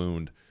from his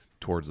wound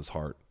towards his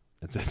heart.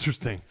 It's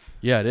interesting.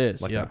 Yeah, it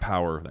is. Like yeah. that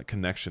power, that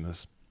connection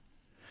is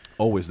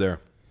always there.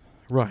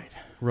 Right.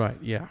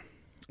 Yeah.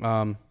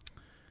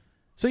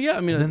 So yeah,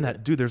 I mean, And then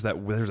that dude, there's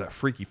that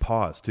freaky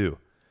pause too,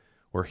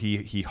 where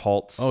he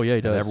halts. Oh, yeah, he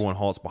and does. everyone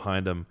halts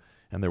behind him,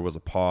 and there was a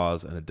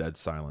pause and a dead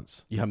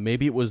silence. yeah,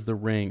 maybe it was the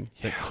ring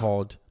that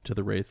called to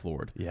the Wraith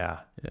Lord. Yeah,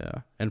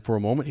 Yeah, and for a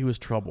moment he was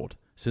troubled,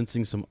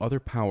 sensing some other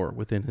power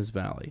within his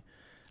valley.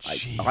 I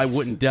Jeez.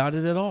 wouldn't doubt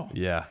it at all.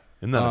 yeah.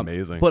 Isn't that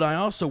amazing? But I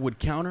also would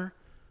counter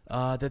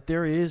that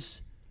there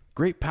is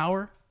great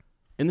power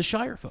in the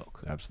Shire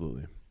folk,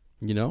 Absolutely.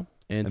 you know,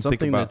 and think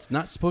something about- that's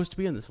not supposed to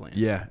be in this land.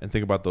 Yeah, and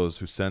think about those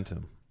who sent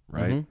him,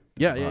 right? Mhm.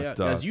 Yeah. About,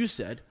 As you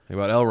said, think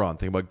about Elrond.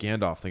 Think about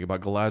Gandalf. Think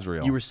about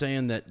Galadriel. you were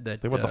saying that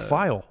think about the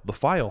file. The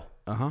file.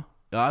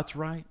 That's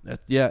right.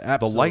 Yeah, The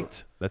absolutely.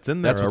 light that's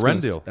in there.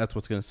 Erendil. That's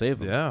what's going to save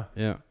them.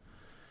 Yeah.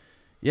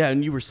 Yeah.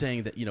 And you were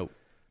saying that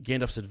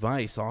Gandalf's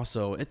advice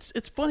also.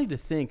 It's funny to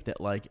think that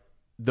like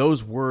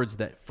those words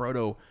that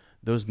Frodo,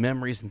 those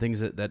memories and things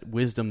that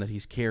wisdom that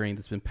he's carrying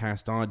that's been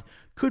passed on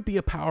could be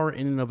a power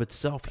in and of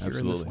itself here in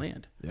this Absolutely.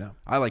 land. Yeah.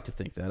 I like to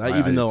think that. I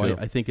Even do though too.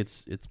 I think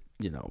it's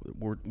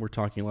we're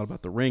talking a lot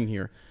about the ring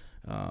here,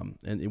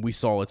 and we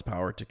saw its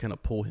power to kind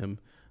of pull him,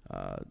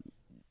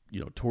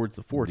 towards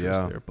the fortress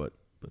Yeah. there, but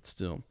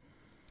still.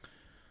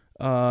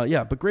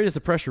 But great as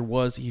the pressure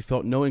was, he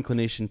felt no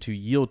inclination to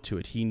yield to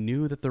it. He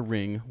knew that the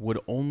ring would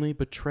only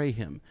betray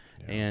him,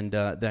 and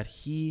that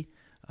he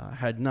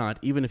had not,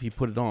 even if he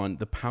put it on,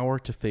 the power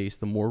to face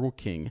the Morgul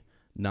king.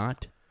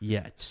 Not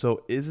yet.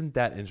 So isn't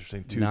that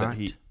interesting too? Not that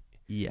he,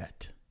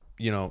 yet.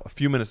 a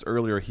few minutes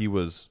earlier he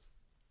was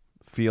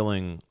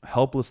feeling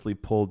helplessly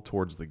pulled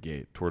towards the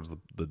gate, towards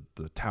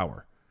the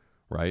tower,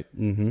 right?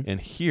 Mm-hmm. And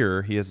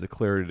here he has the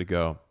clarity to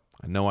go,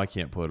 I know I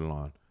can't put it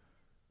on.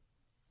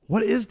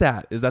 What is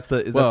that? Is that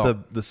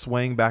the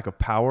swaying back of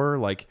power?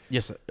 Like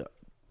Yes.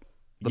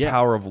 the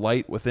power of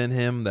light within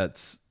him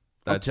that's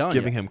telling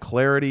giving you. him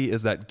clarity?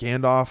 Is that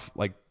Gandalf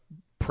like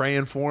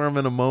praying for him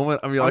in a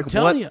moment? I mean, I'm like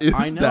telling what you, is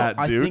I know.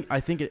 that, dude? I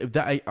think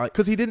that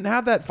Because he didn't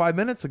have that 5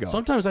 minutes ago.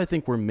 sometimes I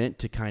think we're meant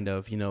to kind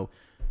of,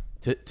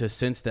 to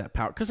sense that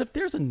power. Because if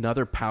there's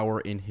another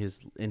power in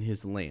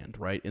his land,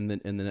 right, in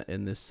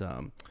this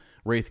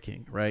Wraith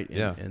King, right,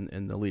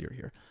 and the leader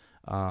here,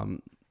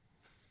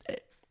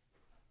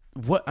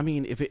 what I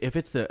mean, if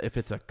it's the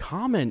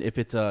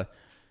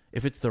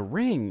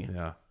ring,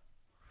 Yeah.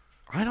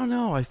 I don't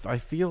know. I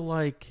feel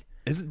like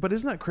Isn't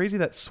that crazy,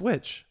 that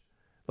switch?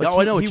 Oh,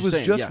 I know what he you're was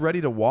saying, just yeah.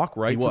 ready to walk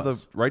He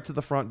was. right to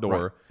the front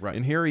door, Right.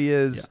 and here he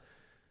is, Yeah.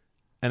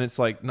 and it's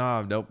like,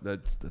 nah, nope,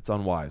 that's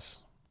unwise.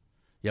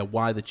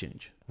 why the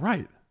change?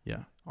 Right,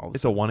 Yeah, all of a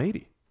it's a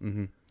 180.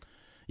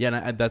 Yeah,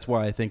 and that's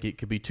why I think it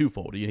could be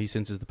twofold. He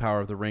senses the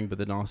power of the ring, but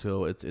then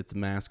also it's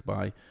masked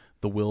by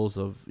the wills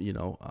of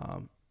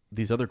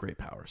these other great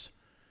powers.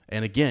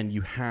 And again,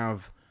 you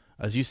have,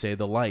 as you say,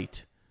 the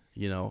light,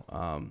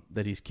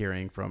 that he's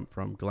carrying from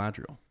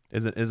Galadriel.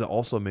 Is it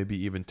also maybe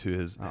even to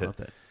his I don't know if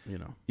that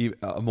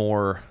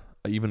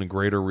even a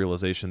greater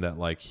realization that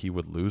like he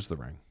would lose the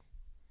ring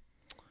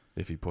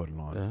if he put it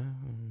on.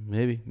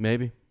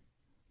 Maybe.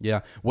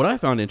 Yeah. What I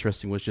found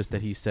interesting was just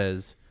that he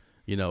says,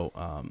 you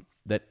know,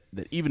 that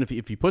even if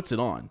he puts it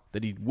on,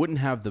 that he wouldn't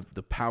have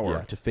the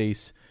power to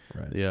face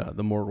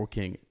the mortal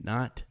king.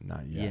 Not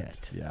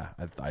yet. Yeah,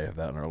 I have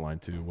that on our line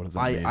too. What does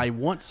that mean? I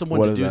want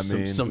someone to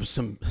do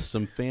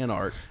some fan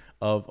art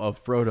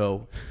of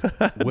Frodo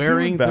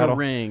wearing the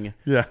ring.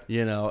 Yeah.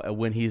 You know,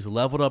 when he's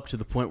leveled up to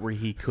the point where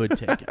he could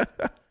take it.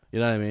 You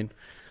know what I mean?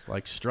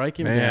 Like strike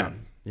him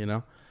down. You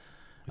know,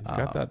 he's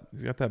got that.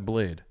 He's got that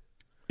blade.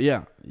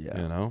 Yeah. You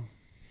know,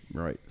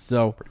 right.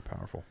 So pretty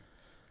powerful.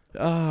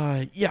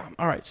 Yeah.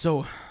 All right.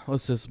 So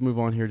let's just move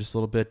on here just a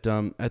little bit.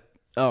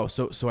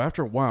 So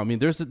after a while, I mean,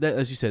 there's that,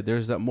 as you said,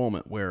 there's that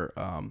moment where,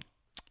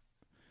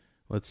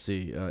 let's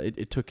see,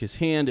 it took his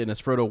hand, and as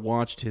Frodo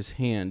watched his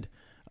hand,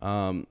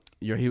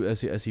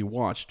 as he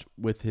watched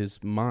with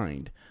his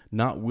mind,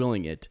 not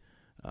willing it,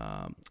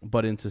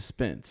 but in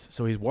suspense.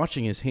 So he's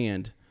watching his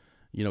hand,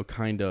 you know,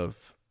 kind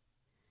of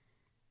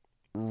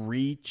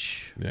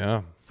reach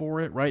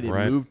for it, right? It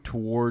moved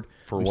toward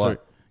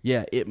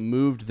it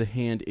moved the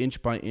hand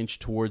inch by inch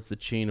towards the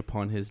chain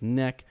upon his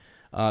neck.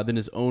 Then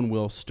his own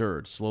will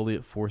stirred. Slowly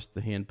it forced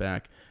the hand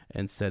back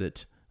and set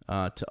it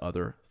to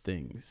other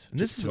things.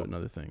 This is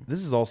another thing.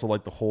 This is also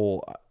like the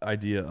whole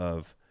idea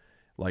of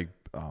like,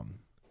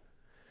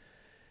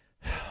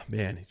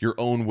 man, your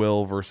own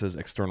will versus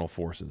external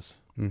forces,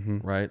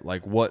 right?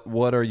 Like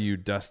what are you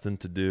destined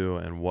to do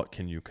and what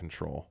can you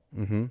control?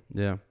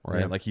 Yeah.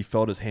 Right. Yeah. Like he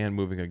felt his hand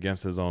moving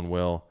against his own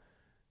will,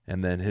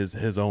 and then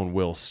his own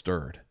will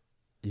stirred.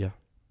 Yeah.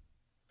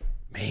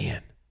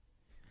 Man.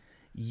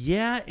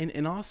 Yeah,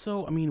 and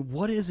also, I mean,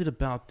 what is it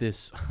about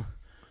this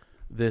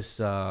this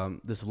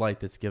light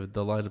that's given,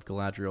 the light of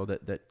Galadriel,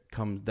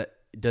 that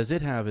does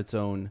it have its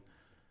own,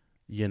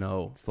 you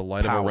know, it's the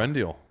light power? of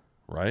Erendil,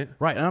 right?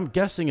 Right, and I'm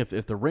guessing if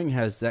the ring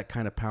has that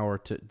kind of power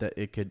that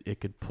it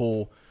could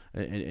pull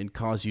and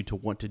cause you to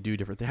want to do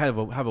different things, have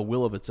a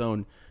will of its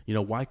own, you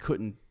know, why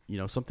couldn't, you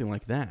know, something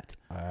like that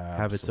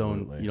have its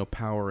own, you know,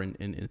 power and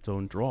its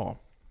own draw?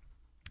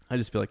 I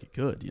just feel like it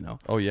could, you know.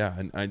 Oh yeah,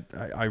 and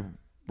I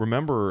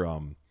remember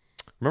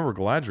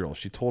Galadriel.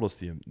 She told us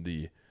the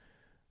you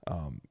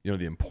know,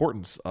 the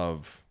importance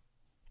of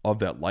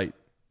that light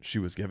she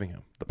was giving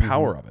him, the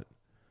power of it.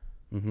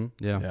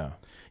 Yeah.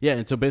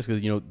 And so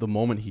basically, you know, the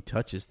moment he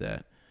touches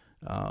that,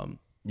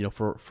 you know,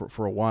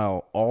 for a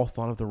while, all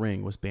thought of the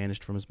ring was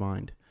banished from his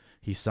mind.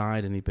 He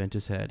sighed and he bent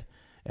his head,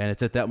 and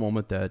it's at that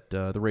moment that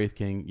the Wraith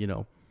King, you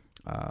know,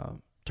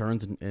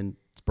 turns and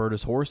spurred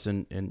his horse,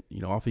 and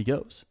you know, off he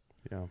goes.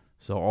 Yeah.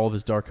 So all of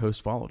his dark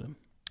host followed him.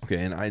 Okay,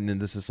 and then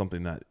this is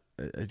something that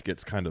it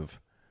gets kind of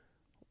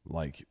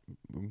like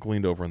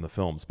gleaned over in the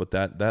films, but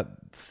that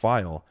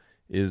file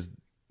is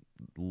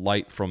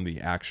light from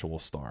the actual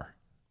star.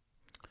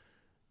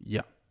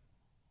 Yeah.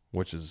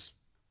 Which is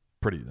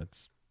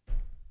that's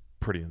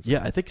pretty insane.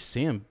 Yeah, I think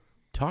Sam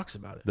talks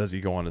about it. Does he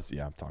go on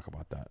to talk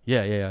about that?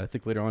 Yeah. I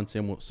think later on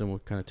Sam will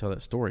kind of tell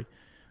that story.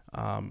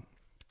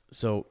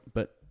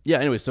 But yeah,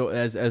 anyway, so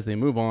as they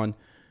move on,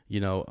 you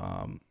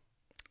know,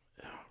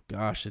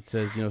 it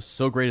says, you know,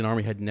 so great an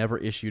army had never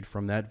issued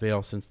from that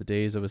vale since the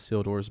days of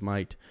Isildur's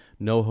might.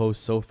 No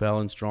host so fell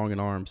and strong in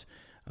arms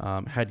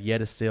had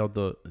yet assailed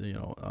the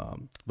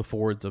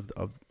fords of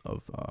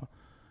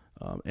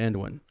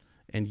Anduin,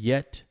 and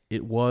yet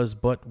it was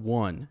but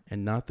one,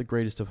 and not the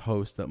greatest of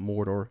hosts that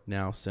Mordor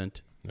now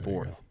sent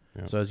forth.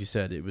 Yeah. So as you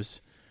said, it was,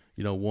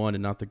 you know, one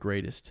and not the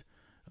greatest.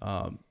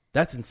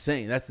 That's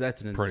insane. That's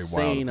an pretty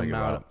insane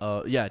amount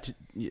of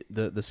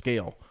the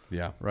scale.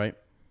 Yeah. Right.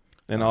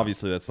 And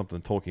obviously that's something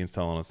Tolkien's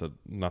telling us that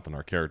nothing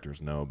our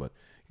characters know, but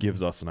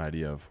gives us an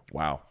idea of,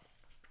 wow,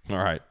 all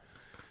right,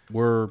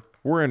 we're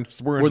in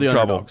some the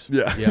trouble. Underdogs.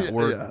 Yeah,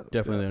 we're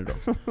definitely the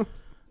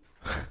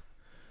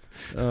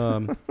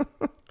underdogs.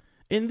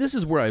 And this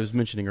is where I was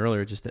mentioning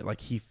earlier, just that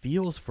like he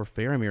feels for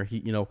Faramir. He,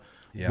 you know,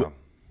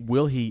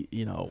 will he,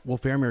 you know, will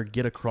Faramir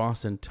get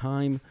across in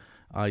time?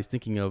 He's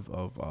thinking of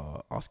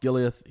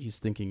Osgiliath. He's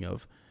thinking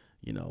of,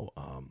 you know,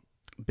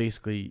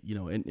 basically, you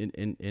know,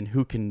 and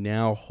who can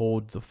now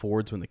hold the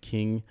fords when the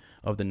king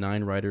of the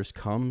Nine Riders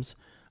comes.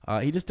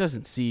 He just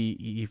doesn't see.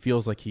 He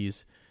feels like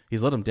he's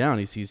let him down.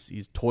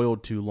 He's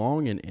toiled too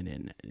long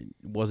and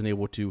wasn't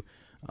able to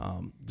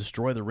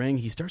destroy the ring.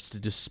 He starts to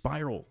just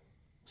spiral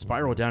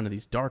down to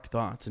these dark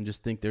thoughts and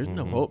just think there's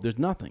no hope. There's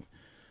nothing,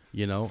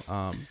 you know.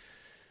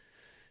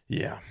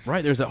 Yeah.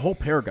 Right. There's that whole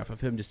paragraph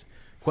of him just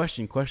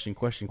question.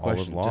 All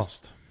was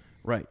lost.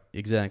 Right.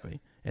 Exactly.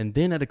 And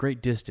then at a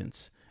great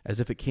distance, as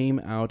if it came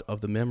out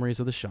of the memories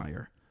of the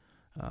Shire,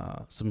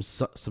 some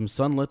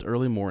sunlit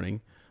early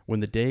morning, when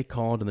the day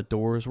called and the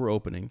doors were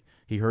opening,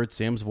 he heard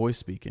Sam's voice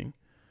speaking.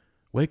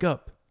 "Wake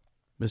up,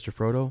 Mr.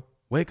 Frodo,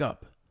 wake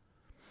up."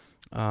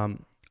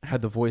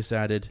 Had the voice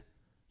added,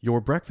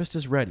 "Your breakfast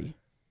is ready,"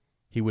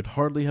 he would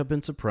hardly have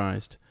been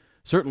surprised.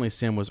 Certainly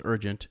Sam was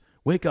urgent.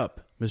 "Wake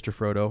up, Mr.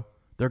 Frodo.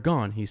 They're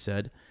gone," he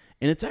said.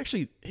 And it's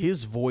actually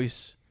his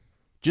voice,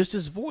 just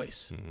his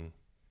voice.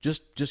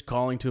 Just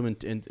calling to him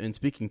and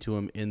speaking to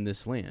him in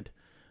this land.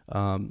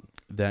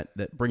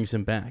 that brings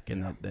him back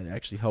and that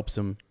actually helps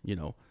him,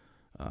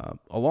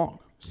 along.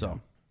 So,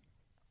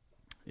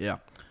 yeah.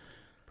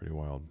 Pretty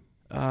wild.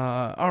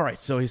 All right,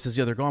 so he says,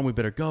 yeah, they're gone. We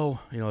better go,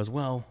 as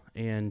well.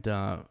 And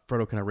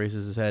Frodo kind of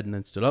raises his head and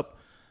then stood up.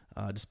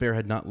 Despair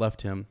had not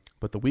left him,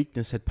 but the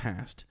weakness had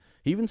passed.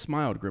 He even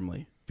smiled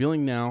grimly,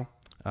 feeling now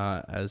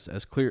as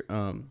clearly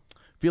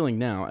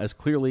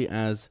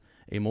as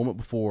a moment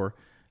before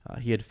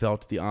he had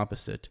felt the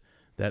opposite,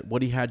 that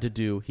what he had to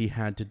do,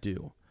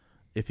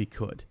 if he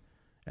could,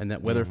 and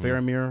that whether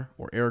Faramir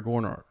or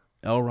Aragorn or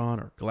Elrond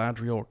or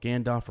Galadriel or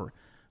Gandalf or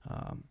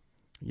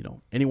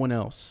anyone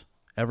else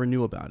ever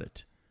knew about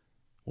it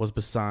was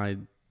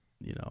beside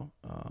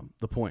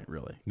the point,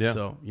 really. Yeah.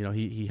 So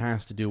he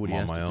has to do what he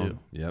has to do.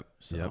 Yep.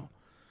 So. Yep.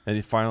 And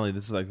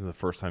this is like the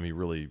first time he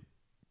really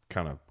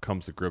kind of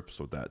comes to grips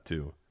with that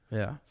too.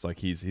 Yeah. It's like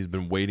he's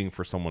been waiting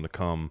for someone to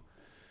come,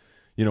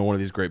 one of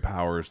these great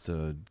powers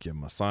to give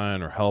him a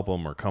sign or help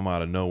him or come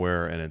out of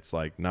nowhere, and it's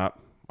like,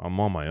 I'm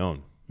on my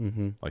own.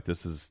 Mm-hmm. Like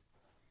this is.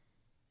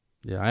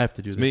 Yeah, I have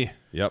to do this. Me.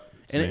 Yep.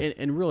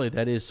 And really,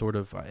 that is sort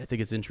of. I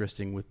think it's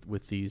interesting with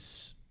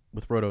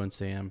Frodo and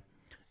Sam.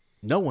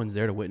 No one's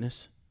there to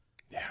witness.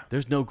 Yeah.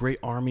 There's no great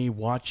army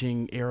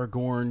watching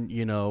Aragorn.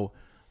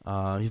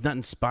 He's not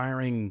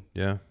inspiring.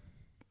 Yeah.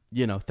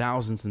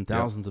 Thousands and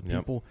thousands of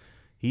people.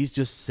 He's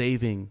just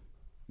saving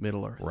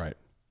Middle Earth. Right.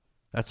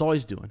 That's all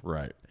he's doing.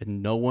 Right.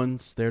 And no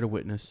one's there to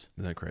witness.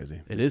 Isn't that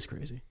crazy? It is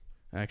crazy,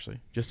 actually.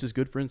 Just as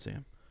good for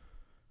Sam.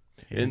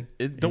 And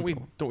don't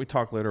we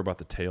talk later about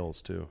the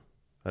tales too?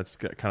 That's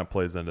kind of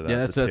plays into that.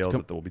 Yeah, the tales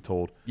that will be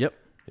told. Yep.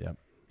 Yep.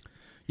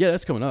 Yeah,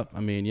 that's coming up. I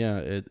mean, yeah,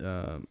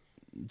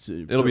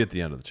 it'll be at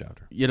the end of the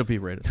chapter. It'll be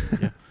right at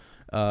the end.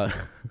 Yeah.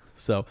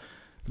 So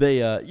they,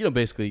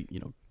 basically,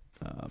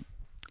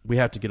 we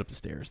have to get up the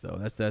stairs though.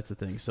 That's the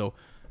thing. So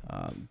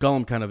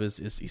Gollum kind of is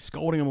he's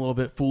scolding him a little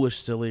bit, foolish,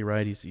 silly,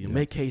 right? He's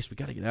make haste. We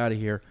got to get out of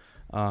here.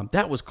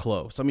 That was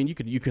close. I mean,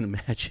 you can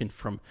imagine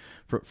from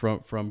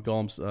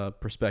Gollum's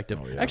perspective.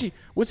 Oh, yeah. Actually,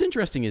 what's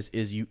interesting is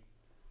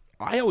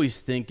I always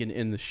think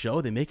in the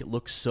show they make it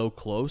look so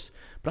close,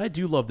 but I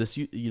do love this.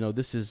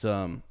 This is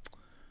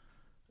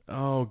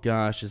oh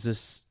gosh, is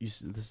this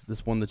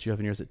one that you have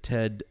in here? Is it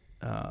Ted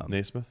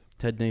Naismith?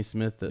 Ted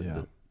Naismith,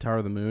 the Tower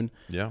of the Moon.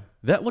 Yeah.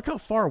 Look how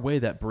far away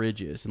that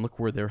bridge is, and look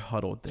where they're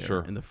huddled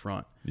there in the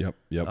front. Yep.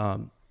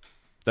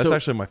 That's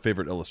actually my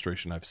favorite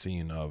illustration I've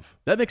seen of.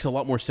 That makes a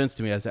lot more sense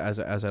to me as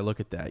I look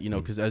at that.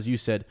 Because as you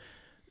said,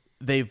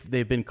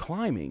 they've been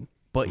climbing,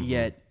 but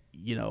yet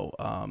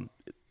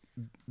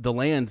the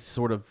land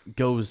sort of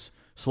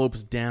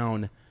slopes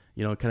down.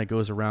 It kind of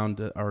goes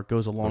around or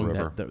goes along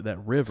that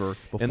river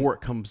before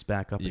it comes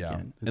back up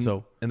again.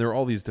 And there are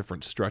all these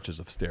different stretches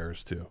of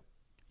stairs too.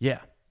 Yeah.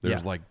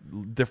 There's like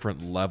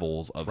different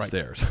levels of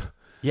stairs.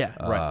 Yeah,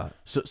 right.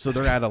 So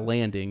they're at a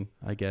landing,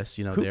 I guess.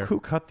 Who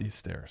cut these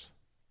stairs?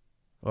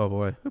 Oh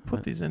boy, who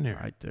put these in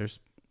here? There's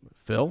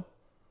Phil.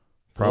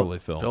 Probably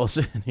Phil. Phil's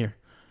in here.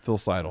 Phil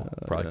Seidel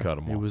probably cut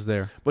them all. He was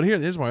there. But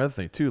here's my other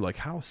thing too. Like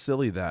how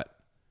silly that.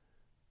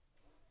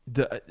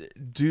 I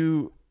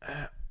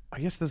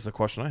guess this is a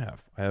question I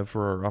have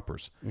for our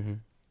uppers. Mm-hmm.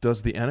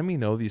 Does the enemy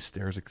know these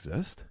stairs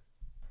exist?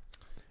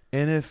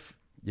 And if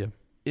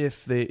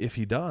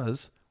he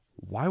does,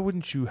 why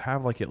wouldn't you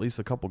have like at least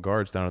a couple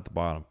guards down at the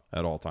bottom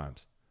at all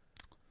times?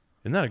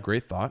 Isn't that a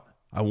great thought?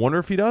 I wonder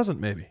if he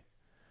doesn't, maybe.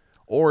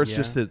 Or it's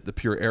just the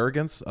pure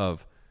arrogance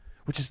of,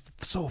 which is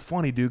so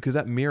funny, dude, because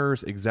that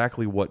mirrors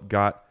exactly what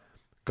got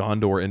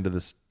Gondor into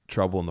this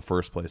trouble in the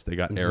first place. They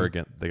got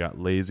arrogant, they got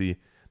lazy,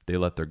 they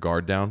let their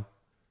guard down,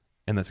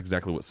 and that's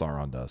exactly what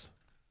Sauron does.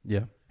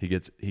 Yeah, he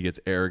gets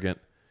arrogant.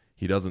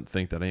 He doesn't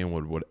think that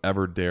anyone would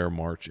ever dare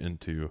march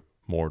into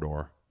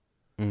Mordor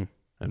and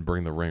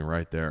bring the ring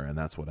right there, and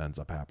that's what ends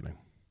up happening.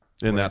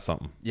 And that's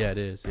something. Yeah, it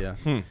is.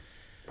 Yeah.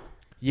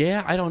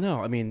 Yeah, I don't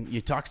know. I mean, you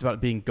talked about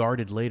it being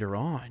guarded later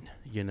on,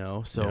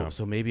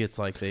 so maybe it's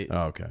like they.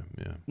 Oh, okay.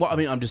 Yeah. Well, I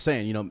mean, I'm just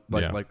saying,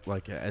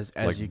 like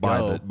as you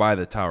go by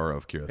the Tower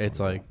of Cirith.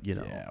 It's like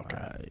Yeah,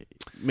 okay.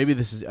 Maybe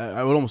this is.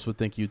 I would almost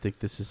think you'd think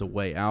this is a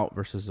way out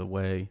versus a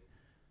way.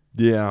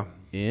 Yeah.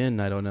 In,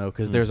 I don't know,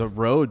 because there's a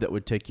road that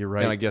would take you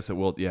right. And I guess it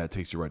will. Yeah, it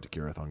takes you right to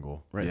Cirith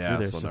Ungol. Right. Yeah.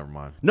 Through there, so never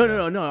mind.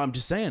 No. I'm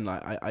just saying.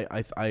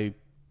 I.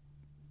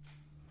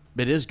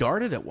 It is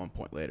guarded at one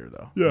point later,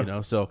 though.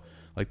 Yeah. So.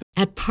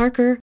 At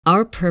Parker,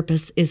 our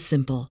purpose is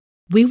simple.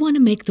 We want to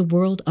make the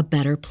world a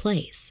better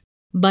place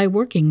by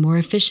working more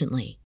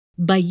efficiently,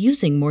 by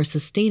using more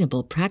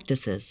sustainable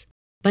practices,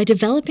 by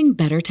developing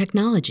better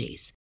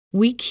technologies.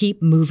 We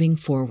keep moving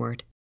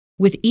forward.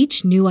 With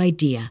each new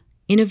idea,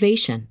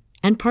 innovation,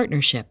 and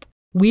partnership,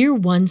 we're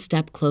one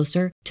step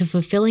closer to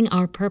fulfilling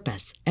our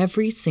purpose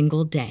every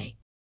single day.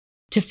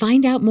 To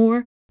find out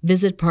more,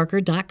 visit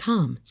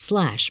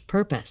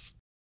parker.com/purpose.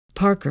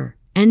 Parker,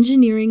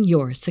 engineering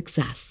your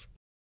success.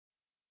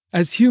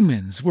 As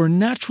humans, we're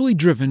naturally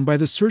driven by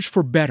the search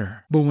for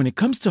better. But when it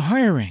comes to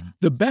hiring,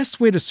 the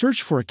best way to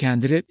search for a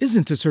candidate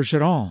isn't to search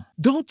at all.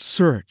 Don't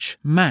search,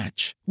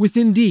 match with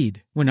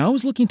Indeed. When I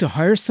was looking to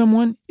hire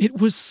someone, it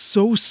was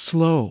so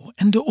slow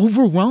and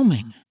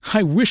overwhelming.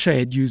 I wish I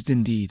had used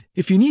Indeed.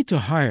 If you need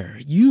to hire,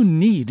 you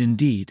need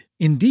Indeed.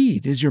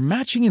 Indeed is your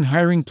matching and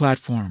hiring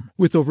platform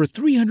with over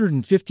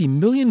 350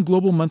 million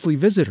global monthly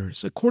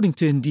visitors, according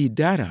to Indeed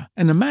data,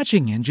 and a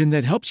matching engine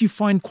that helps you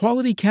find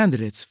quality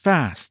candidates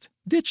fast.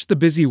 Ditch the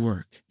busy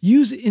work.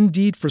 Use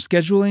Indeed for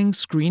scheduling,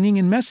 screening,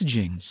 and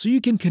messaging so you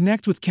can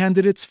connect with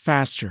candidates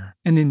faster.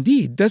 And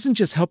Indeed doesn't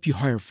just help you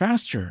hire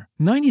faster.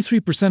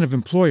 93% of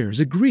employers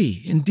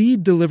agree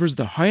Indeed delivers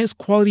the highest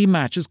quality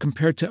matches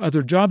compared to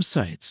other job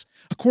sites,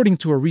 according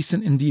to a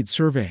recent Indeed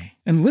survey.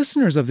 And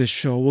listeners of this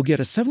show will get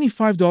a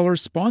 $75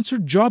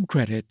 sponsored job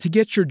credit to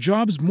get your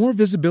jobs more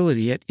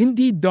visibility at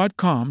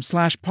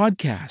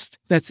Indeed.com/podcast.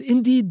 That's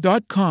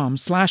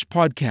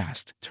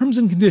Indeed.com/podcast. Terms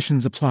and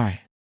conditions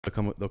apply.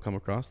 They'll come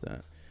across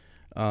that.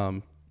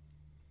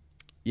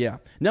 Yeah.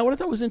 Now, what I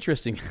thought was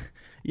interesting,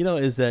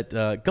 is that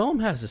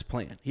Gollum has this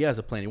plan. He has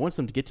a plan. He wants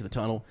them to get to the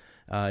tunnel.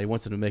 He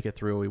wants them to make it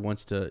through. He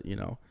wants to,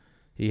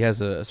 he has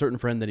a certain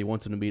friend that he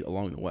wants them to meet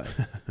along the way,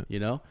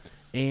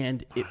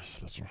 And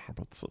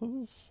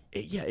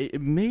it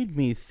made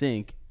me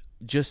think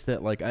just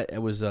that, like, I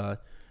was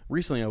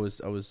recently I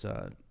was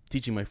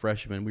teaching my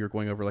freshmen. We were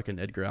going over like an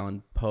Edgar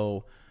Allan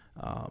Poe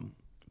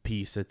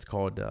piece. It's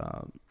called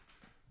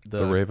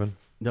The Raven.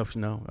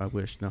 No, I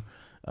wish. No,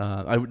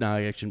 I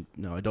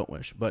don't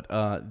wish. But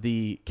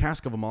the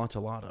Cask of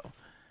Amontillado,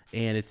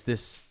 and it's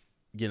this,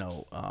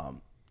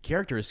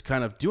 character is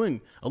kind of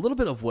doing a little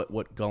bit of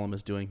what Gollum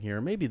is doing here.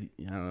 Maybe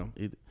I don't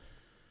know.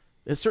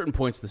 At certain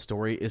points of the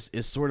story is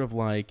sort of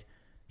like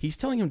he's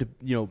telling him to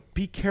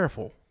be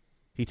careful.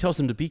 He tells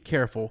him to be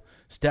careful.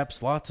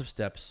 Steps, lots of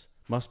steps.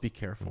 Must be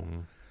careful. Mm-hmm.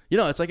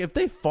 It's like if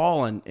they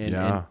fall and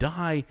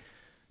die,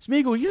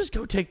 Smeagol, you just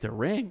go take the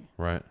ring,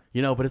 right?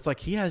 But it's like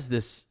he has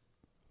this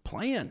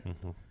plan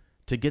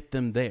to get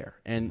them there,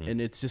 and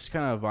it's just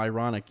kind of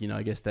ironic,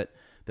 I guess that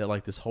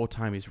like this whole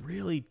time he's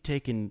really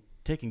taking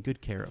good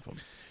care of them.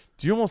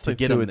 Do you almost think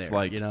too? It's there,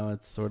 like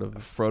it's sort of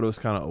Frodo's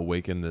kind of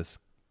awakened this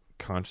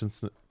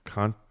conscience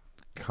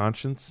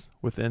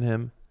within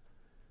him,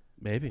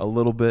 maybe a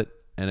little bit,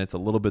 and it's a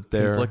little bit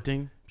there,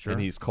 conflicting. Sure.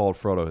 And he's called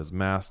Frodo his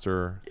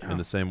master in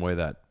the same way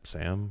that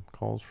Sam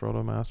calls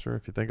Frodo master.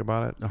 If you think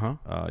about it,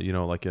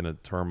 like in a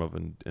term of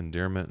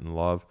endearment and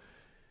love.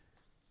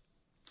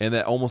 And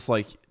that almost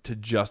like to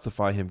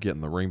justify him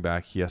getting the ring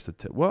back, he has to.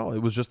 It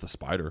was just the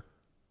spider.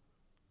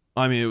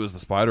 I mean, it was the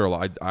spider.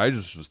 I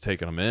just was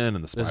taking him in,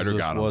 and the spider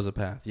got him. Was a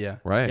path, yeah,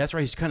 right. That's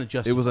right. He's kind of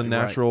justifying. It was a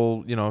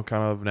natural,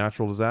 kind of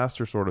natural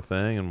disaster sort of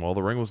thing. And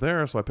the ring was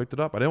there, so I picked it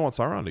up. I didn't want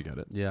Sauron to get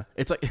it. Yeah,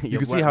 it's like you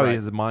can see how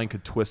his mind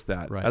could twist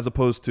that, as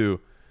opposed to,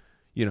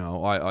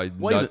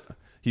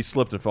 he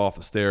slipped and fell off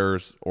the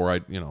stairs, or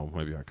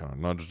maybe I kind of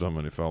nudged him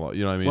and he fell out.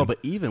 You know what I mean? Well, but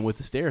even with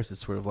the stairs,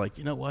 it's sort of like,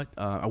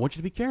 I want you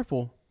to be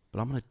careful. But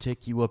I'm going to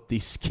take you up the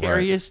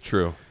scariest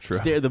True.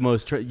 stair, the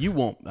most. You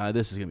won't.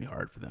 This is going to be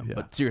hard for them. Yeah.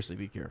 But seriously,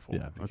 be careful.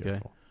 Yeah, be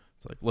careful.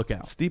 It's like, look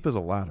out. Steep as a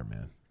ladder,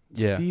 man.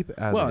 Yeah. Steep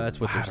as that's ladder.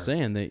 what they're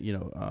saying. That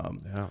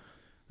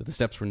that the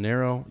steps were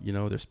narrow.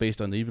 They're spaced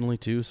unevenly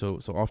too, so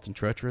often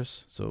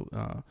treacherous. So,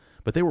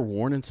 but they were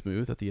worn and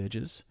smooth at the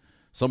edges.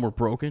 Some were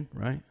broken,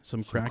 right?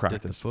 Some cracked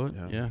at the foot.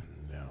 Yeah.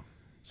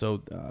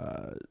 So,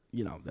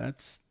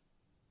 that's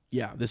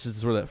this is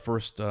sort of that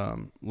first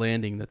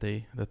landing that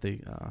they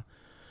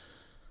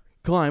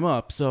climb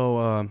up.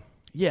 So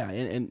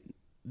and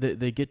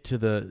they get to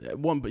the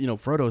one, but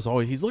Frodo's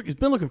always he's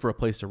been looking for a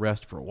place to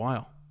rest for a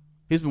while.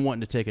 He's been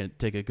wanting to take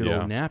a good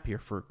old nap here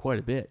for quite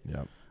a bit.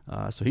 Yeah.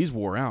 So he's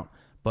wore out,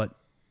 but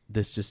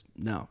this just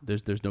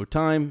there's no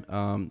time.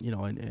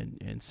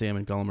 And Sam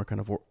and Gollum are kind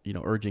of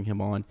urging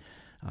him on.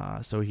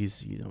 So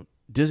he's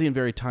dizzy and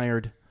very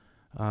tired.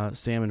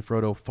 Sam and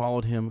Frodo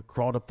followed him,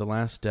 crawled up the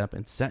last step,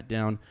 and sat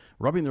down,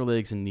 rubbing their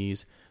legs and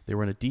knees. They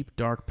were in a deep,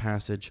 dark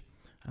passage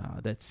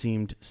that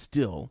seemed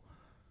still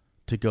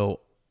to go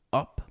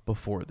up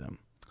before them,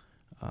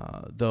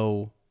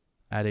 though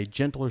at a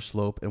gentler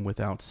slope and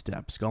without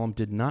steps. Gollum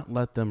did not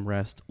let them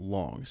rest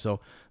long, so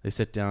they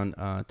sit down,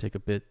 take a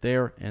bit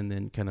there, and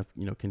then kind of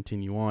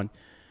continue on.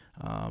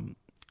 And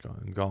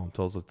Gollum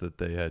tells us that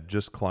they had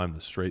just climbed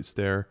the straight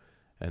stair,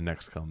 and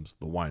next comes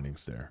the winding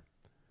stair.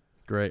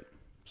 Great.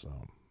 So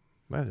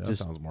that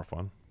sounds more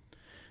fun.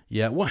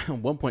 Yeah, at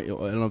one point, I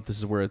don't know if this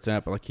is where it's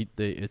at, but like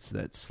it's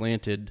that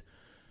slanted,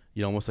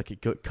 almost like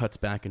it cuts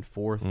back and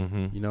forth,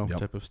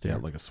 type of stair. Yeah,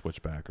 like a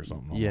switchback or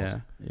something.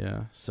 Almost.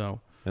 Yeah.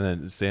 So. And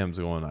then Sam's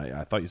going,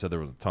 I thought you said there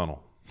was a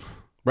tunnel.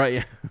 Right,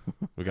 yeah.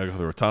 We got to go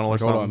through a tunnel or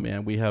something? Hold on,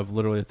 man. We have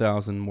literally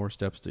 1,000 more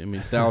steps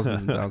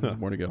thousands and thousands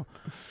more to go.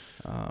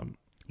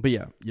 But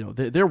yeah,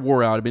 they're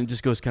wore out. I mean,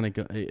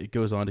 it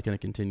goes on to kind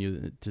of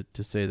continue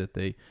to say that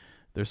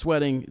they're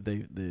sweating,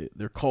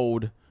 they're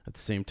cold at the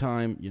same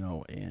time,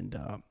 and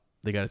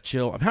they got to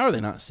chill. How are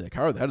they not sick?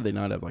 How do they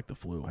not have like the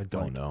flu? I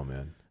don't know,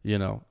 man.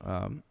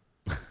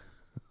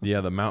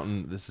 Yeah, the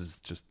mountain. This is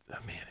just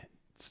man,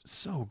 it's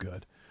so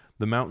good.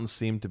 The mountains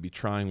seem to be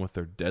trying with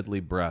their deadly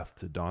breath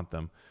to daunt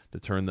them, to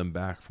turn them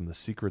back from the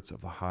secrets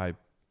of the high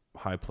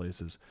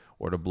places,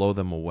 or to blow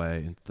them away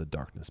into the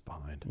darkness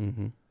behind.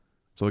 Mm-hmm.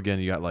 So again,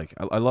 you got like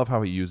I love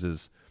how he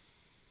uses,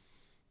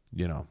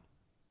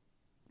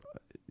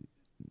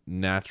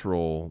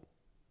 natural,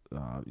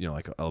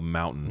 like a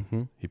mountain.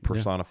 Mm-hmm. He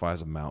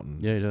personifies a mountain.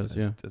 Yeah, he does.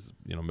 As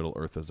Middle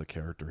Earth as a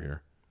character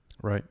here.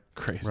 Right.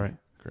 Crazy. Right.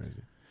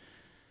 Crazy.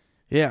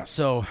 Yeah,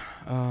 so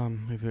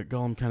we've got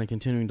Gollum kind of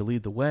continuing to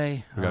lead the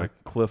way. We got a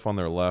cliff on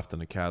their left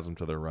and a chasm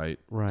to their right.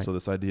 Right. So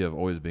this idea of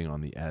always being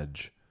on the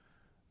edge,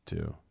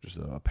 too, just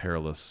a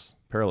perilous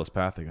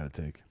path they got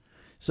to take.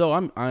 So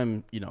I'm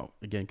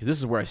again, because this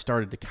is where I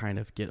started to kind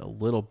of get a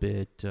little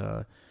bit.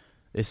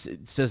 It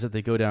says that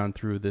they go down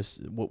through this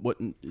what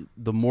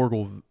the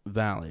Morgul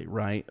Valley,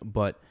 right?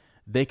 But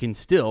they can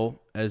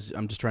still, as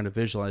I'm just trying to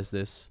visualize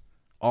this,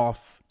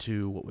 off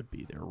to what would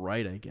be their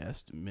right, I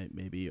guess,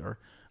 maybe, or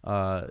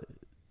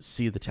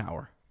see the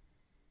tower,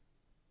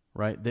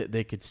 right?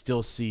 They could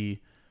still see,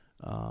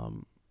 right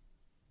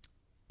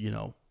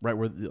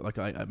where, like,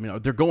 I mean,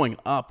 they're going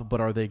up,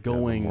 but are they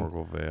going? Yeah, the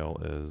Morgul Vale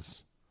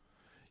is.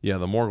 Yeah,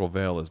 the Morgul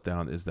Vale is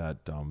that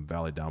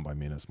valley down by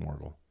Minas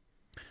Morgul.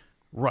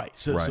 Right.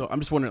 So I'm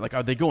just wondering, like,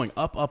 are they going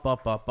up,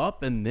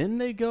 and then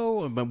they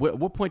go? At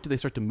what point do they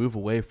start to move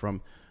away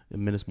from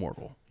Minas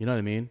Morgul? You know what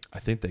I mean? I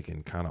think they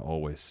can kind of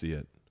always see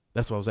it.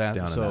 That's what I was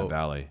asking. Down in that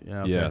valley.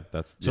 Yeah. Okay.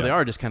 Yeah. So they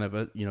are just kind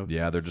of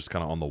Yeah, they're just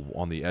kind of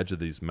on the edge of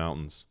these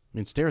mountains. I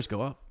mean, stairs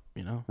go up.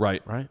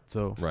 Right. Right.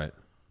 So. Right.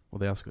 Well,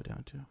 they also go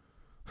down too.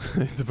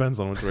 It depends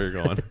on which way you're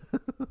going.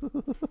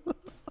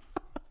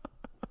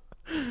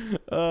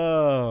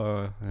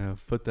 Oh, yeah.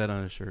 Put that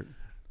on a shirt.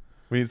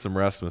 We need some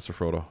rest, Mr.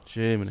 Frodo.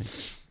 Jiminy.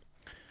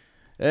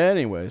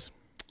 Anyways,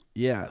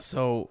 yeah.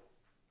 So,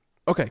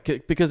 okay,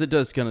 because it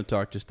does kind of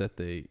talk just that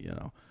they,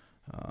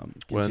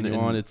 continue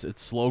on. It's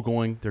slow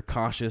going. They're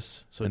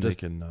cautious, so it does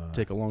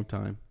take a long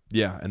time.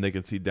 Yeah, and they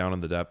can see down in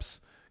the depths,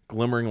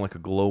 glimmering like a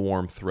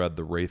glowworm thread,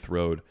 the Wraith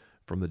Road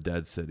from the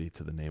Dead City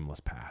to the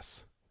Nameless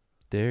Pass.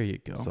 There you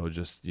go. So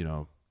just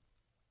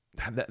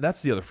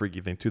that's the other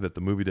freaky thing too, that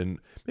the movie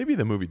didn't. Maybe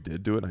the movie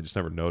did do it, and I just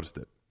never noticed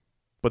it.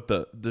 But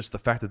just the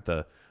fact that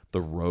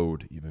the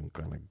road even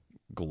kind of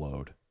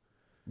glowed.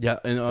 Yeah,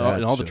 and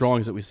all the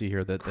drawings that we see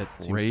here, that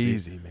crazy,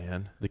 seems to be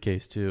man. The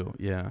case too.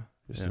 Yeah,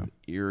 just an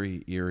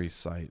eerie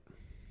sight.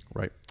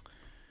 Right.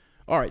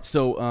 All right.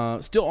 So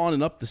still on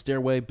and up the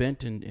stairway,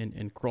 bent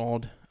and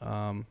crawled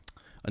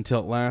until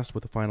at last,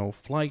 with a final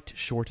flight,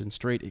 short and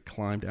straight, it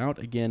climbed out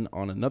again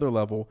on another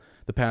level.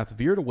 The path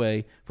veered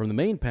away from the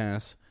main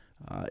pass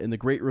in the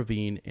great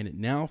ravine, and it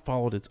now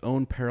followed its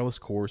own perilous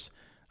course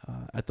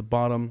at the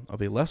bottom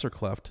of a lesser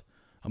cleft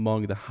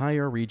among the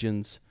higher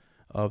regions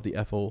of the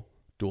Ethel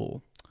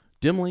Dul.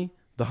 Dimly,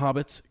 the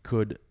hobbits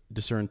could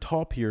discern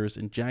tall piers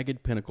and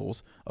jagged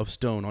pinnacles of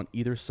stone on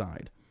either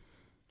side.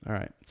 All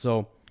right,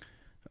 so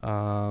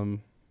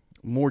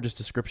more just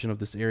description of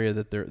this area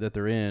that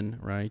they're in,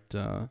 right?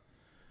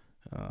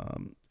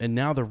 And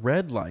now the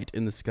red light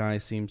in the sky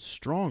seems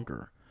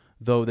stronger,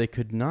 though they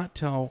could not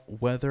tell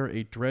whether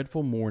a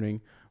dreadful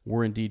morning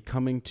were indeed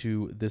coming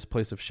to this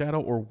place of shadow,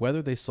 or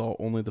whether they saw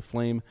only the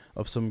flame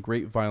of some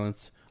great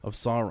violence of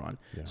Sauron.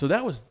 Yeah. So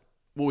that was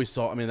what we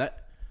saw. I mean,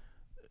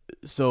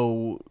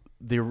 so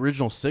the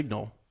original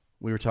signal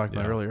we were talking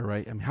about earlier,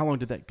 right? I mean, how long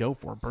did that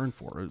burn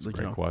for? That's a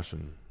great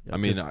question. I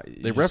mean,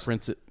 they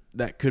reference it.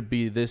 That could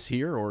be this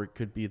here, or it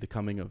could be the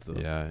coming of the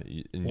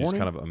and you just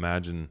kind of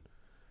imagine,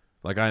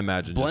 like I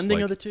imagine blending just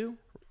like, of the two.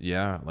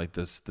 Yeah, like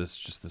this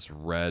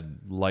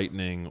red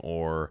lightning,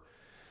 or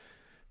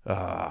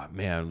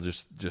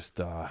just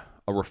a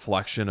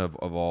reflection of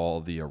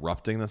all the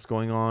erupting that's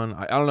going on.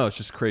 I don't know. It's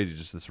just crazy.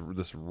 Just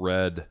this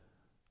red,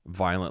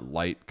 violent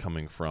light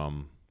coming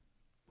from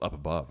up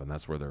above, and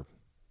that's where they're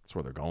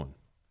going,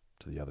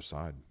 to the other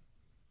side.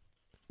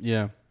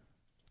 Yeah,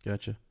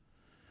 gotcha.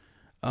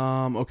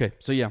 Okay,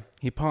 so yeah,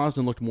 he paused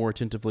and looked more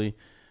attentively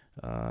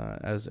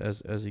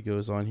as he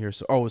goes on here.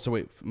 So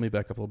wait, let me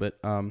back up a little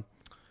bit.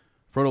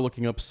 Frodo,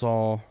 looking up,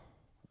 saw.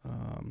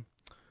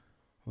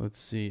 Let's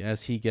see,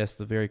 as he guessed,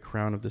 the very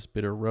crown of this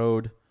bitter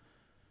road.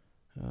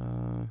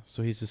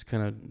 So he's just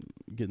kind of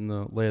getting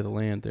the lay of the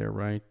land there,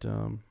 right?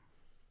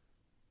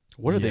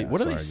 What are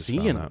they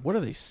seeing? What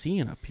are they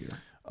seeing up here?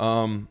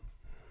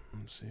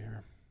 Let's see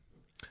here.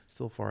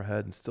 Still far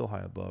ahead and still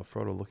high above,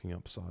 Frodo, looking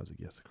up, saw, as he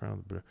guessed, the crown of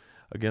the bitter.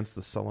 Against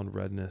the sullen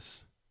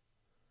redness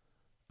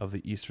of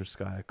the eastern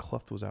sky, a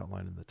cleft was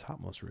outlined in the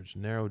topmost ridge,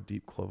 narrow,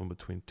 deep, cloven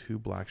between two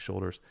black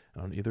shoulders,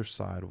 and on either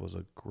side was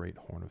a great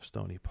horn of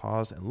stone. He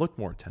paused and looked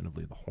more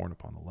attentively. The horn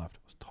upon the left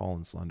was tall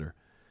and slender,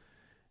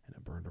 and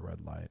it burned a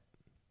red light.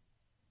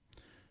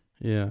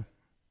 Yeah.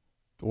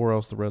 Or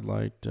else the red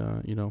light,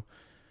 in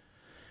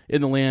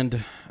the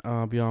land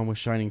beyond was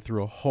shining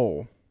through a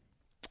hole.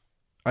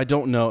 I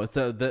don't know. It's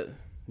that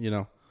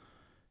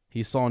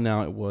he saw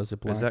now it was a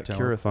black tower. Is that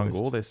Cirith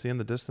Ungol they see in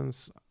the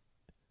distance?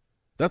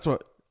 That's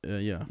what,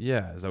 yeah.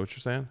 Yeah, is that what you're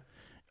saying?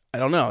 I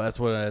don't know. That's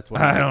what I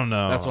don't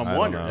know. That's what I'm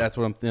wondering. That's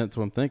what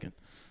I'm thinking.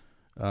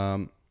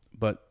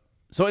 But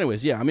so,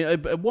 anyways, yeah. I mean,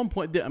 at one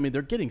point,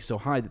 they're getting so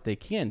high that they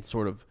can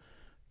sort of,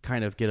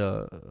 kind of get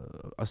a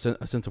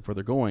sense of where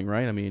they're going,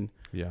 right? I mean,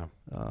 yeah.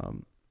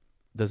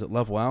 Does it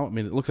level out? I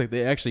mean, it looks like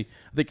they actually.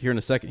 I think here in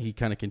a second he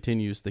kind of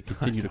continues. They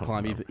continue to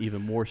climb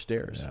even more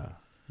stairs. Yeah.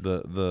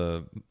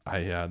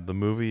 The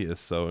movie is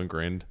so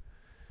ingrained.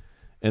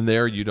 And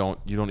there you don't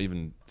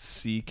even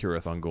see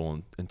Cirith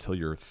Ungol until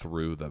you're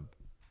through the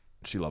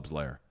Shelob's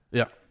lair.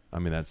 Yeah. I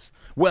mean it's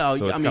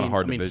kind of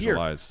hard to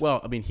visualize.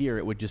 Here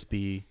it would just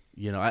be,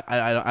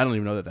 I don't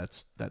even know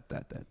that's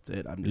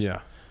it. I'm just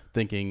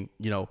thinking,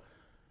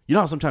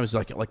 how sometimes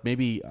like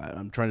maybe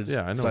I'm trying to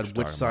decide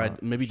which side,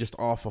 about. Maybe just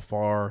off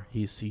afar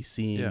he's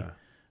seeing. Yeah.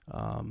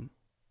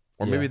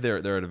 Or maybe they're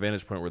at a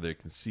vantage point where they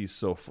can see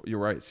you're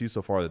right, see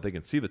so far that they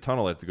can see the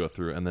tunnel they have to go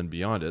through, and then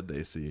beyond it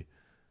they see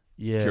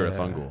Cirith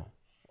Ungol.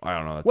 I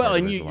don't know. That's well,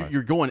 and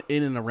you're going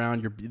in and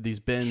around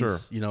these bends, sure.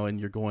 And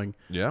you're going.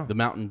 Yeah. The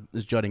mountain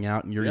is jutting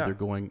out, and you're either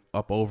going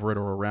up over it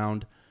or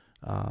around.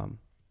 And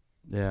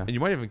you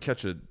might even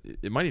catch it.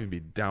 It might even be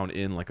down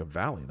in like a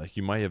valley. Like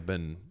you might have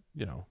been,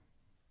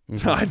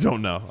 Mm-hmm. I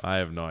don't know. I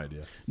have no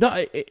idea. No,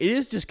 it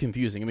is just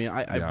confusing. I mean,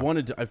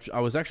 I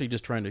was actually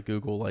just trying to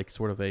Google like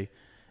sort of a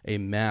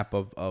map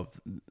of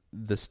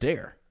the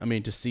stair. I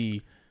mean, to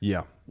see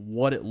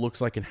what it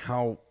looks like and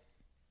how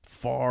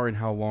far and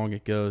how long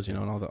it goes, and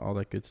all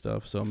that good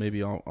stuff. So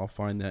maybe I'll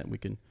find that and we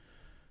can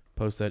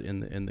post that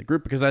in the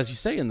group, because as you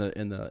say in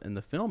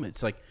the film,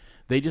 it's like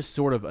they just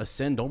sort of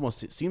ascend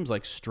almost. It seems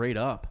like straight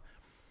up.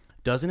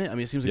 Doesn't it? I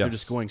mean, it seems like they're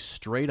just going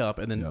straight up,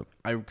 and then then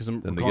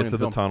they get to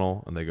the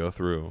tunnel and they go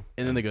through,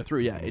 and then they go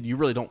through. Yeah, and you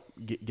really don't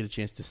get a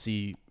chance to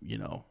see. I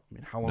mean,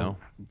 how long? No.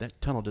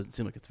 That tunnel doesn't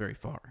seem like it's very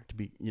far to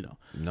be. No.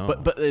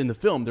 But in the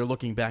film, they're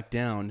looking back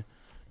down,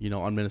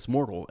 on Minas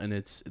Morgul, and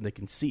they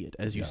can see it,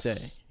 as you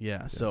say. Yeah.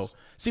 Yes. So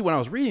see, when I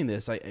was reading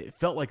this, it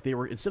felt like they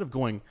were, instead of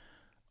going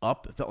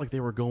up, it felt like they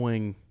were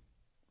going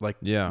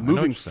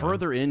moving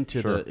further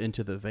into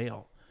the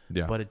veil.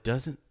 Yeah. But it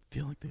doesn't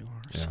feel like they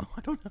are. Yeah. So I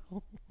don't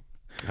know.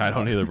 I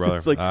don't either, brother.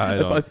 It's like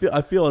I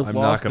feel as I'm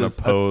lost. not going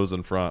to pose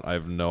in front. I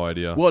have no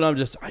idea. Well,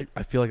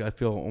 I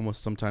feel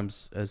almost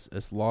sometimes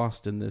as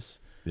lost in this.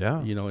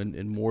 Yeah.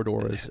 In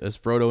Mordor as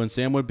Frodo and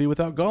Sam would be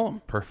without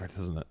Gollum. Perfect,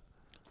 isn't it?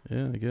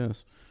 Yeah, I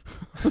guess.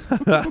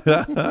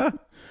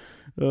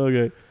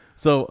 Okay.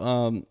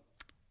 So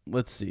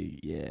let's see.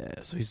 Yeah.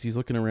 So he's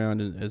looking around,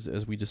 and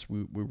as we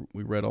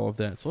read all of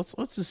that. So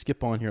let's just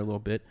skip on here a little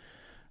bit.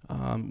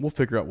 We'll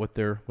figure out what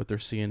they're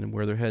seeing and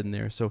where they're heading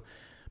there. So.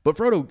 But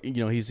Frodo,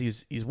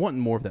 he's wanting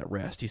more of that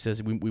rest. He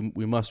says,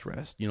 we must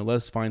rest. Let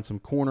us find some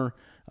corner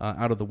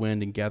out of the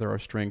wind and gather our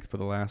strength for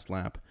the last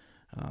lap.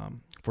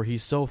 For he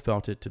so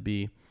felt it to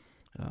be,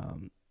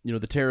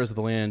 the terrors of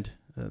the land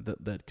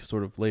that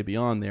sort of lay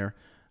beyond there.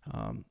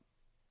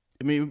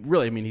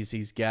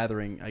 He's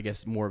gathering, I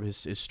guess, more of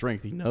his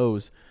strength. He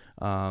knows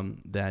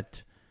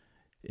that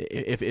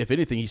if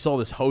anything, he saw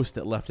this host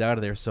that left out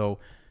of there. So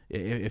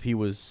if he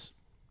was...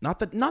 Not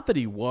that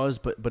he was,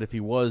 but if he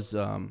was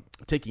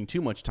taking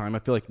too much time, I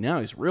feel like now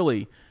he's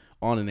really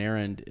on an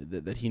errand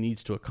that he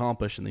needs to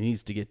accomplish and that he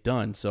needs to get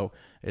done. So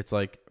it's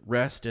like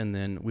rest, and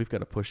then we've got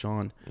to push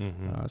on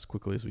as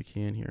quickly as we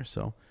can here.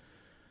 So,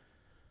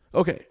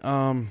 okay,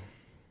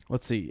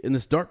 let's see. In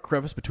this dark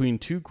crevice between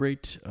two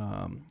great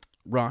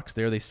rocks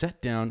there, they sat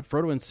down,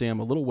 Frodo and Sam,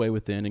 a little way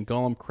within, and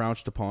Gollum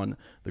crouched upon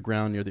the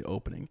ground near the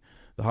opening.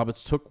 The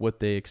hobbits took what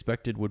they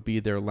expected would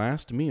be their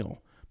last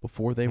meal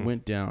before they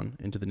went down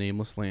into the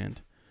nameless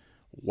land.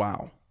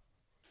 Wow.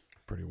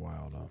 Pretty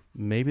wild, huh?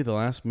 Maybe the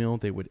last meal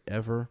they would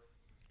ever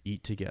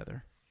eat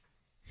together.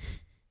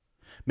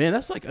 Man,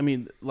 that's like,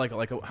 in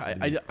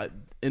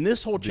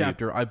this whole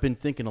chapter, I've been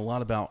thinking a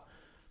lot about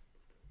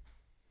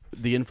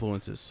the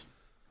influences,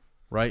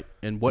 right?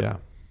 And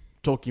what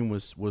Tolkien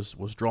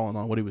was drawing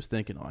on, what he was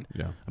thinking on.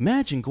 Yeah.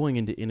 Imagine going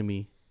into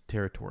enemy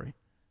territory.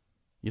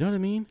 You know what I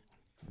mean?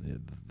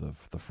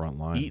 The front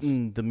lines.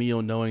 Eating the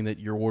meal knowing that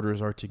your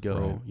orders are to go.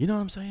 Right. You know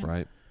what I'm saying?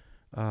 Right.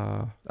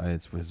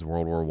 It's his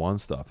World War I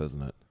stuff,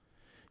 isn't it?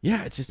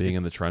 Yeah, it's just... Being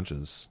in the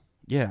trenches.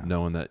 Yeah.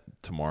 Knowing that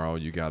tomorrow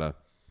you gotta,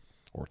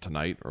 or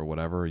tonight or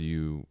whatever,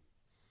 you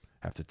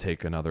have to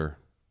take another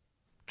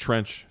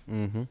trench.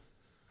 Mm-hmm.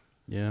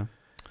 Yeah.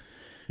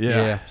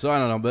 Yeah. So I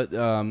don't know, but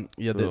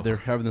they're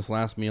having this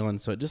last meal,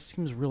 and so it just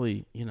seems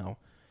really, we're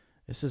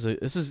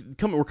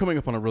coming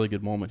up on a really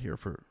good moment here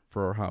for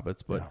our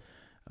hobbits, but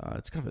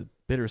it's kind of a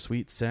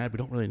bittersweet, sad. We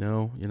don't really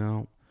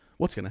know,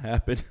 what's going to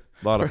happen.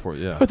 A lot of Are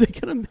they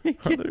going to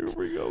make it? Are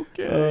we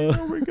okay?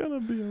 Are we going to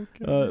be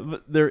okay?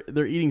 But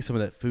they're eating some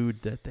of that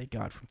food that they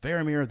got from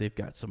Faramir. They've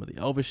got some of the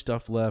elvish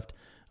stuff left.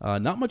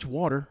 Not much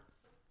water.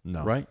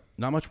 No. Right?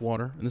 Not much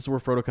water. And this is where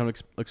Frodo kind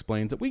of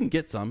explains that we can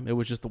get some. It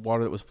was just the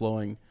water that was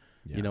flowing,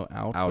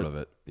 out of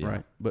it. Yeah.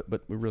 Right.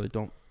 But we really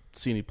don't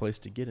see any place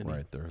to get any.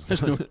 Right.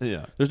 There's no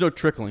yeah. There's no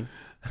trickling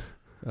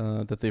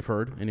that they've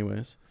heard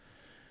anyways.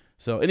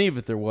 So, and even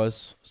if there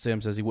was,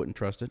 Sam says he wouldn't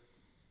trust it.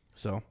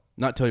 So,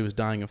 not till he was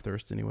dying of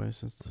thirst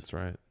anyways. That's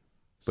right.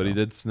 But he So-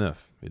 did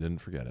sniff. He didn't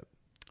forget it.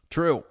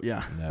 True.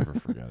 Yeah. Never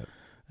forget it.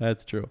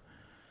 That's true.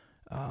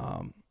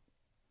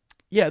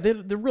 Yeah, they're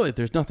really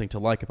there's nothing to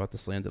like about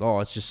this land at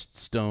all. It's just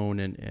stone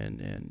and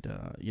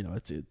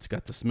it's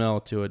got the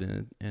smell to it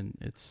and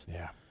it's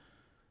Yeah.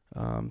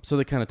 so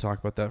they kind of talk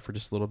about that for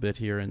just a little bit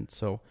here, and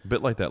so A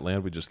bit like that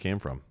land we just came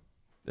from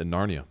in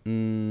Narnia.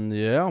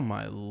 yeah, oh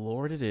my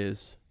lord, it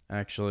is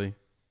actually.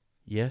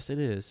 Yes, it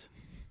is.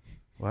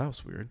 Wow,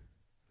 that's weird.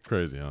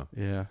 Crazy, huh?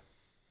 Yeah,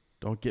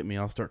 don't get me.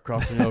 I'll start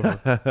crossing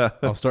over.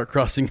 I'll start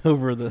crossing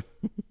over the.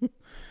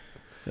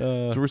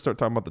 So we start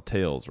talking about the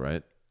tales,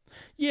 right?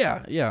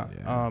 Yeah.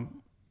 Yeah.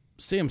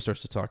 Sam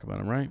starts to talk about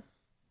him, right?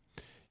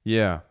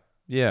 Yeah.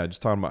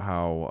 Just talking about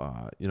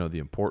how the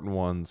important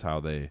ones, how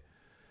they,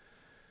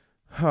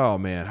 oh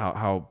man,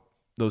 how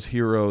those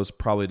heroes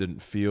probably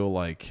didn't feel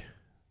like,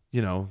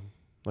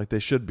 like they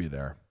should be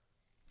there.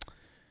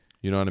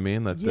 You know what I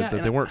mean? That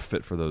they weren't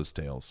fit for those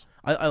tales.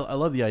 I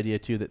love the idea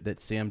too that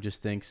Sam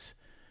just thinks,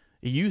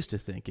 he used to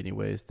think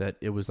anyways, that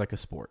it was like a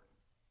sport,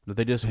 that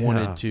they just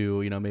wanted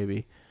to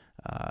maybe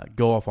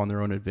go off on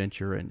their own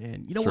adventure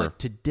and Sure. what,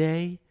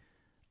 today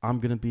I'm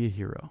gonna be a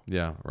hero,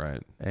 Yeah,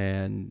 right.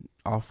 and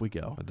off we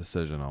go. A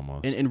decision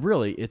almost. And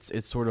really it's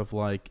sort of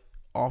like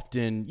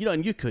often,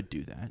 and you could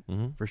do that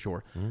for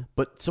sure,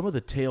 but some of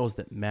the tales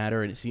that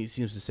matter, and it seems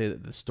to say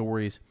that the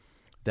stories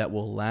that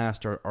will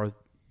last are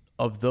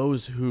of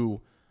those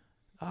who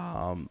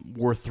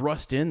were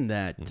thrust in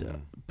that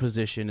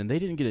position, and they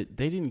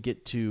didn't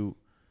get to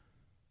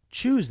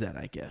choose that,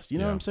 I guess. You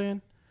know what I'm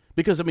saying?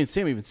 Because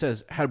Sam even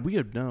says, had we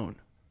have known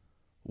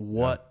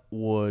what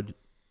would,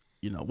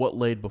 what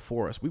laid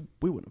before us, we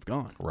wouldn't have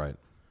gone. Right.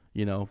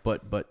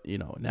 But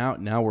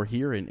now we're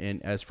here,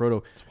 and as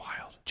Frodo, It's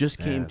wild. just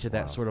came it's to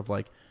that wild. sort of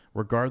like,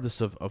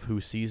 regardless of who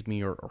sees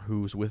me or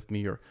who's with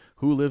me or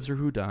who lives or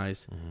who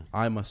dies,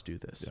 I must do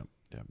this. Yep.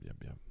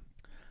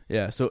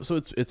 Yeah, so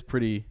it's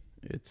pretty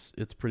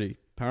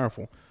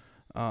powerful.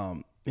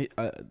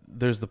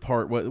 There's the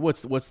part,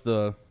 what's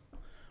the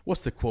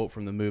quote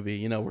from the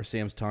movie? Where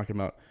Sam's talking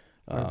about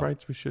By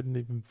rights, we shouldn't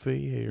even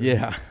be here.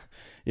 yeah.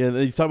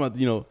 He's talking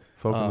about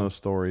Folk in those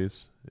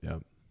stories.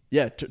 Yep.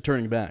 yeah,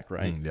 turning back,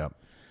 right? Yep.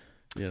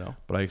 You know,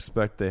 But I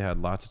expect they had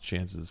lots of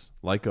chances,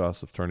 like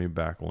us, of turning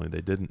back, only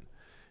they didn't.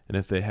 And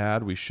if they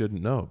had, we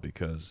shouldn't know,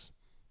 because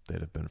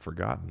they'd have been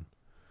forgotten.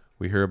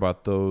 We hear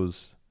about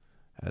those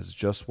as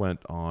just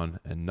went on,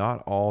 and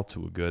not all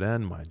to a good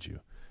end, mind you.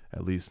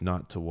 At least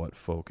not to what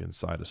folk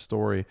inside a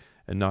story,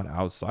 and not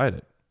outside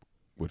it,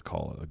 would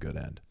call it a good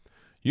end.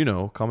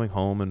 Coming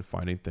home and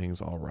finding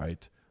things all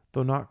right,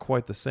 though not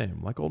quite the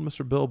same, like old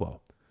Mr.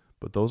 Bilbo.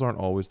 But those aren't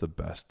always the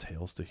best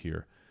tales to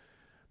hear,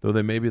 though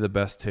they may be the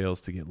best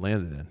tales to get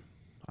landed in.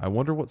 I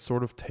wonder what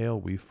sort of tale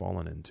we've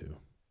fallen into.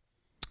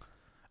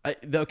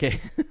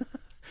 okay.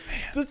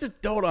 just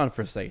hold on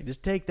for a second.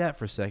 Just take that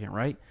for a second,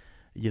 right?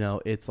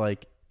 It's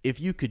like, if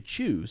you could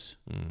choose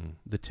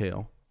the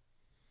tale,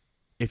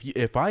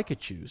 if I could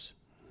choose,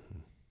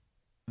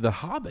 The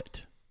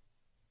Hobbit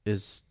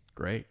is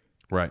great.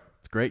 Right.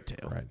 It's a great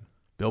tale. Right.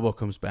 Bilbo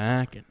comes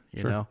back, and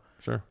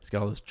Sure. he's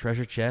got all this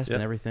treasure chest and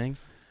Yep. everything.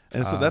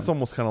 And so that's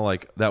almost kind of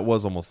like, that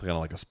was almost kind of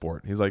like a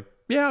sport. He's like,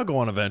 yeah, I'll go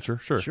on an adventure.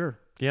 Sure. Sure.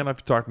 You don't have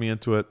to talk me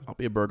into it. I'll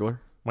be a burglar.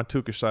 My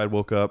Tukish side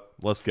woke up.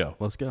 Let's go.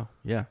 Let's go.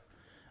 Yeah.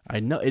 I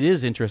know it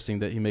is interesting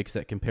that he makes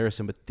that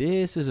comparison, but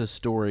this is a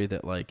story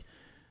that, like,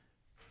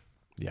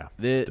 Yeah.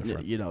 this, It's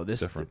different.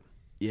 this It's different.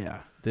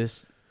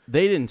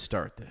 They didn't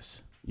start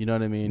this. You know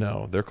what I mean?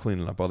 No, they're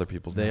cleaning up other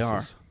people's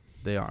messes.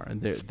 They are,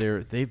 and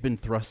they've been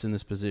thrust in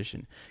this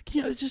position.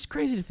 It's just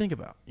crazy to think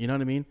about. You know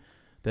what I mean?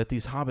 That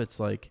these hobbits,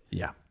 like,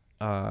 Yeah.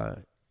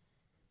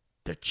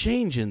 they're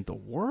changing the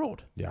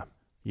world. Yeah.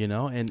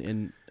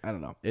 And I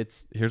don't know.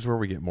 It's Here's where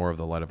we get more of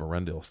the Light of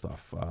Arendelle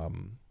stuff.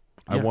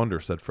 I Yeah. wonder,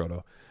 said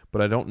Frodo,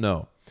 but I don't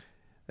know.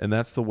 And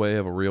that's the way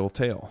of a real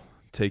tale.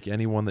 Take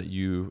anyone that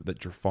you're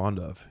fond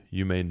of.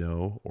 You may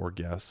know or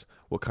guess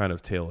what kind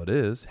of tale it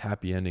is,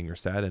 happy ending or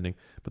sad ending,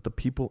 but the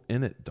people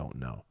in it don't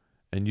know,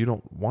 and you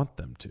don't want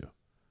them to.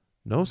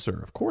 No, sir,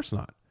 of course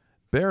not.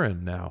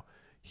 Beren, now,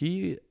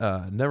 he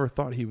never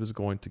thought he was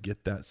going to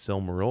get that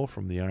Silmaril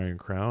from the Iron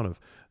Crown of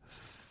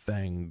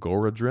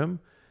Thangorodrim,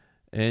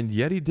 and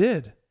yet he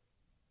did.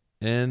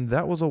 And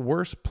that was a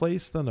worse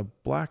place than a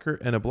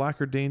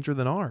blacker danger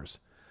than ours.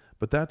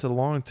 But that's a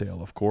long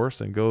tale, of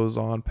course, and goes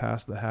on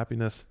past the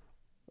happiness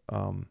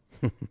and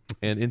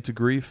into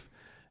grief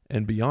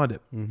and beyond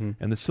it. Mm-hmm.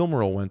 And the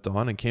Silmaril went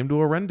on and came to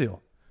Arendelle.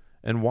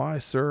 And why,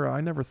 sir,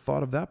 I never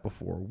thought of that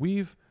before.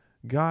 You've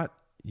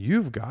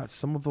got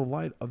some of the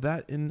light of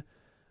that in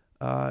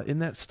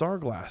that star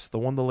glass, the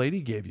one the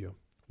lady gave you.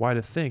 Why,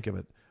 to think of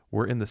it,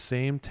 we're in the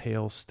same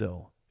tale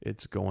still.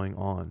 It's going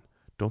on.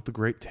 Don't the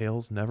great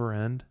tales never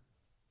end?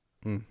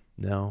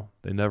 No,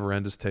 they never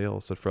end as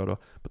tales, said Frodo,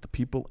 but the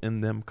people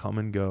in them come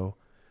and go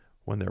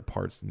when their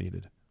part's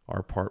needed.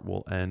 Our part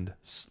will end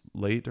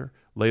later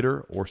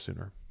or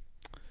sooner.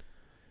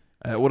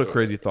 What a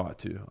crazy thought,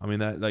 too. I mean,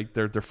 that, like,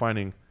 they're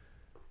finding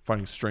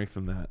strength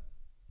in that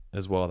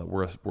as well, that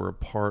we're a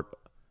part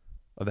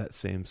of that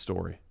same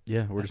story.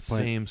 Yeah, we're That just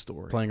playing, same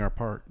story. playing our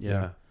part.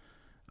 Yeah.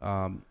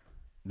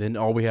 Then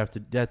all we have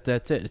to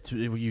that's it.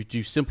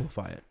 You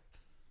simplify it.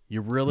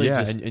 You really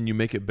just and you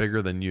make it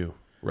bigger than you,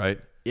 right?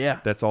 yeah.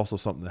 That's also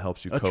something that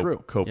helps you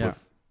True. cope Yeah.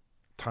 with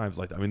times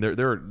like that. I mean,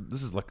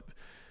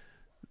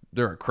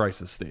 they're at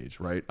crisis stage,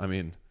 right? I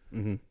mean,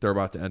 they're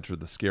about to enter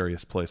the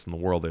scariest place in the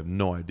world. They have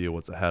no idea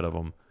what's ahead of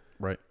them.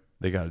 Right.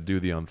 They got to do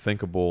the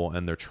unthinkable,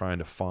 and they're trying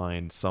to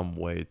find some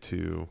way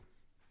to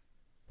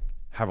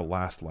have a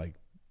last,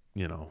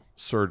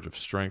 surge of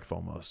strength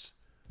almost.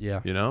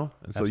 Yeah. And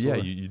so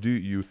Absolutely.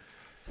 you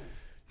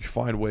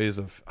find ways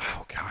of,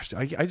 oh gosh,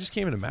 I just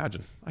can't even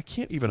imagine. I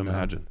can't even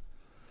imagine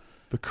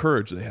the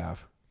courage they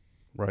have.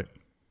 Right.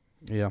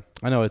 Yeah.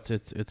 I know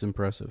it's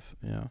impressive.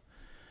 Yeah.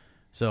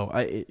 So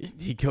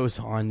he goes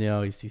on,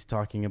 he's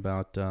talking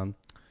about,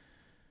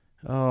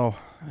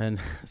 and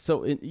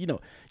so,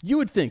 you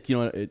would think,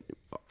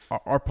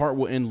 our part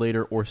will end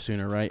later or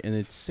sooner, right? And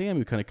it's Sam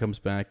who kind of comes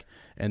back,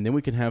 and then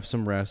we can have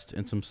some rest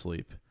and some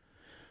sleep,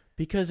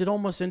 because it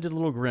almost ended a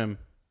little grim.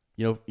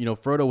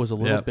 Frodo was a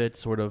little bit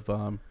sort of,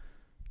 I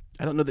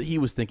don't know that he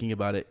was thinking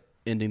about it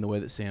ending the way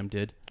that Sam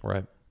did.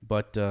 Right.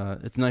 But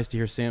it's nice to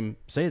hear Sam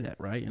say that,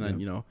 right?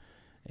 And,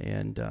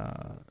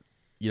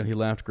 he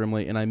laughed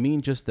grimly. And I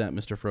mean just that,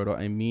 Mr. Frodo.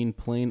 I mean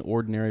plain,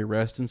 ordinary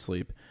rest and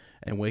sleep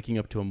and waking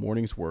up to a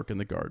morning's work in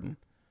the garden.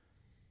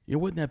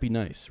 Wouldn't that be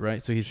nice,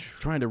 right? So he's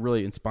trying to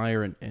really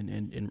inspire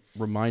and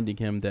reminding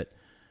him that,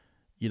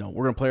 we're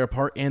going to play our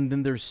part, and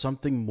then there's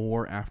something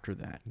more after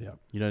that. Yeah.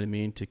 You know what I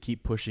mean? To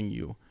keep pushing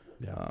you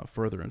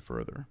further and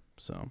further.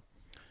 So,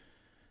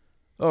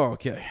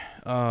 okay.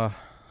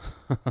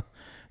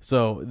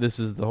 So this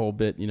is the whole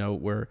bit,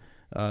 where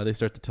they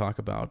start to talk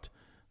about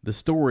the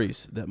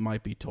stories that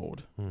might be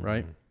told,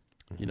 right?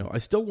 I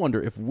still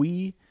wonder if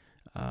we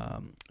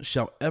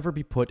shall ever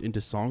be put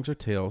into songs or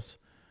tales.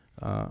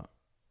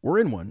 We're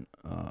in one,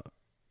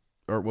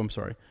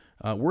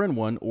 we're in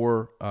one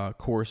or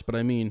course, but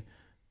I mean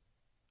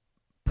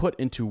put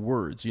into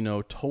words,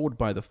 told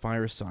by the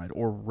fireside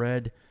or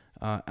read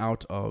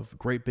out of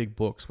great big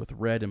books with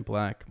red and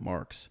black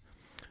marks.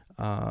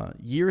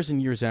 Years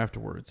and years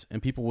afterwards,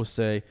 and people will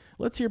say,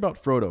 let's hear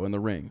about Frodo and the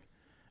Ring.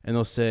 And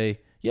they'll say,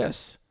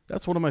 yes,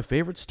 that's one of my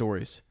favorite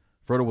stories.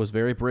 Frodo was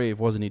very brave,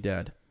 wasn't he,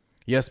 Dad?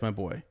 Yes, my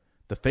boy,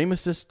 the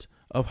famousest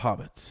of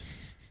hobbits.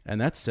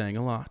 And that's saying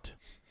a lot.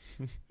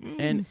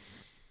 And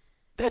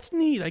that's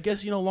neat. I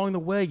guess, along the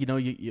way, you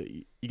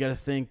got to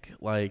think,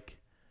 like,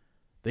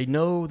 they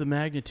know the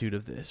magnitude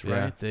of this,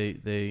 right? Yeah.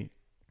 They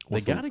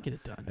got to get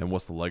it done. And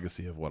what's the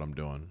legacy of what I'm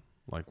doing?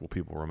 Like, will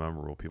people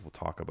remember? Will people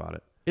talk about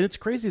it? And it's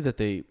crazy that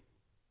they,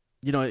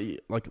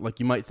 like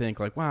you might think,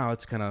 like, wow,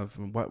 it's kind of,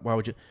 why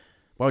would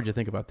you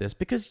think about this?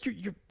 Because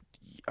you're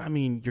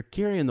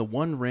carrying the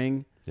One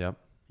Ring, Yep.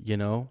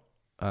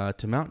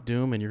 To Mount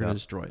Doom, and you're going to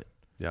destroy it.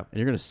 Yep. And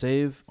you're going to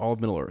save all of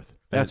Middle Earth.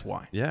 That's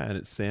why. Yeah, and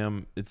it's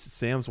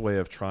Sam's way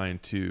of trying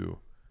to,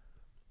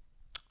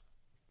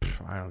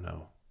 I don't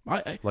know,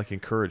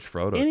 encourage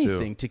Frodo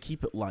anything to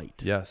keep it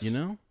light. Yes.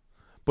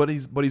 But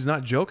But he's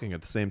not joking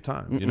at the same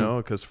time,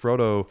 because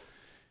Frodo,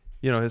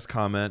 his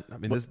comment. I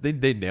mean,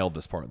 they nailed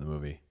this part of the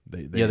movie.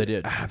 They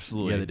did.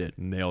 Absolutely, they did.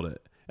 Nailed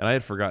it. And I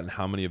had forgotten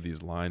how many of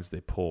these lines they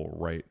pull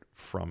right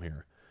from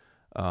here.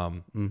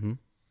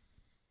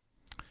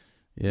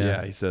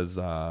 Yeah, he says,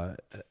 what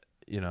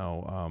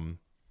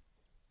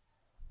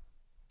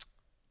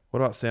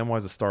about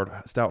Samwise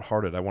the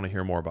stout-hearted? I want to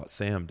hear more about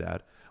Sam,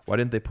 Dad. Why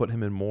didn't they put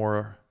him in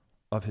more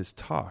of his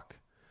talk?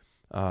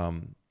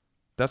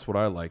 That's what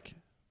I like.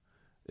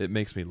 It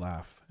makes me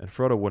laugh. And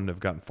Frodo wouldn't have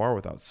gotten far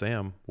without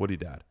Sam, would he,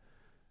 Dad?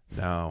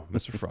 No,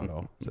 Mr.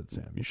 Frodo, said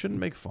Sam. You shouldn't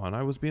make fun.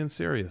 I was being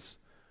serious.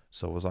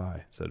 So was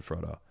I, said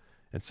Frodo.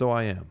 And so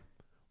I am.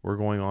 We're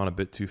going on a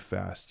bit too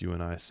fast. You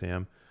and I,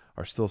 Sam,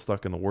 are still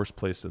stuck in the worst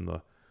places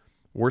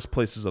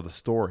of the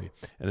story.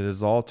 And it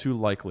is all too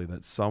likely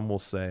that some will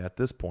say at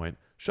this point,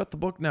 shut the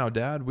book now,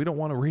 Dad. We don't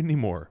want to read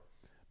anymore.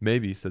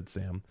 Maybe, said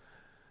Sam.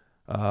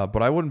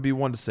 But I wouldn't be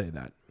one to say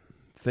that.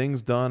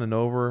 Things done and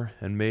over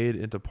and made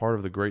into part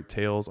of the great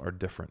tales are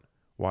different.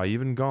 Why,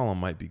 even Gollum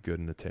might be good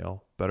in a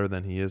tale, better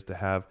than he is to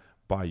have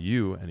by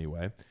you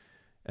anyway.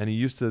 And he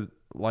used to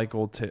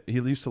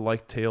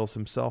like tales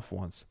himself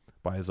once,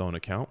 by his own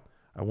account.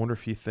 I wonder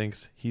if he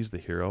thinks he's the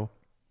hero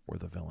or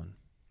the villain.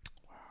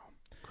 Wow,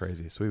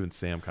 crazy. So even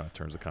Sam kind of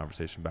turns the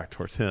conversation back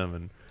towards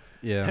him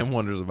and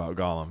wonders about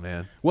Gollum,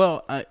 man.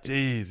 Well,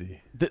 Jeezy.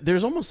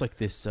 There's almost like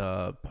this.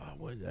 I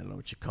don't know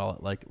what you call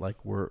it. Like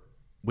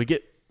we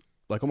get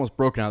like almost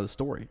broken out of the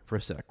story for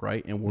a sec,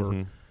 right? And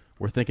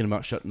we're thinking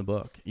about shutting the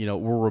book.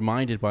 We're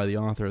reminded by the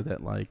author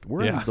that like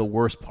we're in the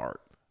worst part.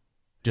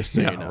 Just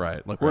so you know,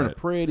 right. Like we're in a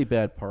pretty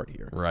bad part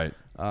here, right?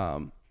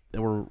 That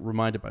we're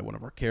reminded by one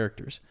of our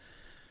characters.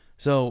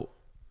 So,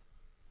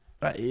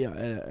 I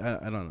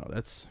don't know.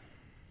 It's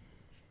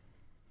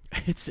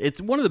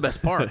one of the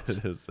best parts.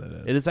 It is.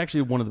 It is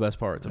actually one of the best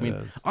parts. I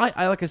mean,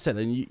 I like I said,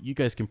 and you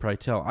guys can probably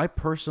tell. I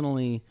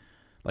personally,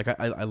 like,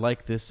 I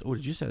like this. Oh,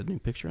 did you set a new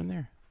picture in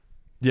there?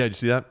 Yeah, did you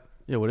see that?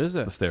 Yeah, what is that?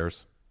 It's the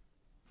stairs.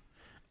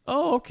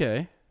 Oh,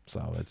 okay.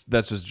 So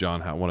that's just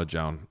one of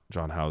John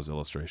Howe's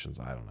illustrations.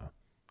 I don't know.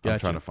 I'm Gotcha.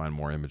 trying to find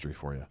more imagery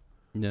for you.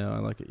 No, I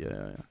like it.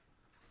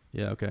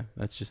 Yeah. Okay,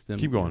 that's just them.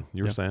 Keep going.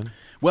 You were saying?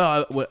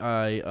 Well,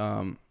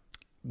 I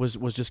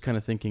was just kind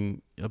of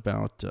thinking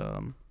about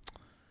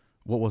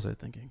what was I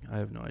thinking? I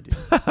have no idea.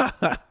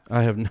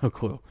 I have no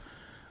clue.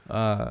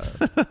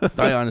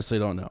 I honestly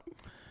don't know.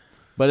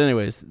 But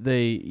anyways,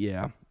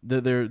 they're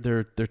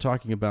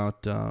talking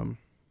about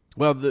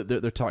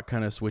their talk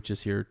kind of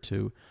switches here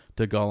to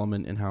Gollum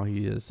and how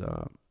he is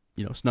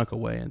snuck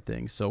away and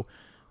things. So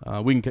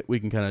we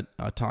can kind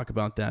of talk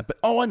about that. But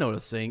I know what I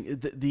was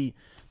saying.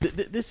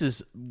 This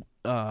is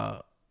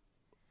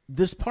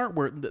this part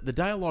where the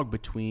dialogue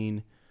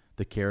between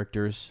the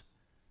characters,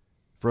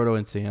 Frodo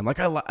and Sam, like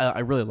I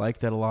really like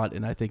that a lot,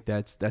 and I think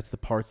that's the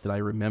parts that I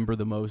remember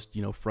the most,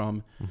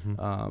 from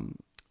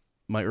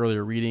my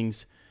earlier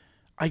readings.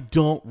 I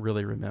don't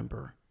really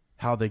remember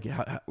how they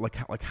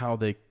how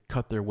they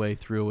cut their way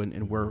through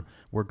and where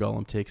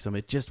Gollum takes them.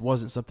 It just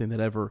wasn't something that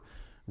ever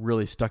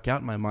really stuck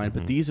out in my mind.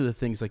 But these are the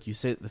things, like you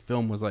say, the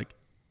film was like,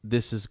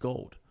 this is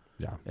gold.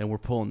 Yeah, and we're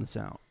pulling this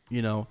out.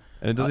 And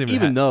it doesn't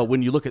even though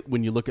when you look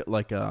at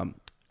like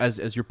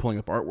as you're pulling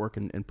up artwork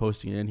and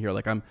posting it in here,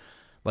 like I'm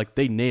like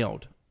they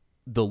nailed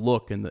the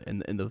look and the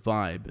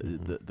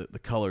vibe, the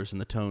colors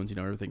and the tones,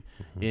 everything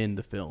in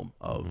the film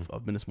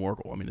of Minas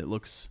Morgul. I mean, it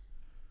looks.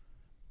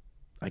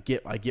 I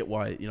get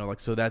why,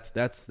 so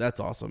that's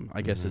awesome.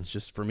 I guess it's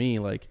just for me,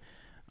 like,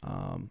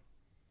 I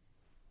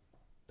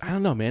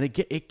don't know, man.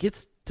 It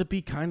gets to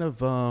be kind of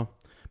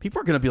people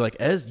are gonna be like,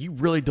 Ez, you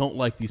really don't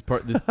like this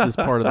part of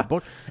the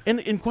book,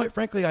 and quite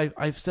frankly,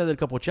 I've said it a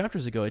couple of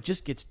chapters ago. It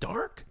just gets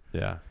dark.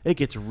 Yeah, it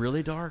gets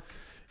really dark.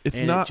 It's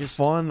not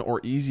fun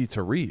or easy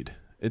to read.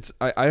 It's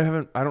I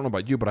don't know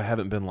about you, but I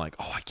haven't been like,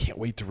 I can't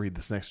wait to read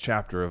this next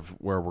chapter of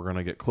where we're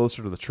gonna get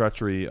closer to the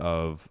treachery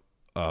of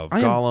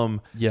Gollum,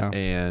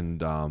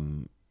 and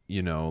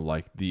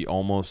like the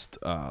almost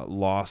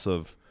loss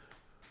of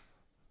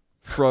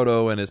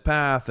Frodo and his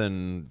path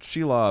and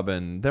Shelob,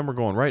 and then we're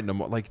going right into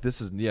like this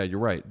is you're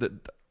right.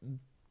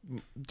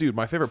 Dude,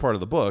 my favorite part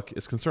of the book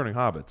is concerning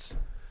hobbits.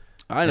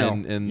 I know,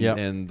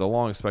 and the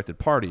long expected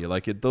party.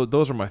 Like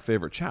those are my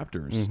favorite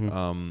chapters,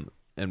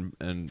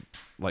 and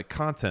like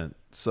content.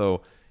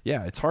 So.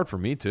 Yeah, it's hard for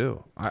me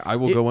too. I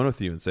will go in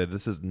with you and say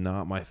this is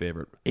not my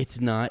favorite. It's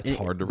not. It's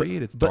hard to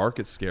read. It's dark.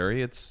 It's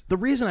scary. It's the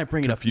reason I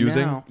bring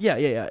confusing. It up now.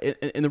 Yeah.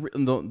 And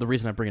the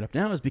reason I bring it up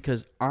now is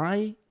because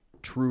I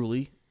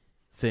truly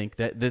think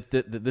that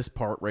this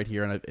part right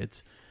here, and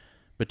it's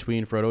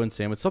between Frodo and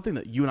Sam. It's something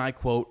that you and I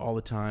quote all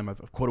the time.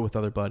 I've quoted with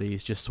other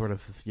buddies. Just sort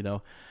of,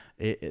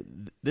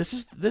 this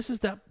is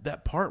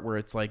that part where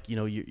it's like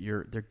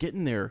they're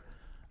getting their,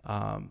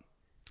 I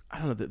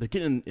don't know, they're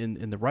getting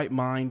in the right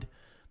mind.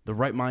 The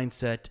right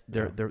mindset.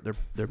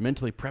 They're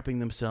mentally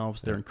prepping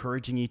themselves. They're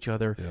encouraging each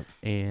other,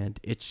 and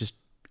it's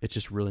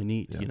just really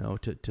neat,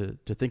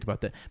 to think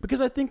about that.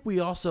 Because I think we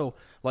also,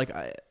 like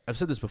I've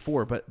said this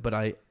before, but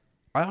I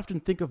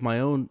often think of my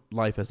own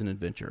life as an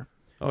adventure.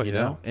 Oh, you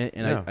know,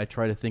 and I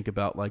try to think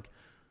about like,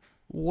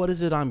 what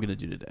is it I'm going to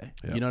do today?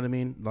 You know what I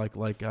mean? Like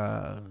why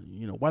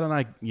don't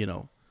I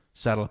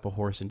saddle up a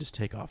horse and just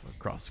take off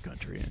across the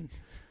country and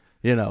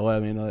what I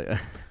mean? Like,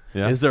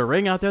 is there a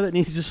ring out there that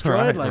needs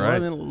destroyed?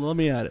 Right. Let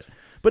me at it.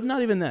 But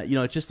not even that.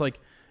 It's just like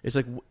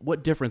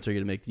what difference are you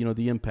going to make?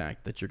 The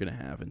impact that you're going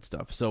to have and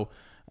stuff. So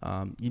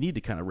you need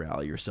to kind of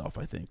rally yourself,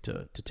 I think,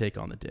 to take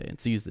on the day and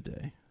seize the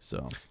day.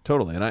 So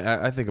totally. And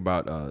I think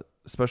about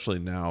especially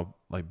now,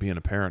 like being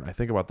a parent, I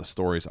think about the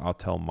stories I'll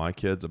tell my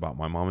kids about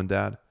my mom and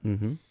dad,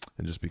 and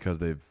just because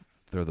they're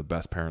the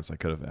best parents I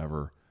could have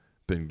ever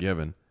been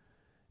given,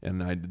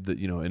 and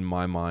in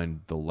my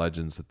mind, the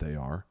legends that they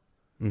are.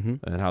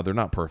 And how they're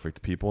not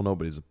perfect people.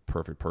 Nobody's a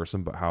perfect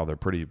person, but how they're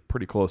pretty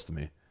close to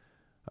me.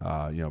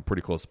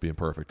 Pretty close to being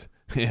perfect.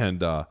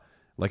 And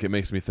like it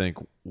makes me think,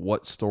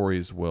 what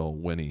stories will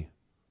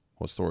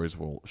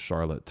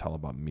Charlotte tell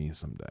about me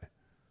someday?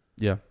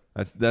 Yeah,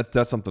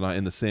 that's something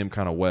in the same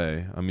kind of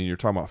way. I mean, you're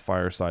talking about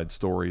fireside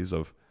stories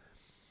of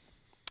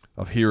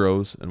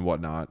heroes and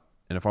whatnot.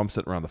 And if I'm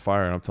sitting around the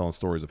fire and I'm telling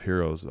stories of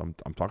heroes, I'm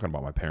talking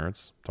about my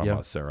parents. I'm talking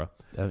about Sarah,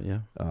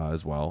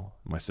 as well,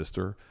 my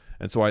sister.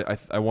 And so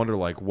I wonder,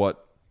 like,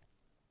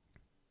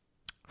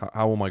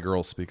 how will my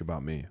girls speak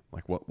about me?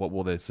 Like, what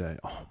will they say?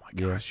 Oh my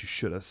gosh, you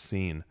should have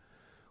seen,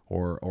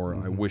 or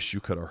I wish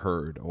you could have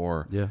heard,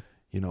 or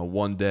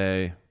one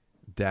day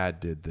Dad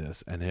did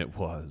this and it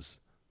was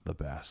the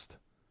best.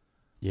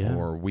 Yeah.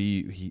 Or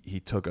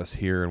he took us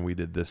here and we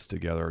did this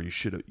together. Or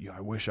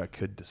I wish I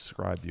could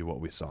describe to you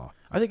what we saw.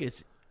 I think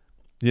it's,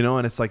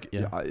 and it's like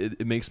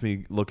it makes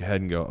me look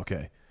ahead and go,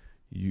 okay,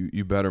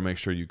 you better make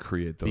sure you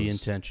create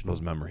those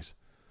memories.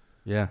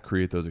 Yeah.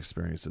 Create those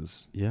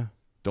experiences. Yeah.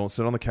 Don't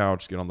sit on the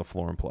couch. Get on the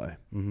floor and play.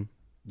 Mm-hmm.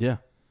 Yeah.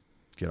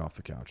 Get off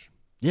the couch.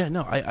 Yeah.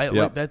 No, I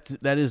like that's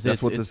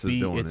what this is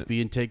doing. It's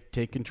being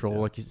take control,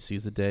 like you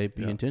seize the day,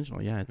 be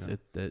intentional. Yeah.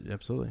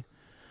 Absolutely.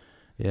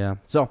 Yeah.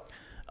 So,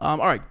 all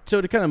right.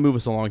 So to kind of move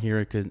us along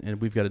here,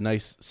 and we've got a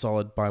nice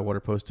solid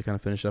Bywater post to kind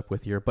of finish up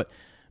with here, but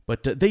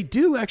But they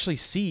do actually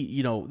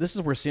see, this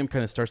is where Sam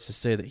kind of starts to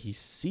say that he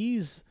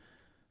sees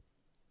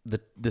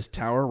this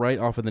tower right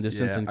off in the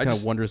distance and kind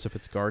of wonders if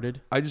it's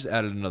guarded. I just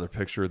added another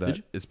picture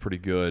that is pretty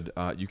good.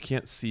 You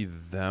can't see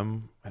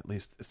them, at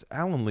least.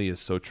 Alan Lee is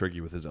so tricky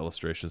with his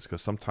illustrations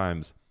because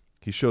sometimes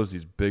he shows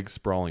these big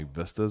sprawling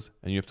vistas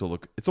and you have to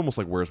look. It's almost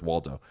like Where's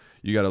Waldo?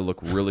 You got to look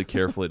really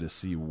carefully to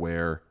see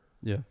where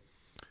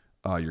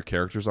your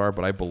characters are.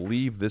 But I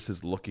believe this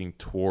is looking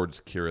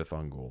towards Cirith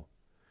Ungol.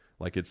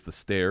 Like it's the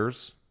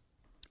stairs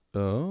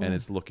and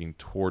it's looking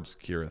towards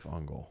Cirith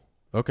Ungol.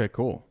 Okay,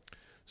 cool.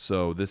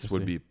 So this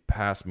would be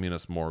past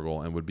Minas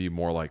Morgul and would be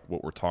more like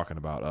what we're talking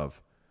about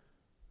of.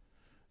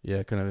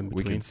 Yeah, kind of in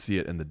between. We can see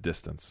it in the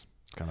distance,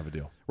 kind of a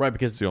deal. Right,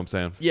 because... See what I'm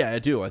saying? Yeah, I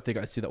do. I think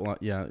I see that one.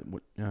 Yeah,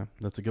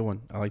 that's a good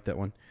one. I like that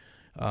one.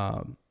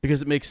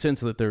 Because it makes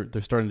sense that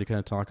they're starting to kind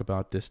of talk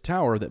about this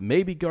tower that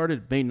may be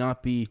guarded, may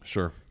not be.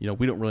 Sure. We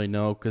don't really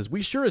know because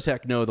we sure as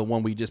heck know the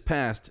one we just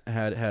passed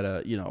had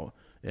a,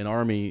 an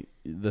army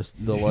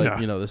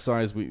the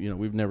size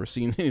we've never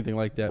seen anything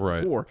like that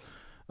before.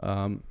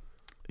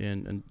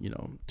 And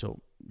until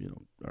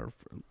our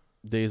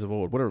days of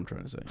old, whatever I'm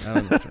trying to say. I don't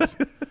know what I'm trying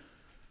to say.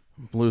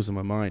 I'm losing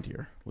my mind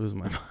here.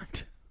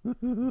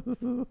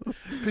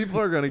 People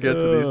are going to get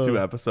to these 2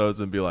 episodes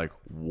and be like,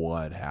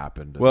 what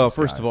happened to Well,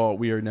 first of all,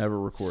 we are never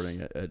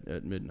recording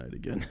at midnight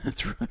again.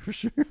 That's right for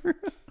sure.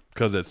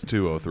 Because it's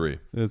 2:03.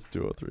 It's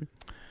 2:03.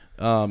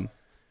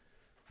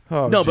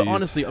 No, but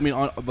honestly, I mean,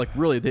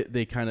 really,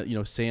 they kind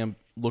of, Sam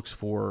looks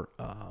for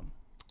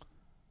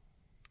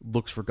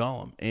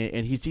Gollum,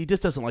 and he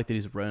just doesn't like that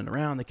he's running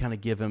around. They kind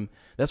of give him.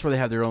 That's where they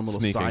have their own little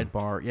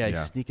sidebar. Yeah,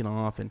 he's sneaking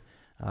off and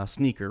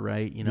sneaker,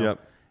 right?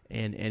 Yep.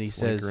 And he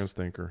Slinker says, and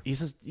stinker. He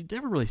says he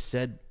never really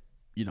said,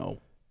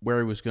 where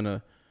he was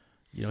gonna.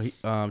 Do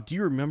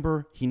you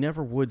remember? He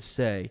never would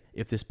say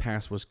if this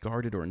pass was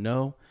guarded or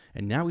no.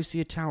 And now we see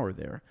a tower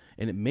there,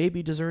 and it may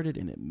be deserted,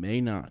 and it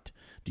may not.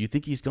 Do you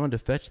think he's gone to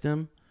fetch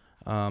them,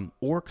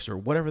 orcs or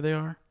whatever they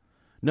are?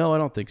 No, I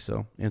don't think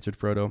so," answered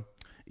Frodo.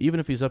 "Even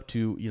if he's up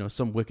to,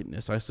 some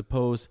wickedness, I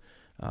suppose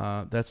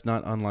that's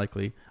not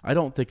unlikely. I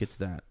don't think it's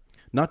that.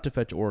 Not to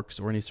fetch orcs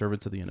or any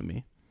servants of the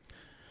enemy."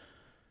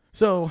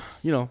 So,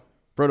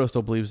 Frodo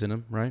still believes in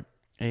him, right?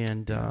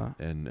 And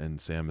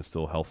Sam is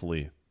still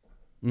healthily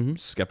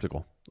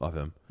skeptical of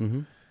him. Mm-hmm.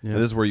 Yeah. And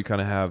this is where you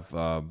kind of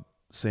have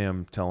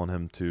Sam telling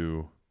him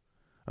to,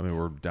 I mean,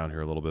 we're down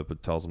here a little bit,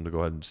 but tells him to go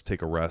ahead and just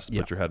take a rest,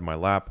 put your head in my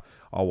lap.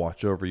 I'll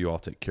watch over you. I'll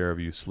take care of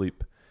you.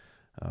 Sleep,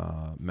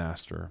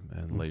 master,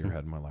 and lay your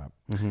head in my lap.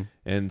 Mm-hmm.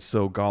 And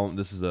so Gollum,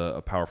 this is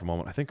a powerful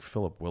moment. I think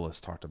Philip Willis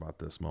talked about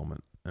this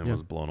moment and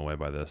was blown away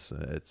by this.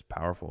 It's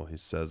powerful. He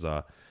says,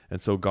 and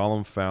so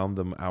Gollum found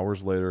them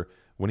hours later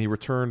when he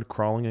returned,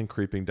 crawling and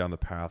creeping down the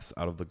paths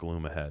out of the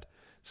gloom ahead.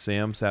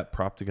 Sam sat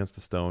propped against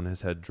the stone,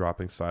 his head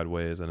dropping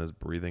sideways and his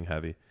breathing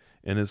heavy.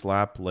 In his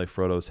lap lay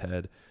Frodo's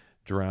head,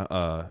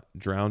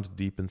 drowned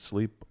deep in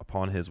sleep.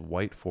 Upon his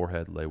white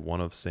forehead lay one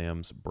of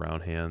Sam's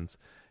brown hands,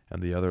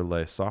 and the other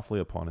lay softly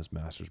upon his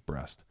master's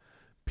breast.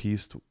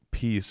 Peace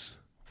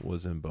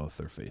was in both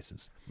their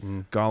faces.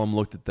 Gollum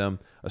looked at them.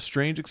 A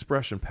strange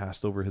expression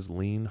passed over his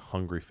lean,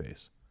 hungry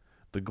face.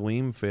 The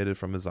gleam faded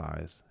from his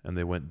eyes, and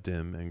they went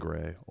dim and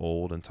gray,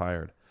 old and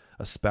tired.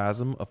 A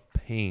spasm of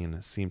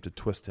pain seemed to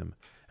twist him,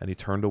 and he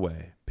turned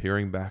away,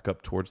 peering back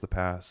up towards the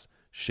pass,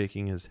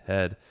 shaking his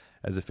head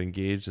as if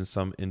engaged in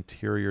some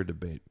interior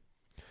debate.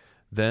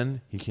 Then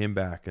he came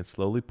back, and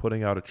slowly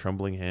putting out a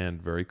trembling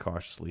hand, very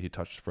cautiously he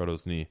touched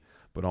Frodo's knee,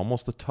 but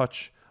almost the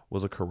touch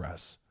was a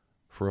caress.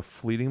 For a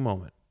fleeting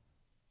moment,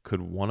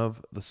 could one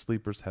of the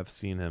sleepers have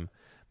seen him,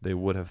 they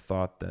would have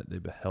thought that they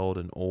beheld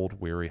an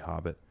old weary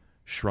hobbit,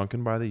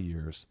 shrunken by the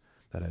years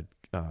that had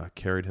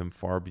carried him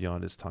far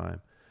beyond his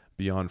time,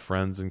 beyond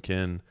friends and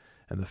kin,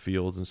 and the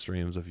fields and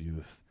streams of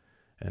youth,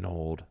 an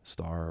old,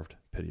 starved,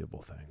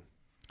 pitiable thing.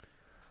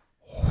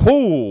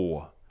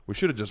 Whoa! We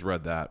should have just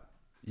read that.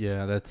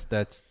 Yeah, that's.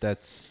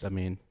 I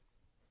mean,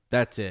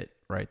 that's it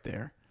right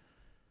there.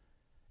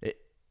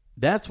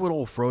 That's what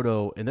old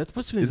Frodo, and that's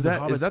what's is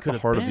that the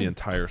heart been. Of the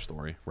entire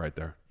story right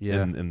there?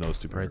 Yeah, in those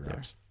two paragraphs.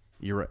 Right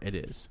there. You're right. It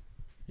is.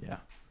 Yeah,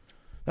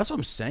 that's what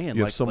I'm saying.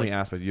 You have so many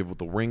aspects. You have what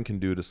the ring can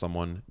do to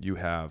someone. You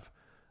have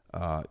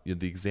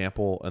the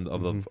example and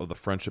of the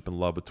friendship and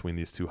love between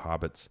these two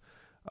hobbits,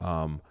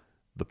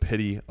 the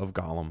pity of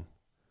Gollum,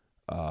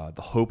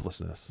 the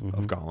hopelessness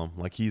of Gollum.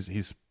 Like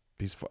he's.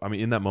 I mean,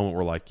 in that moment,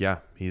 we're like, yeah,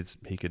 he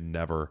could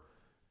never.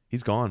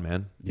 He's gone,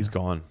 man. He's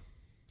gone.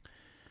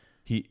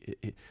 He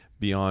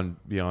beyond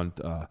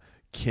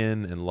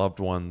kin and loved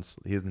ones,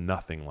 he has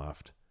nothing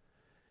left.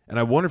 And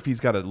I wonder if he's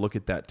got to look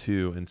at that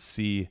too and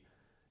see.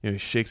 He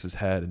shakes his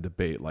head and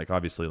debate. Like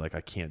obviously, like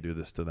I can't do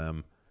this to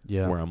them.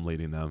 Yeah. Where I'm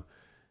leading them.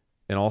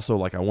 And also,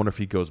 like I wonder if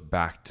he goes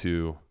back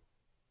to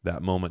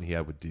that moment he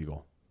had with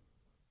Deagle.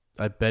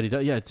 I bet he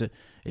does. Yeah,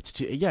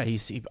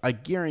 I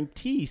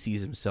guarantee he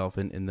sees himself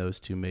in those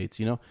two mates.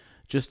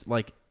 Just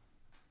like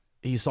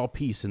he saw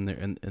peace in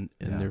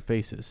their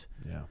faces.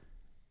 Yeah,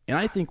 and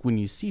I think when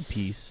you see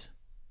peace,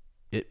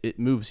 it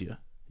moves you.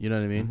 You know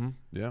what I mean?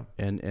 Mm-hmm. Yeah.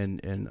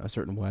 And a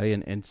certain way.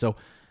 And so,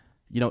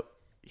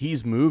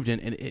 he's moved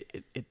and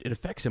it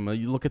affects him.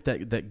 You look at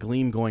that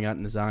gleam going out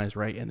in his eyes,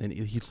 right? And then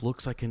he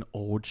looks like an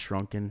old,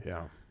 shrunken,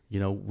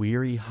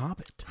 weary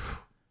hobbit.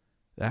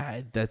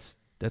 That's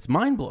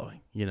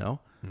mind-blowing,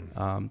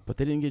 But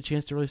they didn't get a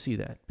chance to really see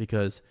that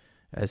because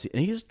and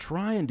he's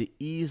trying to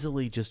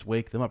easily just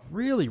wake them up,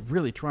 really,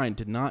 really trying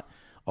to not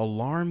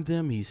alarm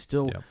them. He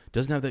still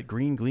doesn't have that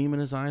green gleam in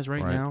his eyes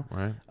right now.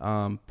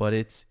 Right. But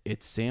it's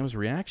Sam's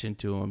reaction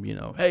to him,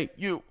 hey,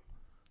 you,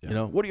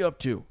 what are you up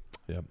to?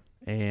 Yep.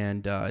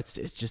 And it's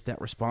just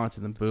that response,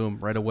 and then boom,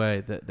 right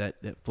away,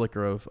 that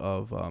flicker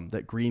of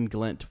that green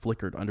glint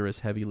flickered under his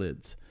heavy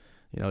lids.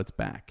 It's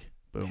back.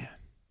 Boom. Man.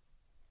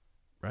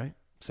 Right?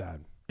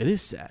 Sad. It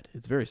is sad.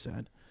 It's very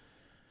sad.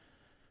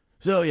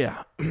 So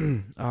yeah,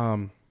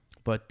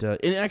 but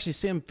and actually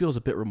Sam feels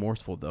a bit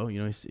remorseful though.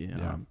 He's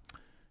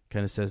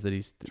kind of says that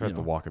he's tries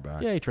to walk it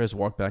back. Yeah, he tries to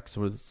walk back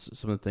some of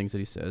the things that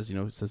he says.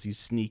 He says he's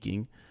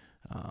sneaking,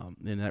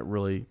 and that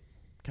really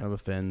kind of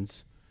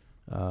offends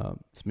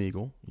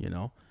Smeagol.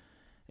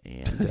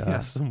 And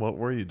yes. And what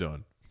were you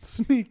doing?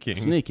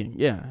 Sneaking.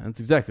 Yeah, that's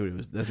exactly what he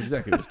was. That's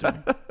exactly what he was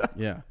doing.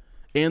 Yeah,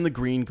 and the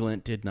green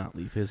glint did not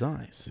leave his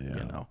eyes.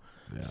 Yeah.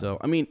 So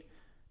I mean,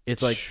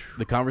 it's like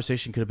the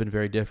conversation could have been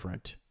very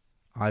different.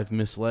 I've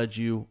misled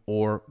you,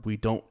 or we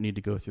don't need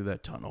to go through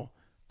that tunnel.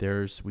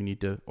 Or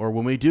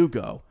when we do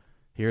go,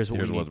 here's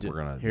what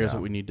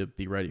we need to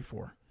be ready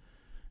for.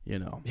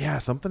 Yeah,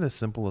 something as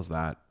simple as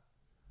that.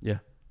 Yeah.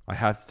 I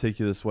have to take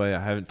you this way. I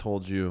haven't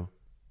told you,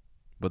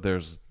 but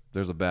there's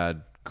a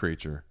bad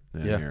creature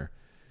in here.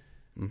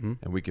 Mm-hmm.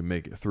 And we can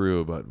make it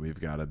through, but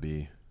we've got to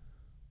be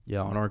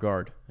on our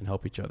guard and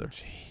help each other.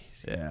 Jeez.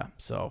 Yeah.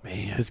 So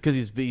man, because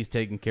he's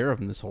taking care of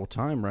him this whole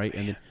time, right?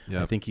 Man. And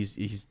then I think he's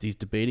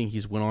debating.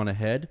 He's went on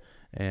ahead,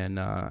 and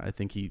I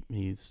think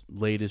he's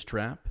laid his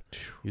trap.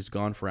 He's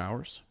gone for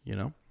hours.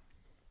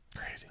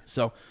 Crazy.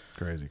 So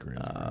crazy.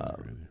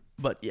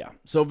 But yeah,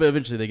 so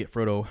eventually they get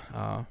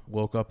Frodo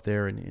woke up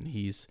there, and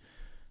he's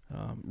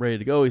ready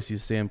to go. He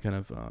sees Sam kind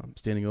of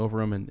standing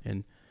over him,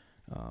 and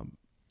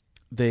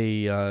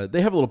they have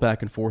a little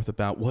back and forth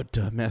about what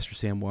Master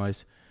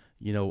Samwise,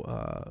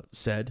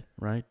 said,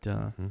 right?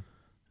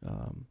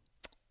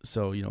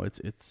 So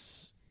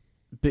it's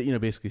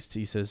basically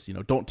he says,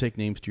 don't take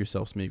names to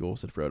yourself, Smeagol,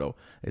 said Frodo.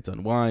 It's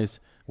unwise,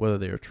 whether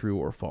they are true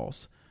or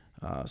false.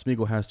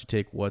 Smeagol has to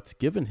take what's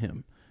given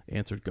him,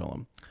 answered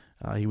Gollum.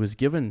 He was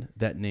given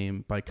that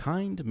name by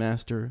kind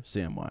Master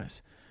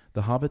Samwise,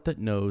 the hobbit that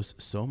knows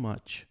so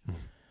much.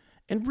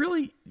 And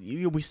really,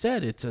 we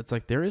said it's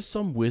like there is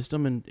some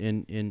wisdom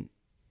in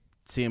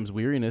Sam's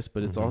weariness,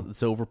 but it's all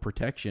it's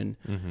overprotection,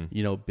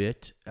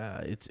 bit.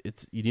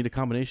 It's you need a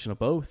combination of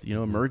both,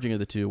 a merging of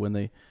the two when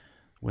they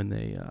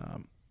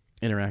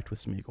interact with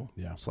Smeagol /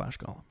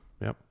 Gollum.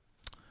 Yep.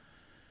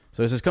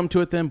 So it says, come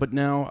to it then, but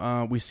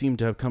now we seem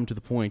to have come to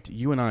the point.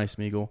 You and I,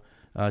 Smeagol,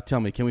 tell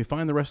me, can we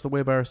find the rest of the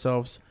way by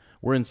ourselves?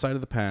 We're inside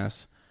of the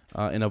pass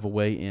and of a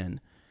way in.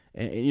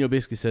 And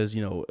basically says,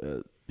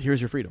 here's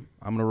your freedom.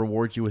 I'm going to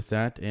reward you with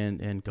that.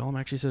 And Gollum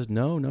actually says,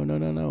 no,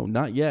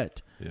 not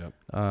yet.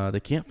 Yep. They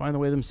can't find the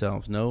way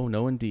themselves.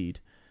 No, indeed.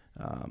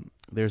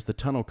 There's the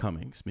tunnel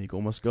coming.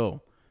 Smeagol must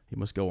go. He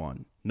must go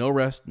on. No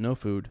rest, no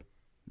food,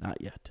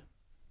 not yet.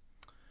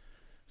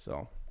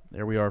 So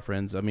there we are,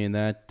 friends. I mean,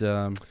 that...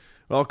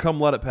 well,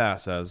 come let it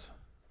pass, Ez.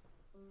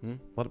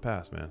 Let it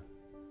pass, man.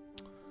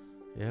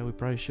 Yeah, we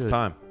probably should. It's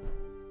time.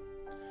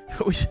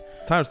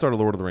 Time to start a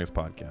Lord of the Rings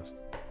podcast.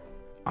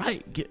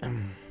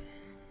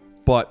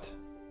 But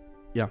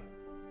yeah,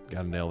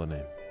 gotta nail the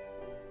name.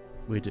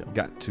 We do.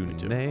 Got to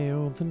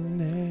nail the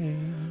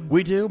name.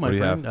 We do, my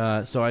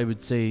friend. So I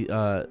would say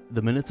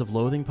the Minutes of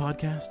Loathing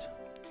podcast.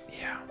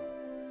 Yeah.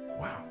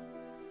 Wow.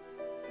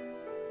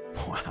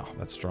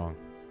 That's strong.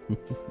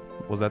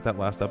 Was that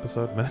last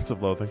episode? Minutes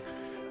of Loathing.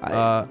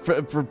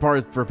 For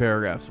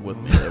paragraphs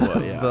with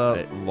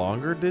the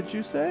longer did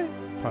you say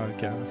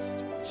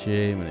podcast?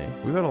 Jiminy.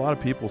 We've had a lot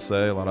of people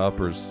say, a lot of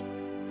uppers.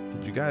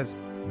 Did you guys?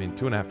 I mean,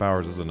 2.5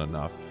 hours isn't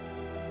enough,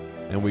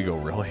 and we go,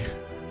 really?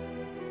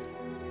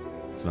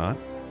 It's not.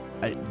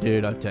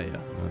 Dude, I'll tell you,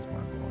 that's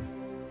mind blowing.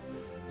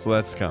 So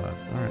that's kind of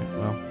all right.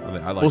 Well,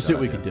 I like. We'll see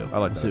what we can do. I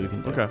like. We'll see what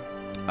we can do. Okay.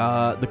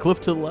 The cliff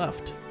to the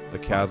left. The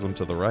chasm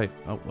to the right.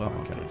 Oh well.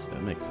 Okay,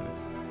 that makes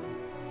sense.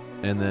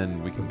 And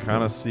then we can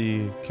kind of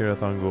see Cirith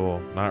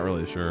Ungol. Not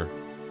really sure.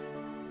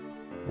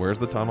 Where's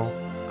the tunnel?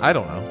 I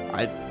don't know.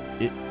 I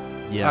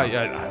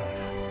don't know.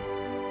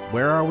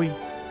 Where are we?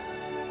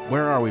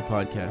 Where are we,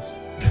 podcast?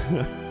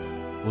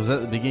 Was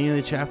that the beginning of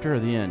the chapter or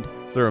the end?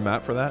 Is there a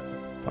map for that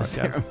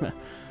podcast?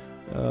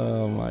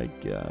 Oh my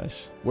gosh.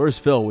 Where's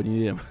Phil when you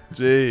need him?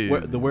 Jeez.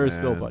 Where's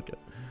Phil podcast?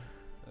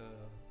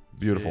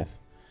 Beautiful. Jeez.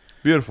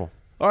 Beautiful.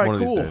 All right, One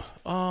cool. of these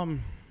days.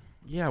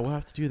 Yeah, we'll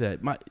have to do that.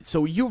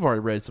 So you've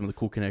already read some of the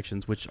cool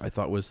connections, which I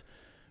thought was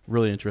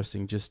really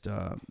interesting. Just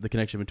the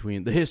connection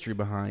between the history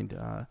behind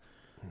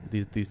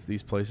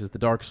these places, the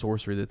dark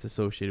sorcery that's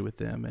associated with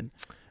them,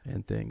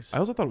 and things. I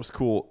also thought it was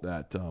cool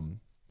that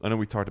I know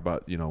we talked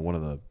about one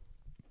of the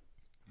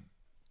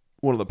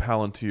one of the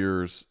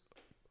Palantirs,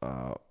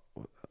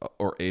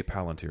 or a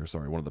Palantir,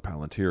 sorry, one of the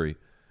Palantiri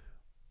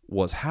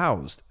was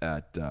housed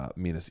at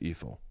Minas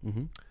Ithil.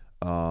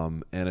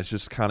 And it's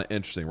just kind of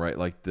interesting, right?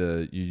 Like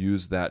you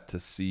use that to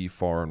see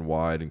far and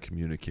wide and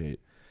communicate.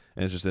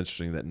 And it's just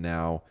interesting that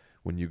now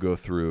when you go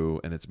through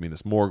and it's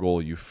Minas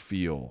Morgul, you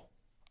feel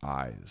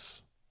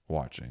eyes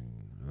watching.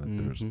 That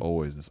there's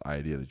always this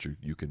idea that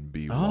you can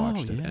be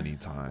watched at any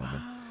time.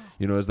 Wow.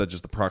 And, is that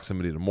just the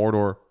proximity to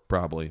Mordor?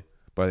 Probably.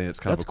 But I think it's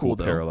kind of a cool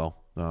parallel.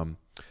 I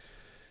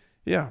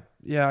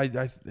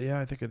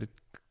think I did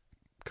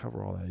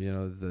cover all that.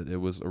 That it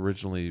was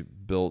originally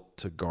built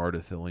to guard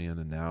Ithilien,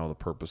 and now the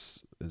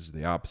purpose is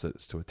the opposite: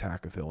 is to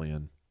attack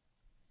Ithilien.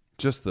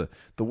 Just the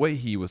way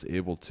he was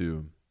able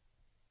to,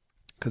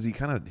 because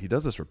he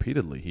does this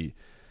repeatedly.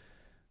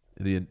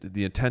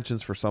 The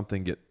intentions for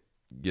something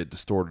get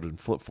distorted and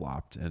flip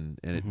flopped, and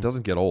it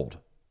doesn't get old.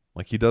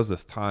 Like he does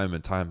this time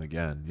and time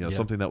again.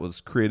 Something that was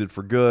created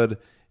for good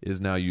is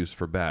now used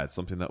for bad.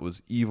 Something that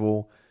was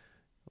evil,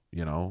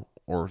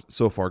 or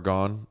so far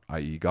gone,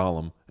 i.e.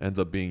 Gollum, ends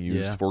up being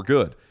used for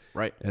good.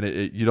 Right. And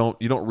you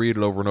don't read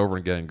it over and over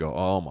again and go,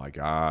 oh my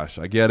gosh,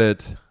 I get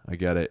it.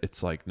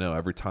 It's like, no,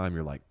 every time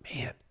you're like,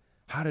 man,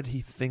 how did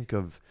he think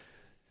of,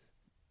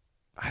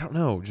 I don't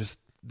know, just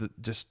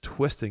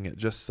twisting it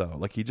just so.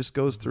 Like he just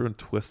goes through and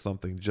twists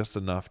something just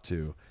enough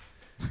to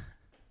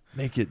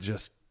make it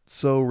just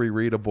so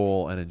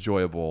rereadable and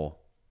enjoyable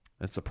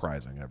and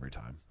surprising every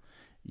time.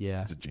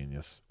 Yeah, it's a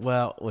genius.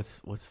 Well,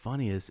 what's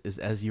funny is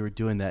as you were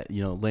doing that,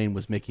 Lane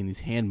was making these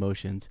hand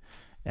motions,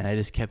 and I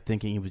just kept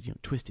thinking it was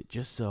twist it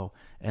just so,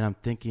 and I'm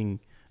thinking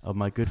of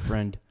my good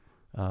friend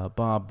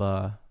Bob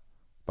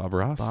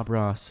Ross. Bob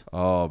Ross.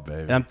 Oh,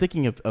 baby. And I'm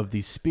thinking of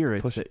these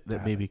spirits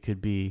that maybe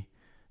could be,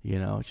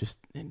 just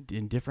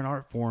in different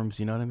art forms.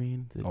 You know what I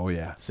mean? Oh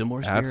yeah,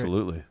 similar spirits.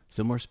 Absolutely,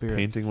 similar spirits.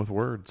 Painting with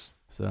words.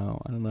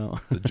 So I don't know.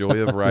 The joy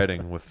of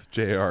writing with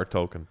J.R.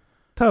 Tolkien.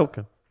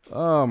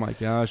 Oh my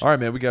gosh! All right,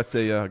 man. We got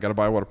a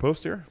Bywater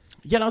post here.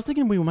 Yeah, and I was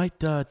thinking we might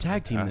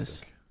tag team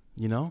this.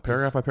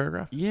 Paragraph by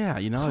paragraph. Yeah,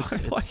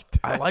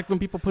 I like when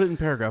people put it in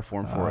paragraph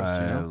form for us.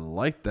 I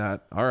like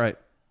that. All right.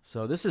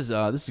 So this is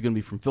going to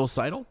be from Phil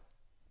Seidel,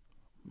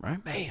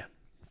 right? Man,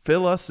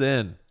 fill us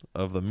in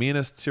of the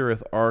Minas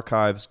Tirith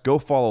archives. Go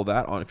follow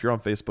that on. If you're on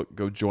Facebook,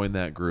 go join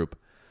that group.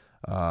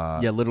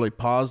 Literally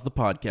pause the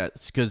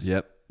podcast because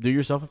do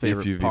yourself a favor.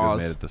 If you've pause,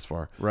 even made it this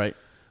far, right?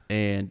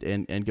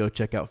 And go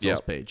check out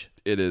Phil's page.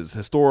 It is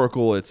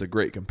historical. It's a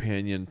great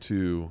companion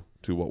to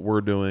what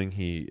we're doing.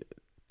 He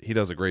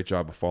does a great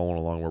job of following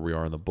along where we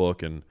are in the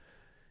book and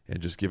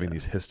just giving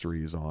these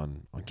histories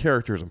on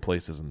characters and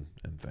places and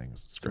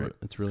things. It's great.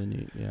 It's really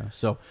neat. Yeah.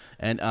 So,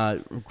 and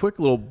quick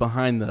little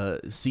behind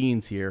the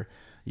scenes here.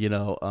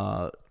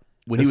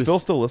 When is Phil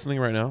still listening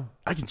right now?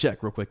 I can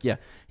check real quick. Yeah,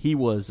 he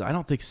was. I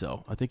don't think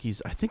so. I think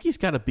he's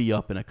got to be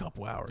up in a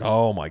couple hours.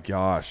 Oh my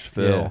gosh,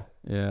 Phil.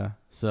 Yeah.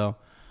 So,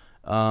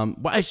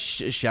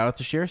 shout out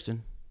to Sherston.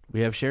 We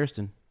have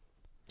Sherston.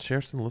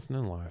 Sherston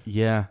listening live.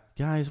 Yeah,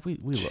 guys, we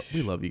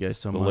love you guys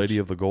so much. The Lady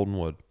of the Golden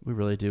Wood. We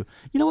really do.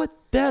 You know what?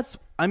 That's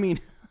how we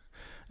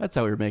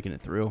were making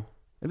it through.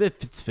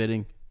 It's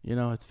fitting.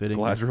 It's fitting.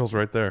 Galadriel's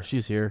right there.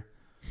 She's here.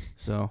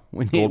 So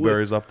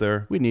Goldberry's up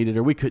there. We needed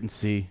her. We couldn't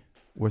see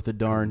worth a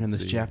darn in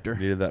this chapter.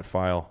 Needed that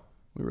file.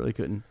 We really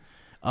couldn't.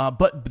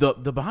 But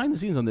the behind the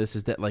scenes on this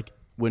is that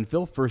when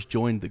Phil first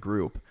joined the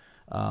group,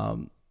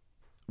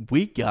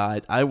 we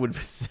got, I would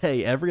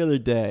say, every other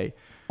day.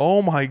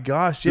 Oh my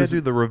gosh! Yeah,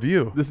 dude, the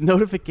review. This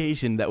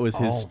notification that was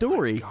his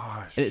story. Oh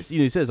my gosh! And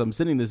he says, "I'm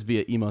sending this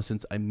via email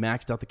since I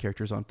maxed out the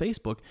characters on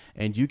Facebook,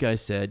 and you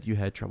guys said you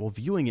had trouble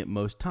viewing it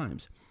most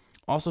times.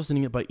 Also,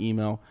 sending it by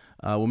email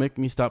will make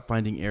me stop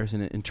finding errors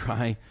in it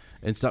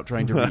and stop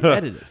trying to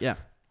re-edit it. Yeah.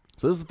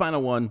 So this is the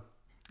final one,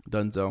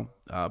 Dunzo.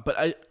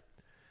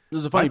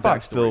 There's a funny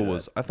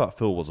backstory. I thought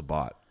Phil was a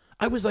bot.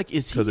 I was like,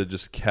 is he? Because it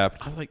just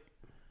kept. I was like,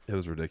 it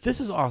was ridiculous.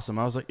 This is awesome.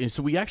 I was like,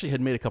 so we actually had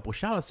made a couple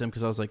shout outs to him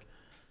because I was like,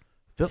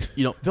 Phil,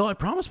 Phil, I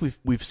promise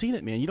we've seen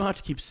it, man. You don't have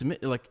to keep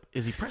submit. Like,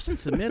 is he pressing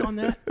submit on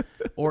that?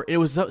 Or it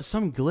was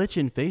some glitch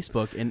in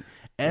Facebook, and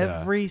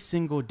every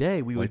single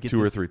day we would get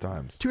two or three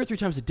times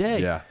a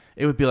day. Yeah,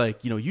 it would be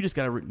like, you just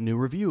got a new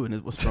review, and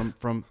it was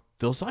from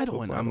Phil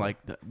Seidel, and I'm like,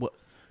 what?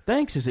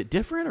 Thanks. Is it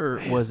different, or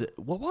was it?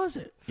 What was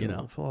it?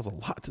 Phil has a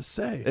lot to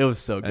say. It was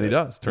so good, and he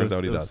does. Turns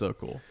out he does. It was so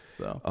cool.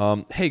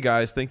 So, hey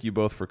guys, thank you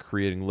both for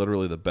creating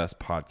literally the best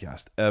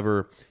podcast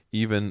ever,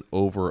 even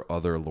over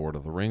other Lord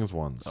of the Rings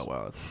ones. Oh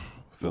wow, that's.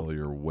 Phil,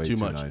 you're way too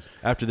much. Nice.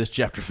 After this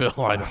chapter, Phil,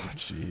 I don't.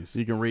 Jeez,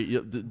 you can read.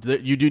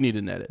 You do need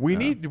an edit.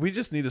 We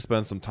just need to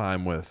spend some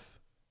time with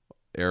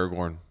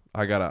Aragorn.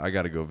 I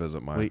gotta go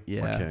visit my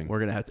king. We're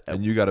gonna have to,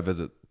 and you gotta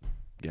visit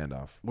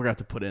Gandalf. We're gonna have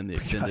to put in the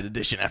extended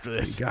edition after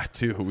this.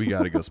 We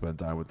got to go spend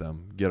time with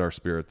them. Get our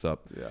spirits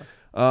up.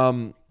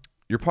 Yeah.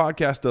 Your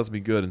podcast does me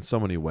good in so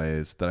many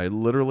ways that I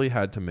literally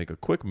had to make a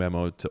quick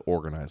memo to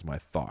organize my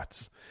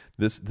thoughts.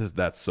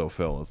 That's so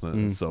Phil, isn't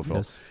it? It's so Phil.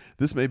 Yes.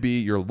 This may be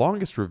your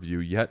longest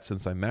review yet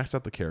since I maxed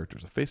out the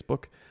characters of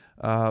Facebook,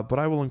 but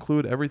I will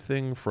include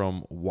everything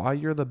from why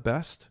you're the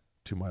best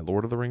to my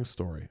Lord of the Rings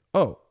story.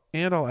 Oh,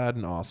 and I'll add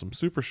an awesome,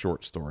 super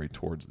short story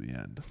towards the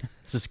end.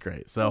 This is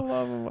great. So I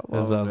love him. I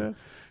love him, man.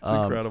 It's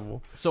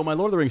incredible. So my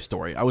Lord of the Rings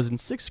story, I was in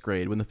 6th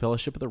grade when The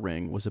Fellowship of the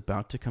Ring was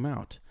about to come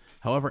out.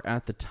 However,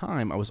 at the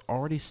time, I was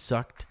already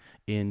sucked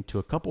into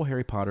a couple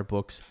Harry Potter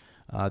books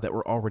that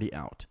were already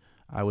out.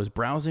 I was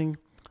browsing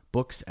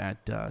books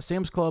at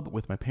Sam's Club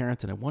with my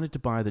parents, and I wanted to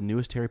buy the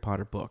newest Harry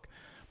Potter book.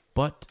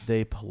 But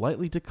they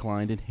politely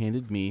declined and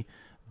handed me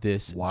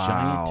this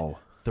giant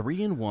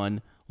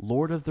 3-in-1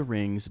 Lord of the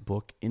Rings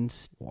book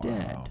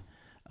instead,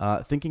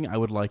 thinking I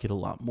would like it a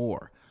lot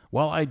more.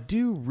 While I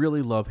do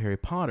really love Harry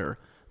Potter,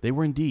 they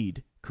were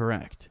indeed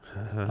correct.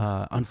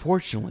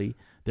 Unfortunately,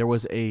 there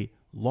was a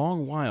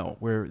long while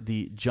where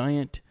the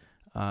giant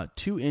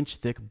 2-inch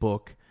thick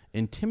book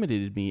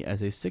intimidated me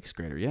as a 6th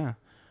grader. Yeah.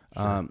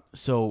 Sure.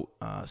 So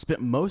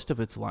spent most of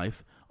its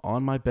life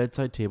on my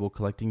bedside table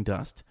collecting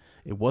dust.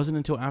 It wasn't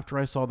until after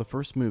I saw the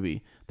first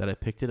movie that I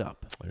picked it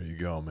up. There you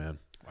go, man.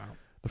 Wow.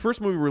 The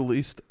first movie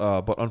released,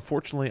 but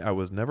unfortunately I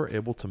was never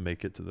able to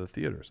make it to the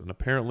theaters. And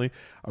apparently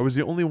I was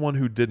the only one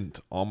who didn't.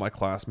 All my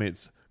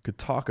classmates could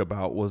talk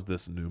about was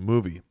this new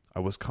movie. I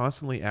was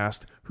constantly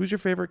asked, who's your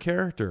favorite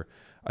character?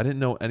 I didn't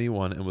know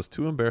anyone and was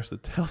too embarrassed to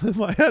tell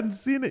them I hadn't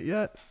seen it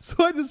yet.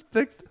 So I just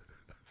picked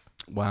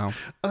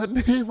a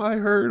name I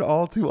heard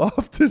all too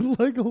often,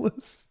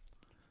 Legolas.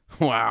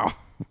 Wow.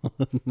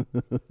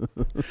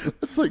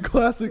 It's like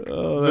classic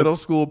middle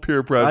school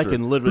peer pressure. I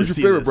can literally Who's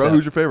see your favorite, this, bro? yeah.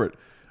 Who's your favorite?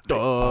 I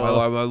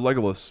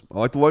Legolas. I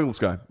like the Legolas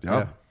guy.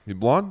 Yeah. You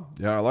blonde?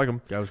 Yeah, I like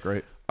him. That was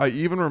great. I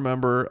even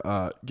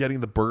remember getting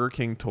the Burger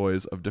King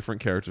toys of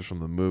different characters from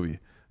the movie.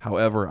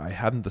 However, I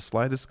hadn't the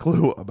slightest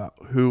clue about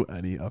who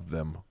any of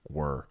them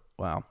were.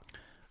 Wow.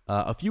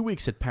 A few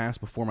weeks had passed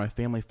before my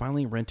family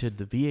finally rented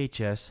the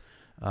VHS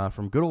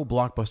from good old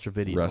Blockbuster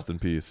Video. Rest in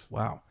peace.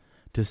 Wow.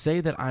 To say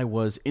that I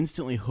was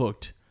instantly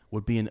hooked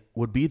would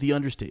be the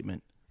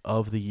understatement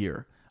of the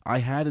year. I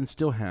had and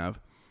still have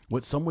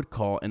what some would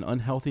call an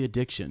unhealthy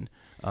addiction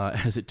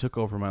as it took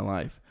over my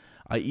life.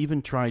 I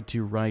even tried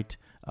to write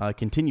a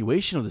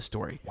continuation of the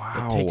story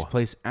that takes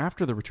place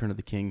after the Return of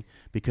the King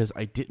because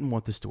I didn't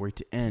want the story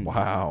to end.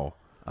 Wow.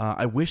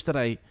 I wish that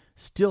I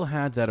still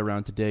had that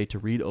around today to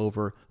read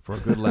over for a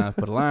good laugh,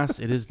 but alas,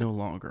 it is no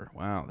longer.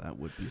 Wow, that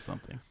would be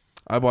something.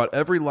 I bought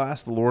every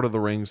last Lord of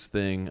the Rings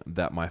thing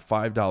that my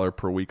 $5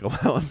 per week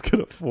allowance could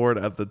afford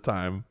at the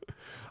time.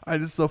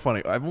 It's so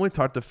funny. I've only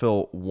talked to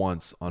Phil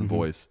once on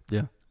voice.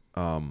 Yeah.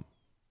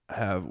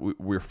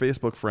 We're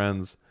Facebook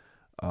friends.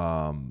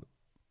 My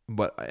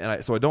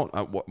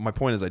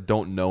point is I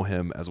don't know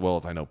him as well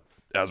as I know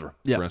Ezra,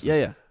 for instance.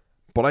 Yeah.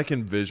 But I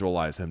can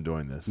visualize him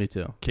doing this. Me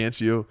too.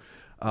 Can't you?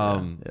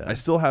 I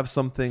still have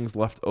some things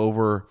left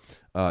over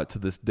to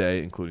this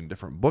day, including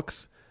different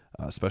books,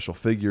 special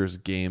figures,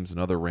 games, and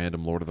other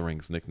random Lord of the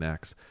Rings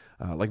knickknacks.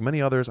 Like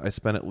many others, I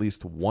spent at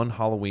least one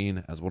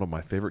Halloween as one of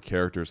my favorite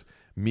characters.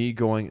 Me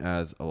going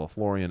as a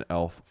Lothlorien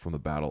elf from the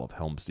Battle of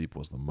Helm's Deep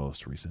was the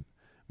most recent.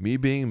 Me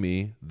being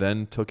me,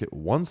 then took it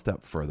one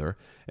step further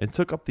and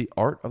took up the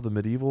art of the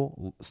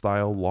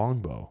medieval-style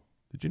longbow.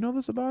 Did you know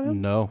this about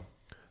him? No.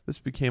 This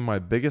became my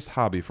biggest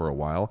hobby for a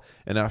while,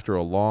 and after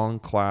a long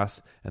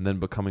class and then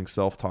becoming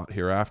self-taught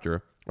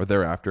thereafter,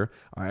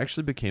 I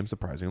actually became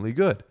surprisingly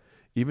good,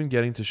 even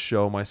getting to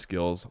show my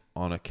skills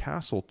on a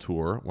castle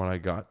tour when I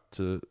got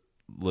to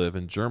live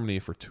in Germany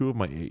for 2 of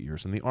my 8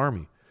 years in the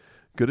army.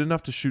 Good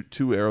enough to shoot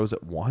 2 arrows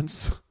at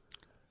once.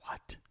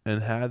 What?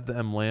 And had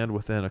them land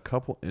within a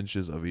couple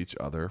inches of each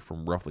other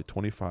from roughly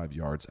 25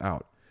 yards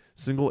out.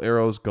 Single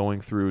arrows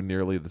going through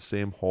nearly the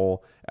same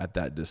hole at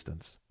that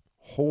distance.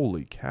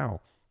 Holy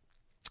cow.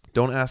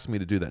 Don't ask me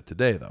to do that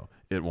today, though.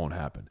 It won't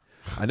happen.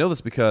 I know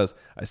this because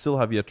I still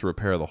have yet to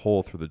repair the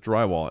hole through the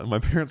drywall in my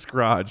parents'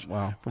 garage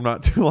from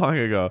not too long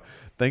ago,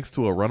 thanks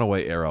to a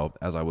runaway arrow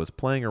as I was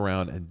playing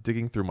around and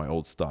digging through my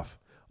old stuff.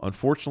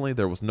 Unfortunately,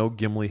 there was no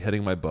Gimli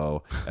hitting my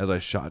bow as I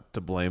shot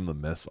to blame the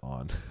miss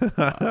on.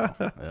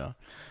 Yeah.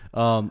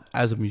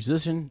 As a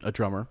musician, a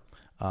drummer,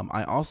 I'm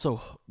also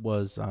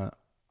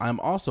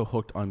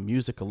hooked on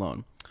music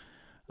alone.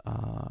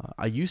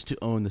 I used to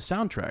own the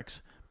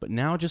soundtracks, but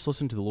now just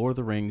listen to the Lord of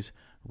the Rings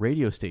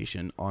radio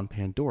station on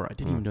Pandora. I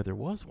didn't even know there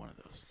was one of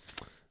those.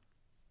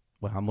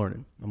 Well, I'm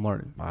learning. I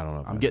don't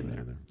know. I'm getting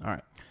there. All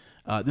right.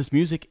 This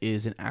music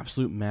is an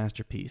absolute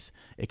masterpiece.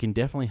 It can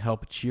definitely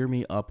help cheer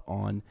me up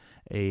on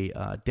a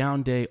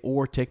down day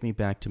or take me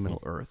back to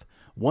Middle Earth.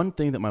 One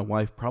thing that my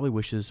wife probably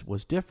wishes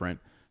was different,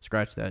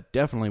 scratch that,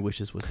 definitely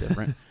wishes was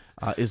different,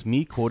 is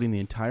me quoting the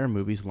entire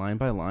movies line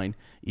by line,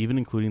 even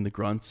including the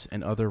grunts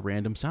and other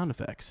random sound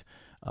effects.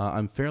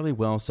 I'm fairly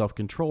well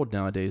self-controlled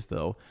nowadays,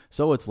 though,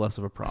 so it's less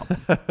of a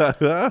problem.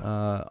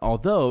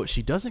 Although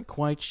she doesn't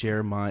quite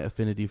share my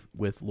affinity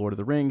with Lord of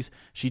the Rings,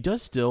 she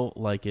does still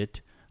like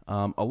it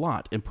a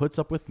lot and puts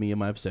up with me and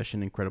my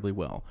obsession incredibly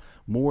well,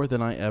 more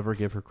than I ever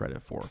give her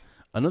credit for.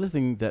 Another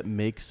thing that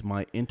makes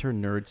my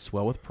inner-nerd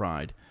swell with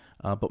pride,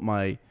 but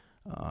my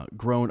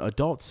grown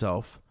adult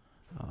self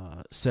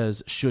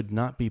says should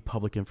not be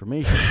public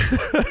information,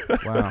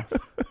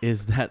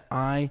 is that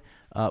I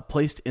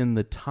placed in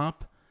the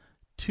top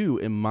 2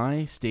 in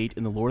my state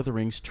in the Lord of the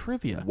Rings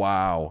trivia,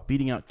 Wow.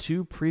 beating out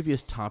 2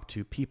 previous top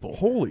 2 people.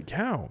 Holy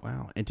cow.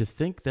 Wow. And to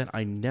think that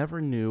I never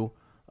knew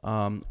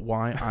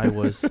why I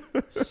was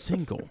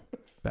single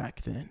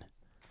back then.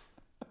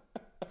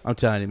 I'm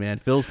telling you, man,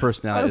 Phil's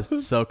personality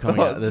is so coming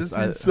out of this.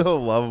 He's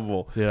so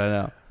lovable. Dude, I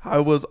know. I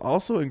was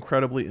also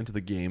incredibly into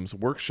the Games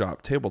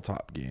Workshop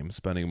tabletop game,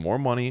 spending more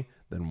money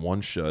than one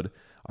should.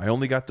 I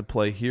only got to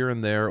play here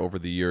and there over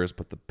the years,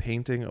 but the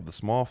painting of the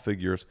small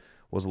figures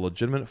was a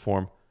legitimate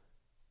form.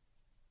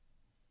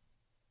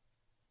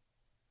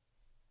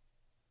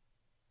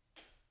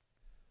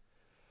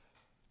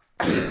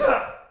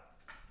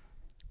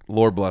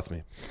 Lord bless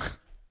me.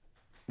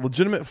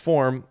 Legitimate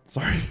form.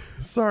 Sorry.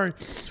 It's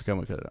okay, I'm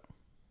going to cut it out.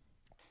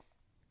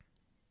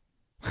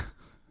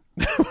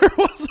 Where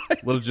was I?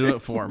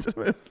 Legitimate form.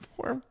 Legitimate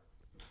form.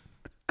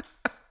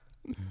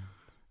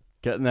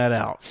 Getting that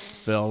out,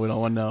 Phil. We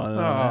don't want to know.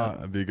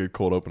 That'd be a good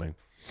cold opening.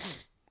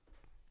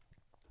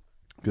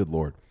 Good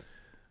Lord.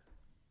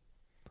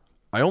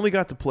 I only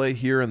got to play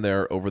here and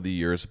there over the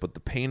years, but the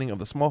painting of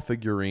the small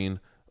figurine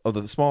of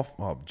the small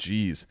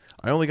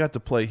I only got to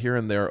play here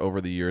and there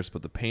over the years,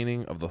 but the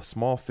painting of the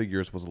small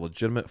figures was a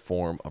legitimate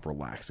form of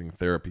relaxing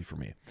therapy for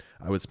me.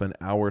 I would spend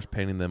hours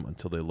painting them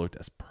until they looked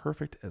as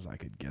perfect as I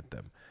could get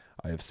them.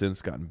 I have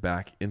since gotten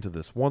back into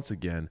this once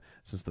again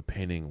since the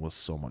painting was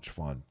so much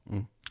fun.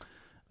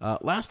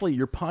 Lastly,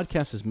 your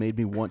podcast has made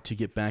me want to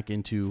get back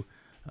into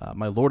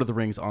my Lord of the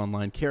Rings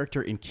online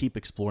character and keep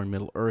exploring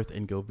Middle Earth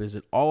and go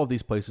visit all of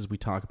these places we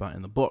talk about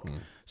in the book.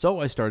 So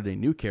I started a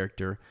new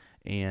character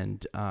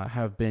and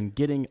have been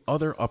getting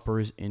other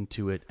uppers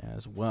into it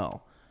as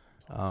well.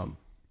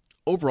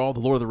 Overall, the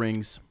Lord of the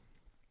Rings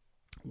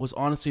was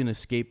honestly an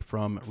escape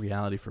from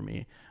reality for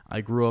me.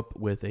 I grew up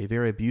with a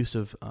very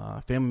abusive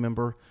family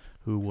member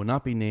who will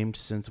not be named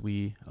since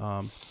we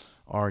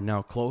are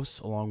now close,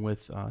 along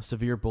with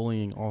severe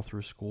bullying all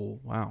through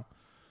school. Wow.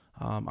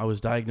 I was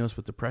diagnosed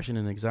with depression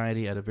and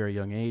anxiety at a very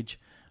young age.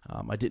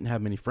 I didn't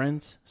have many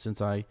friends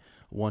since I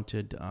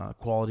wanted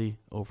quality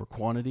over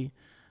quantity.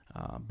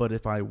 But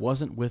if I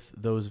wasn't with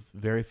those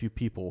very few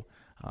people,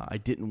 I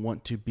didn't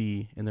want to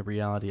be in the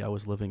reality I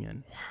was living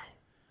in.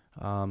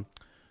 Wow.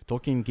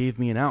 Tolkien gave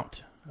me an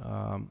out.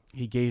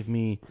 He gave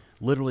me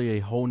literally a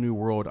whole new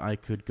world I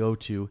could go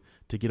to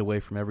get away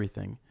from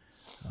everything.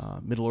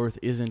 Middle Earth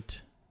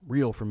isn't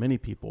real for many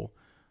people,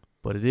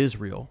 but it is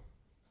real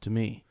to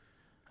me.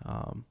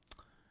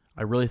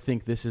 I really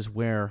think this is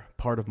where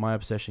part of my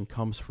obsession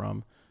comes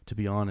from, to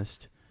be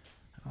honest.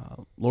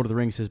 Lord of the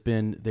Rings has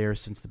been there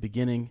since the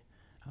beginning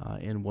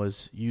and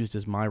was used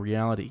as my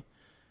reality.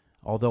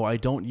 Although I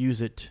don't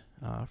use it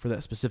for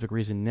that specific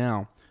reason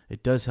now,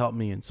 it does help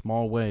me in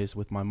small ways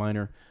with my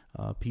minor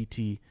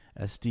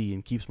PTSD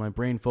and keeps my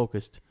brain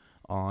focused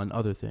on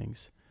other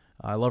things.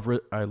 I love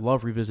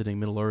revisiting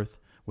Middle Earth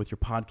with your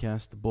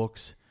podcast, the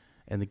books,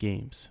 and the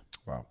games.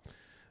 Wow.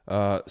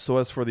 So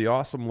as for the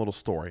awesome little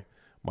story,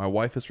 my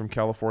wife is from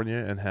California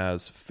and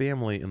has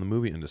family in the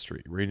movie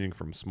industry, ranging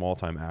from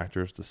small-time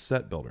actors to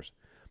set builders.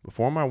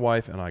 Before my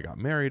wife and I got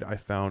married, I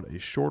found a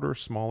shorter,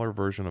 smaller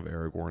version of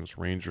Aragorn's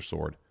Ranger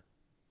sword.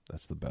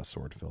 That's the best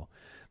sword, Phil.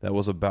 That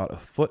was about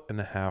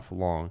 1.5 feet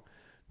long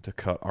to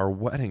cut our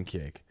wedding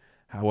cake.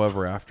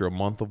 However, after a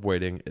month of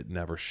waiting, it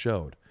never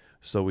showed.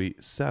 So we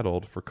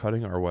settled for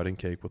cutting our wedding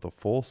cake with a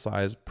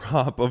full-size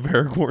prop of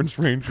Aragorn's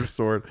Ranger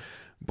sword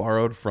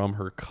borrowed from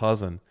her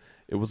cousin.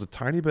 It was a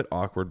tiny bit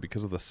awkward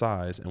because of the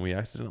size, and we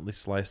accidentally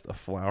sliced a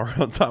flower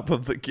on top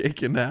of the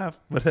cake in half.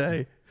 But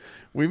hey,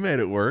 we made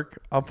it work.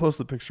 I'll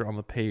post a picture on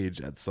the page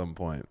at some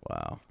point.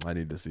 Wow. I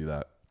need to see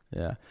that.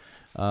 Yeah.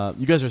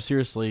 You guys are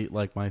seriously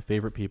like my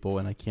favorite people,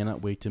 and I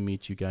cannot wait to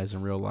meet you guys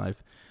in real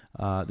life.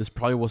 This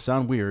probably will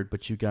sound weird,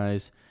 but you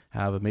guys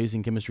have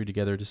amazing chemistry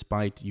together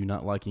despite you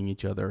not liking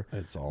each other.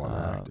 It's all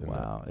an act.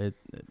 Wow.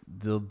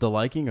 The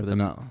liking or the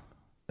not?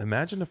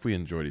 Imagine if we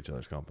enjoyed each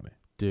other's company.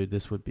 Dude,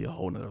 this would be a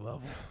whole nother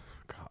level.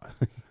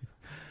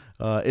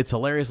 God. It's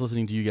hilarious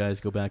listening to you guys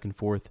go back and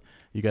forth.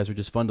 You guys are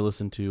just fun to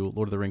listen to,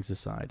 Lord of the Rings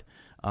aside.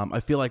 I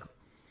feel like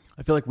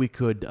we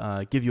could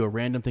give you a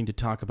random thing to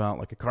talk about,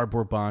 like a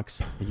cardboard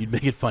box, and you'd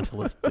make it fun to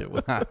listen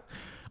to.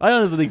 I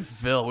honestly think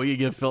Phil, we could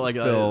give Phil like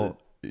Phil,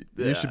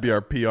 you should be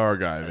our PR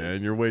guy,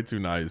 man. You're way too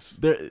nice.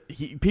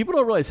 People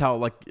don't realize how,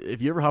 like,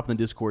 if you ever hop in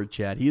the Discord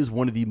chat, he is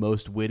one of the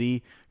most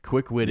witty,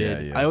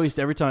 quick-witted. Yeah, I always,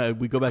 every time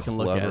we go back and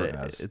look at Clever it,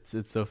 as-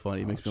 it's so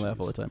funny. It makes me laugh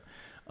all the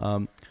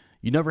time.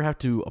 You never have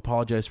to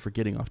apologize for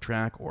getting off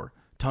track or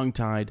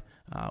tongue-tied.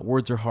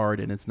 Words are hard,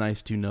 and it's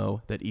nice to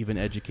know that even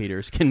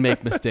educators can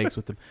make mistakes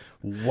with them.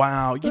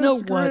 Wow. You know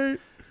what? great.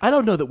 I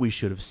don't know that we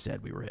should have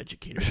said we were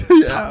educators at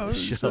the top of the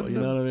show. You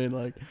know what I mean?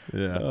 Like,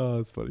 Yeah. Oh,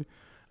 that's funny.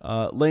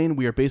 Lane,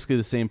 we are basically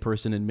the same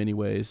person in many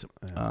ways,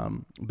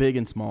 big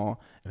and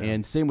small,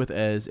 and same with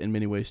Ez in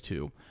many ways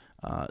too.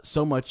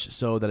 So much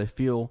so that I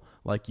feel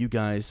like you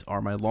guys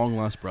are my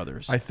long-lost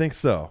brothers. I think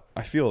so.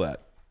 I feel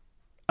that.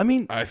 I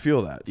mean, I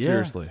feel that. Yeah.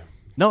 Seriously.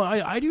 no,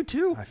 I do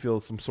too. I feel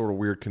some sort of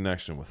weird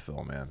connection with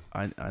Phil, man.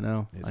 I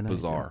know. It's I know you do.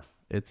 bizarre.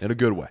 It's In a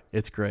good way.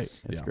 It's great.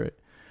 It's Yeah. great.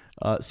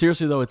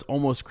 Seriously, though, it's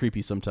almost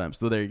creepy sometimes.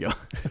 So there you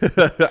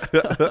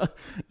go.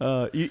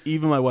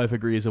 Even my wife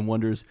agrees and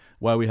wonders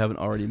why we haven't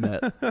already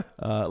met.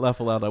 Laugh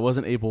aloud. I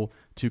wasn't able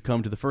to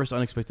come to the first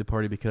unexpected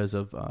party because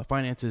of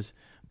finances,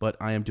 but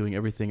I am doing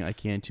everything I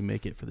can to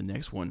make it for the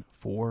next one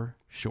for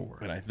sure.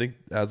 And I think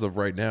as of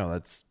right now,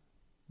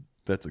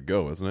 that's a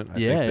go, isn't it? I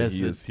Yeah, think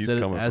that he's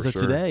coming as for of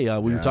sure. today.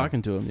 We were Yeah.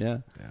 talking to him. Yeah.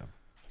 Yeah.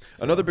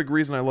 Another big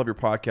reason I love your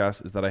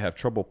podcast is that I have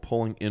trouble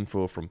pulling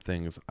info from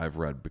things I've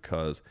read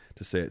because,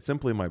 to say it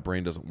simply, my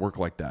brain doesn't work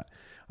like that.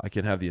 I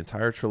can have the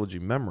entire trilogy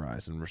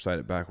memorized and recite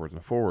it backwards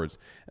and forwards,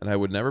 and I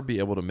would never be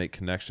able to make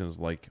connections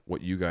like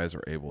what you guys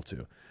are able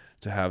to.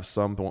 To have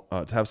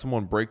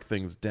someone break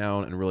things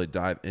down and really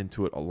dive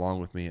into it along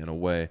with me in a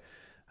way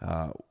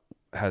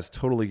has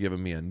totally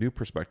given me a new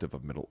perspective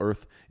of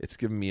Middle-earth. It's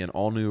given me an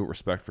all-new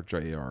respect for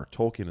J.R.R.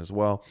 Tolkien as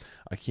well.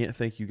 I can't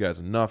thank you guys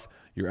enough.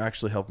 You're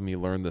actually helping me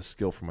learn this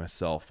skill for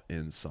myself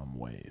in some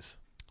ways.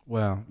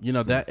 Wow.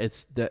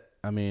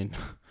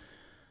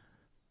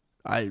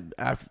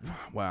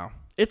 Wow.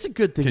 It's a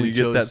good thing Can we you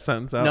get chose. that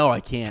sentence out? No, I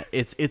can't.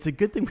 It's a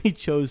good thing we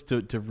chose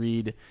to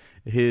read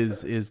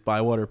his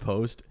Bywater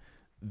post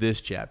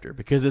this chapter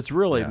because it's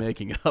really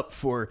making up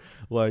for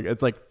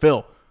it's like,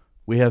 Phil,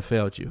 we have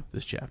failed you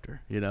this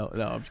chapter. No,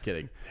 I'm just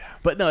kidding. Yeah.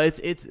 But no,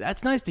 it's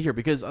that's nice to hear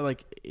because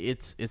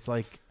it's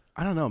like,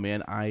 I don't know,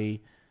 man. I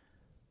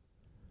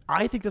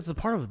think that's a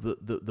part of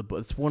the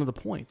it's one of the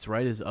points,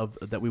 right? Is of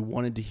that we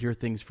wanted to hear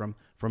things from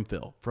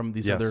Phil, from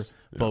these other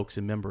folks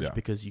and members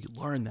because you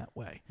learn that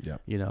way. Yeah.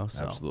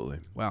 So, absolutely.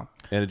 Wow.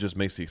 And it just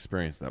makes the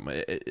experience that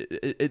much.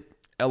 It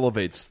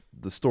elevates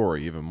the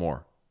story even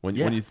more. When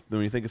you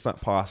think it's not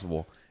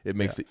possible, it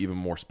makes it even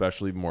more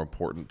special, even more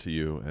important to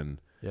you, and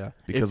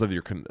because of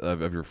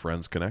your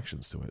friends'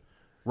 connections to it.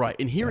 Right,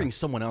 and hearing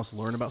someone else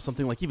learn about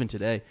something, like even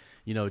today,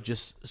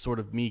 just sort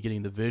of me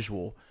getting the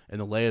visual and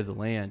the lay of the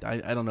land.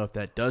 I don't know if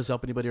that does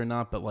help anybody or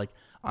not, but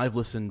I've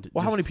listened.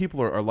 Well, how many people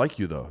are like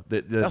you though?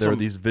 There are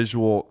these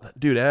visual,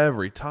 dude.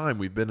 Every time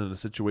we've been in a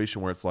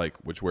situation where it's like,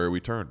 which way are we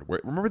turned?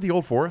 Remember the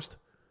Old Forest?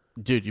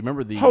 Dude, you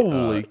remember the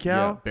holy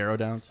cow Barrow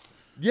Downs?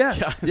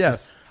 Yes,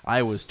 yes.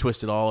 I was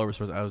twisted all over.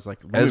 I was like,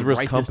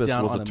 Ezra's compass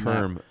was a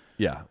term,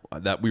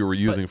 that we were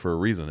using for a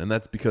reason, and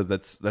that's because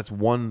that's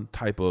one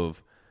type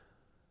of.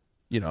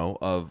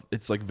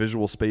 It's like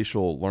visual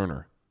spatial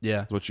learner. Yeah.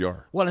 That's what you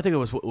are. Well, I think it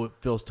was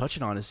what Phil's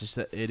touching on is just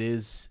that it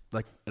is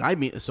like, and I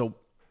mean, so,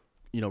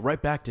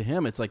 right back to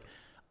him, it's like,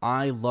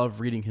 I love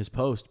reading his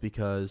post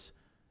because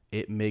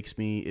it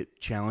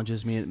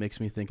challenges me. And it makes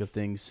me think of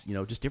things,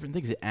 just different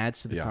things. It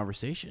adds to the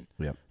conversation.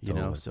 Yeah.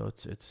 Totally. So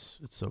it's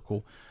so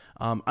cool.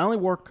 I only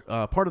work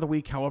part of the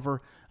week.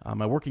 However,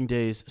 my working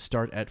days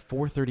start at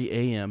 4:30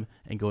 a.m.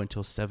 and go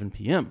until 7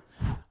 p.m.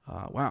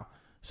 Wow.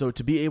 So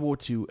to be able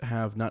to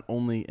have not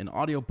only an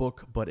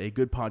audiobook, but a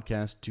good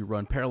podcast to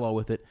run parallel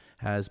with it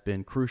has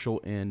been crucial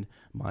in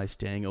my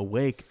staying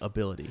awake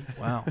ability.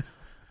 Wow.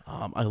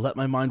 I let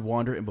my mind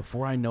wander, and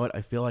before I know it,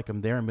 I feel like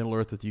I'm there in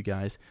Middle-earth with you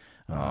guys.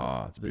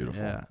 It's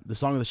beautiful. The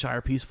Song of the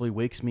Shire peacefully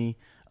wakes me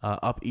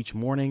up each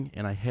morning,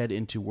 and I head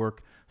into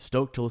work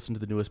stoked to listen to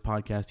the newest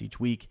podcast each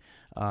week.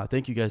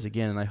 Thank you guys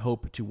again, and I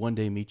hope to one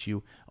day meet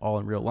you all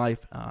in real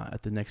life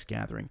at the next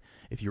gathering.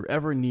 If you're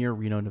ever near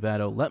Reno,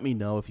 Nevada, let me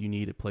know if you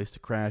need a place to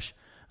crash.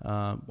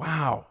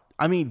 Wow.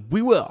 I mean,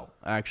 we will,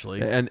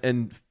 actually.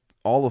 And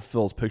all of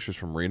Phil's pictures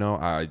from Reno,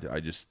 I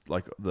just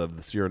like the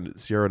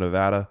Sierra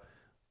Nevada.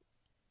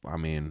 I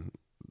mean,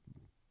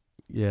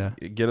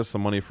 get us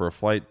some money for a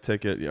flight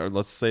ticket.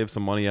 Let's save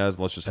some money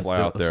let's just fly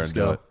out there and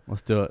do it.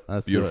 Let's do it.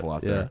 It's beautiful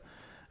out there.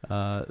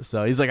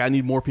 So he's like, I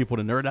need more people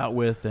to nerd out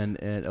with and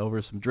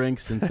over some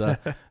drinks since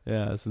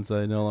since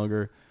I no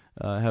longer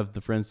have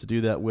the friends to do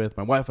that with.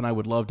 My wife and I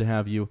would love to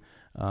have you.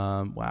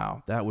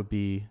 Wow, that would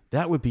be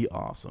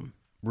awesome.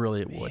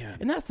 Really, it would.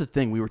 And that's the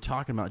thing we were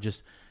talking about,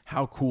 just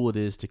how cool it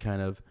is to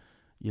kind of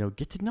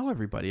get to know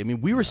everybody. I mean,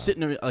 we were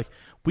sitting there,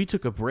 we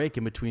took a break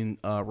in between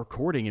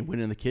recording and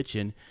went in the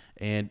kitchen,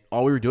 and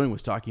all we were doing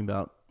was talking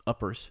about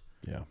uppers.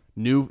 Yeah.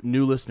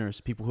 New listeners,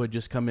 people who had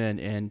just come in,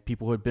 and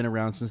people who had been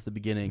around since the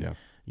beginning. Yeah.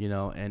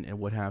 And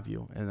what have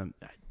you. And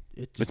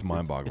it's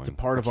mind-boggling. It's a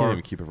part of can't our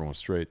even keep everyone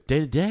straight day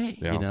to day.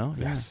 Yeah.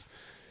 Yes.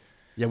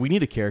 Yeah, we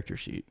need a character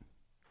sheet.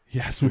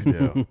 Yes, we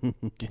do.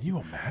 Can you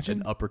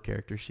imagine an upper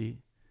character sheet?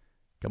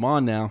 Come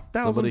on now,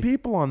 1,000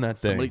 people on that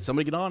thing.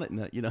 Somebody get on it.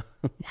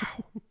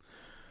 Wow.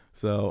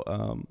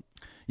 So,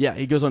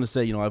 he goes on to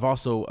say, I've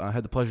also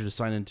had the pleasure to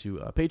sign into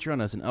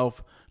Patreon as an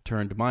elf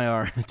turned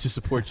Maiar to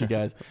support you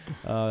guys.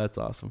 That's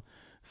awesome.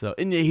 So,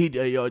 and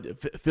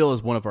Phil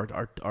is one of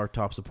our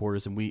top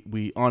supporters, and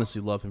we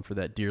honestly love him for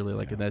that dearly.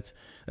 And that's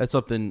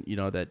something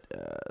that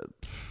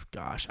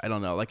gosh, I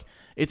don't know.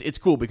 It's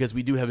cool because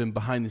we do have him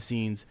behind the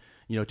scenes,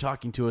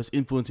 talking to us,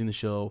 influencing the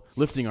show,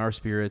 lifting our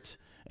spirits,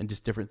 and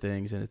just different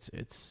things. And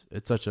it's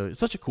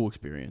such a cool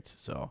experience.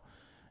 So.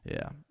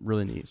 Yeah,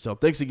 really neat. So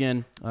thanks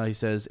again, he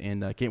says,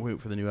 and can't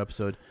wait for the new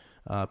episode.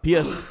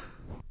 P.S.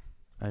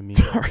 I mean,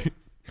 sorry,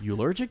 you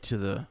allergic to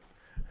the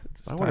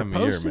It's I time wanna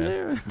of year, post in man.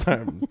 there.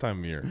 It's time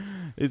of year.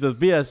 He says,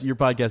 "B.S. Your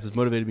podcast has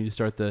motivated me to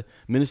start the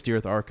Ministry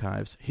Earth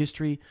Archives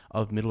History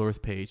of Middle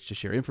Earth page to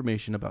share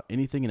information about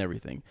anything and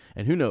everything.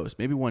 And who knows,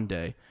 maybe one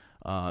day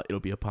it'll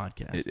be a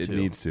podcast. It too.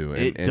 needs to.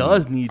 It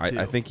does need to.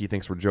 I think he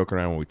thinks we're joking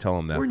around when we tell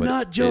him that. We're but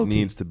not joking. It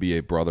needs to be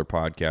a brother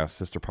podcast,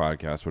 sister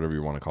podcast, whatever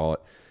you want to call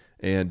it.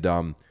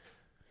 And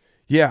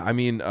yeah, I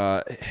mean,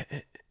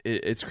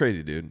 it's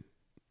crazy, dude.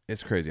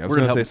 It's crazy. I was We're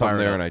going gonna to say help something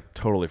fire it there, up. and I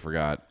totally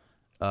forgot.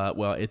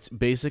 Well, it's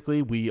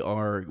basically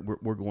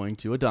we're going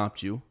to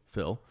adopt you,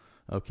 Phil.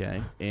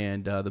 Okay,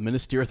 and the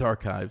Ministry Earth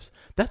Archives.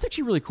 That's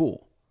actually really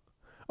cool.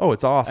 Oh,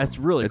 it's awesome. That's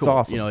really it's cool.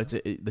 awesome. You know, it's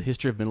the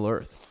history of Middle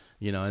Earth.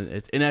 You know,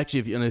 and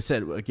actually, and I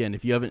said again,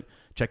 if you haven't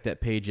checked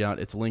that page out,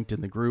 it's linked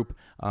in the group.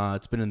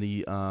 It's been in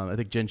the I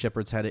think Jen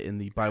Shepard's had it in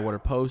the Bywater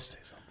Post.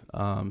 So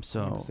I want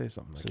to say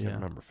something. I so can't yeah.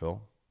 remember,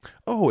 Phil.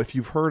 Oh, if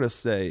you've heard us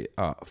say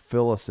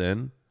fill us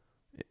in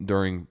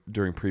during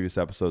previous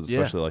episodes,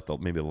 especially like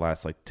maybe the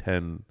last like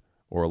 10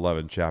 or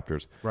 11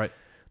 chapters. Right.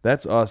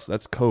 That's us.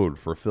 That's code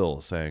for Phil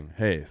saying,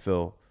 "Hey,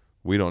 Phil,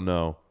 we don't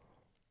know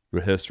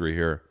the history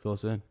here. Fill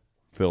us in.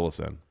 Fill us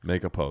in.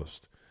 Make a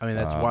post." I mean,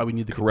 that's why we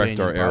need the correct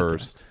our companion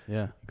errors. podcast.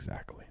 Yeah.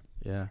 Exactly.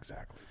 Yeah.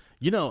 Exactly.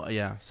 You know,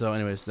 yeah. So,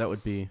 anyways, that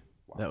would be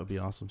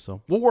awesome.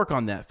 So we'll work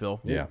on that, Phil.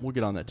 We'll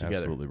get on that together.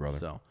 Absolutely, brother.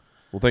 So,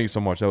 Well, thank you so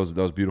much. That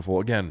was beautiful.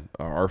 Again,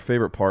 our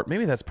favorite part.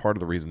 Maybe that's part of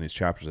the reason these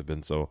chapters have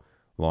been so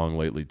long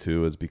lately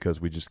too, is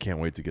because we just can't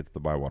wait to get to the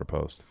Bywater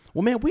Post.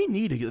 well, man, we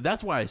need to.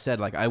 That's why I said,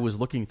 like, I was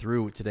looking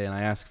through today, and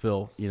I asked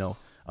Phil,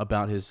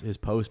 about his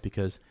post,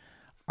 because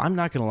I'm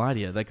not gonna lie to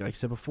you. Like I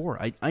said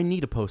before, I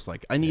need a post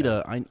like I need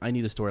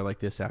a story like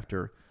this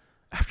after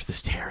the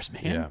stairs,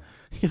 man.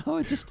 Yeah.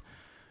 It just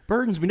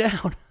burdens me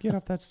down. Get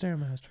off that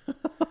stairmaster.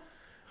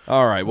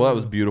 All right. Well, that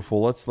was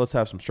beautiful. Let's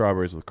have some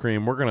strawberries with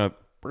cream. We're gonna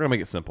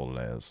make it simple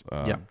today. As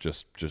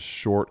just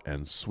short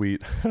and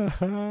sweet.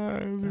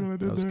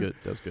 That was good.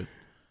 That was good.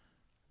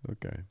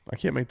 Okay. I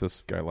can't make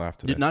this guy laugh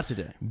today. Not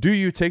today. Do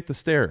you take the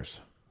stairs,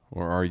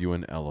 or are you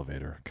an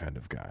elevator kind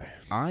of guy?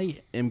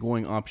 I am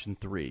going option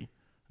 3,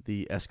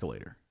 the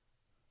escalator.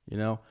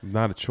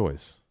 Not a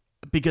choice.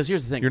 Because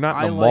here's the thing. You're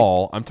not in the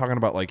mall. I'm talking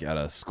about like at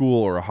a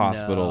school or a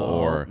hospital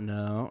or.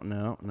 No.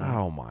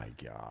 Oh my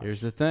God.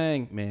 Here's the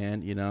thing,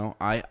 man.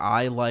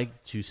 I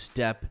like to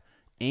step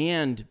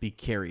and be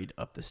carried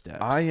up the steps.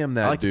 I am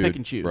that I like dude, to pick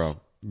and choose. bro.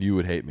 You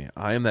would hate me.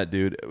 I am that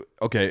dude.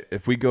 Okay,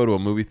 if we go to a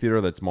movie theater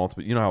that's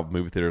multiple, you know how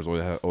movie theaters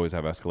always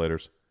have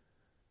escalators,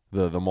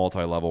 the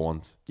multi-level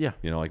ones. Yeah.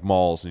 Like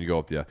malls, and you go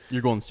up the.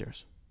 You're going the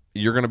stairs.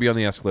 You're gonna be on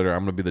the escalator.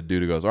 I'm gonna be the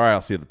dude who goes, all right,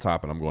 I'll see you at the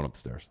top, and I'm going up the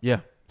stairs.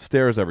 Yeah.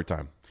 Stairs every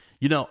time.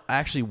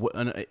 Actually,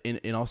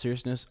 in all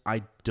seriousness,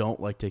 I don't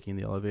like taking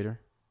the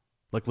elevator.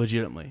 Like,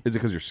 legitimately. Is it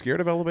because you're scared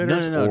of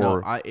elevators?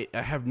 No. I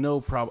have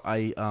no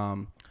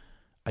problem.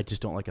 I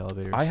just don't like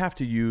elevators. I have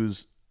to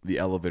use the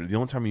elevator. The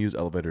only time I use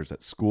elevators is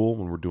at school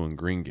when we're doing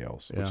Green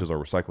Gales, which is our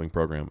recycling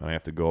program, and I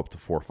have to go up to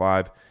 4 or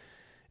 5.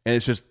 And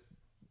it's just,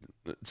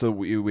 so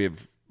we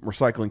have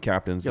recycling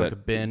captains like that a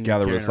bin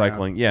gather carrying recycling.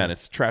 around. Yeah, and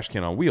it's a trash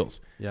can on wheels.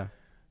 Yeah.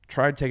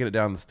 Tried taking it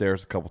down the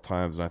stairs a couple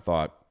times, and I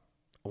thought,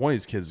 one of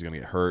these kids is going to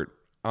get hurt.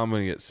 I'm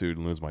going to get sued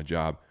and lose my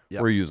job.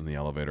 Yep. We're using the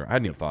elevator. I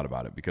hadn't even thought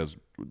about it because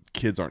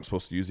kids aren't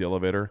supposed to use the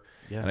elevator.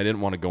 Yeah. And I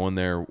didn't want to go in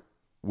there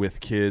with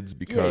kids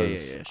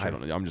because sure. I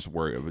don't know. I'm just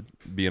worried about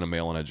being a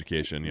male in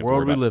education. You have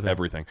World to we worry live about in.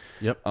 everything.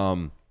 Yep.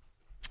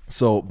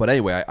 So, but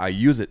anyway, I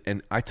use it,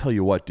 and I tell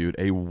you what, dude,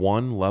 a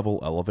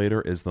 1-level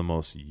elevator is the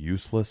most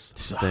useless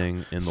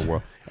thing in the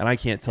world. And I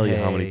can't tell you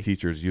how many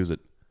teachers use it.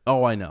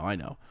 Oh, I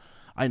know.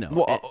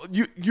 Well,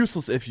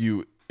 useless if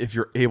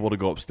you're able to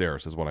go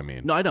upstairs is what I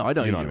mean. No, I know.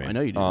 You know what I mean? I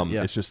know you do.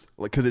 Yeah. It's just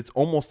like, because it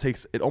almost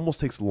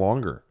takes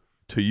longer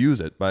to use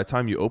it. By the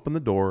time you open the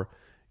door,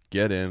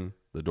 get in,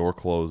 the door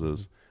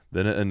closes,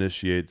 then it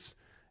initiates,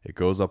 it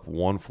goes up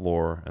 1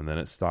 floor, and then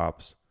it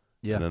stops.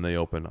 Yeah. And then they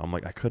open. I'm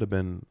like, I could have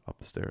been up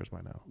the stairs by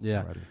now.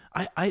 Yeah. Already.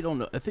 I don't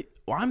know.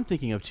 I'm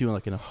thinking of, too,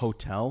 like in a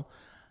hotel,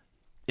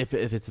 if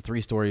it's a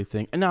 3-story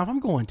thing. And now if I'm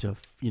going to,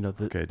 the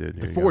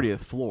 40th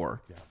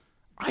floor,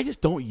 I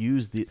just don't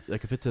use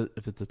if it's a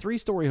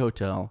 3-story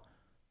hotel,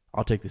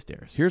 I'll take the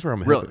stairs. Here's where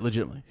I'm a really hypocrite.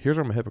 legitimately. Here's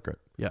where I'm a hypocrite.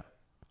 Yeah.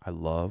 I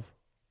love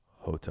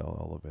hotel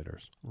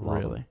elevators.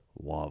 Really?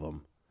 Love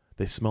them.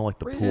 They smell like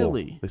the pool.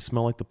 Really? They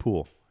smell like the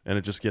pool, and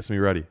it just gets me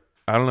ready.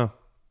 I don't know.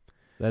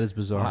 That is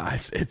bizarre.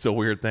 It's a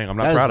weird thing. I'm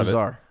not That is proud of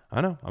bizarre. it.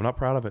 I know. I'm not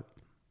proud of it.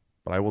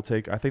 But I will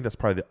take. I think that's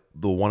probably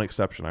the one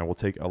exception. I will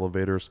take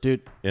elevators,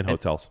 Dude, in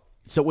hotels.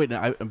 So wait,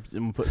 now I'm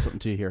gonna put something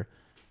to you here.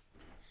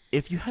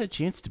 If you had a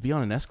chance to be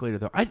on an escalator,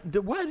 though, I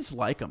just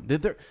like them.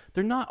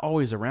 They're not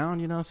always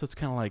around, so it's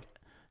kind of like,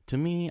 to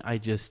me, I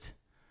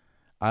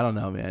don't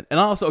know, man. And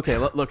also,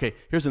 okay,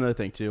 here's another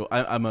thing too.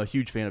 I'm a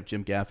huge fan of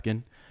Jim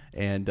Gaffigan,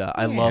 and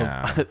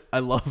I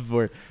love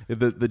where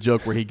the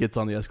joke where he gets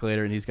on the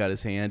escalator and he's got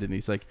his hand and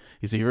he's like,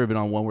 "Have you ever been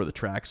on one where the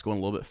track's going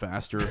a little bit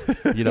faster,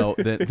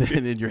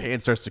 then your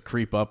hand starts to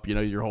creep up,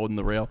 you're holding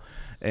the rail,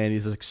 and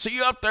he's like, 'See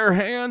you up there,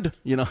 hand,'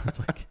 It's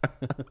like,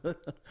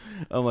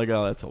 I'm like,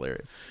 oh, that's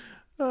hilarious."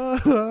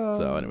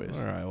 So, anyways,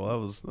 all right.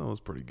 Well, that was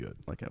pretty good.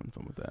 like having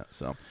fun with that.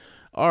 So,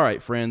 all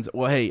right, friends.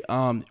 Well, hey,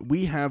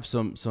 we have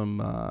some.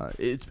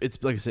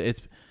 It's like I said,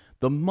 it's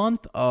the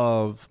month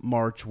of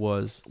March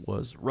was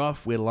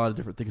rough. We had a lot of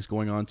different things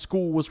going on.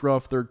 School was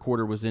rough. Third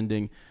quarter was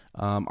ending.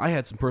 I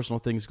had some personal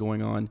things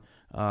going on.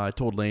 I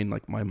told Lane,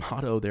 like, my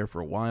motto there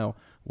for a while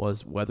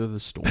was weather the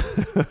storm.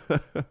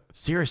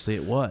 Seriously,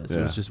 it was. Yeah.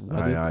 It was just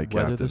weather the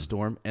Captain.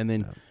 storm. And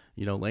then,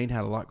 Lane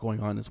had a lot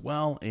going on as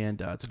well.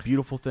 And it's a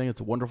beautiful thing. It's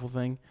a wonderful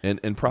thing.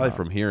 And probably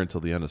from here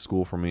until the end of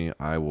school for me,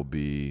 I will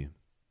be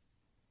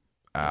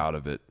out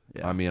of it.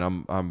 Yeah. I mean,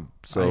 I'm I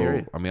hear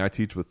you. I mean, I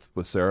teach with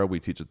Sarah. We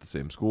teach at the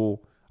same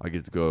school. I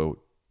get to go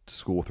to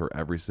school with her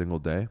every single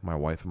day, my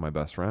wife and my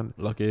best friend.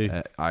 Lucky.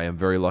 I am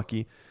very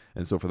lucky.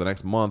 And so for the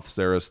next month,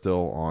 Sarah's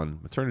still on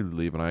maternity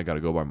leave, and I got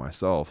to go by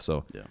myself.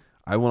 So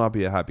I will not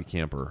be a happy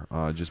camper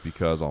just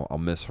because I'll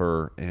miss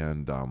her,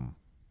 and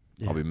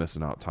I'll be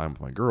missing out time with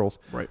my girls.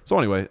 Right. So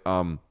anyway,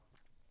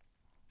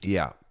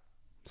 yeah.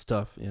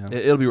 Stuff, yeah.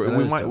 It'll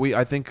be.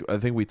 I think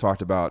we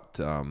talked about.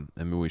 I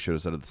mean, we should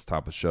have said at the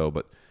top of the show,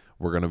 but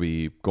we're going to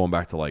be going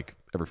back to like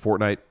every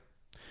fortnight.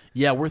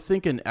 Yeah, we're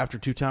thinking after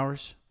Two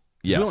Towers.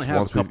 Yes, we only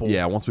have a couple.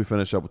 once we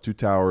finish up with Two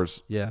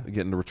Towers. Yeah.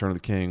 Getting to Return of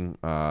the King.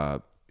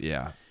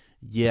 Yeah.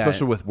 Yeah.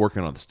 Especially with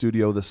working on the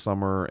studio this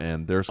summer,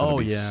 and there's going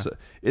to be. yeah.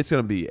 It's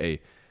going to be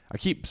I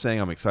keep saying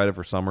I'm excited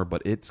for summer,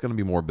 but it's going to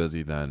be more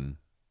busy than.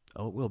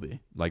 Oh, it will be.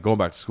 Like going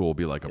back to school will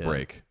be like a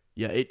break.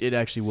 Yeah, it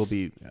actually will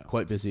be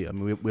quite busy. I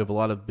mean, we have a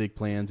lot of big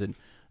plans, and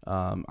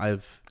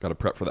I've got to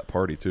prep for that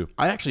party too.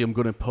 I actually am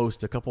going to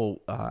post a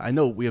couple. I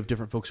know we have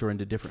different folks who are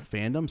into different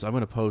fandoms. I'm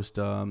going to post,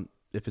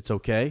 if it's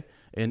okay,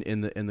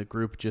 in the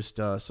group, just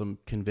some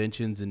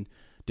conventions and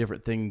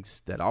different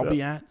things that I'll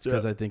be at,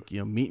 because I think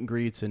meet and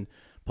greets, and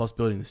plus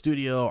building the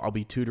studio. I'll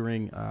be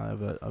tutoring. I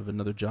have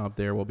another job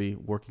there. We'll be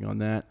working on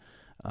that.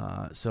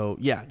 So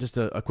yeah, just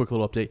a quick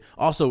little update.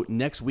 Also,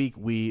 next week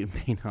we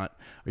may not.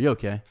 Are you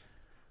okay?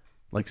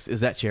 Like, is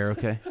that chair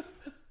okay?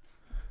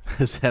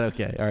 Is that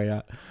okay? All right,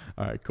 yeah.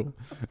 All right, cool.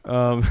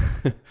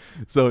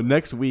 So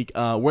next week,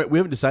 we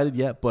haven't decided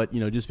yet, but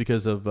just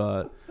because of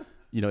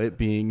it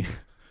being,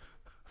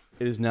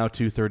 it is now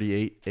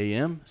 2:38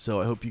 a.m.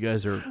 So I hope you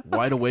guys are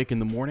wide awake in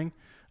the morning,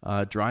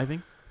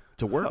 driving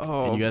to work,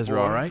 and you guys are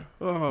all right.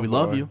 We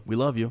love you. We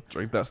love you.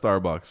 Drink that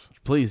Starbucks.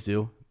 Please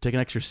do. Take an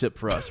extra sip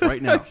for us right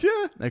now.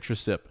 Yeah. An extra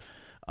sip.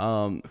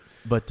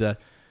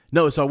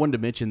 No, so I wanted to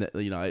mention that,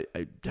 I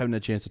haven't had a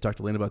chance to talk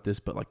to Lane about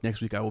this, but like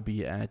next week I will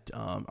be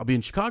I'll be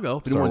in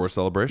Chicago. Star Wars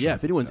Celebration. Yeah,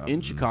 if anyone's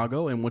in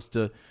Chicago and wants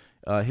to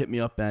hit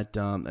me up at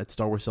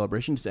Star Wars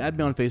Celebration, just add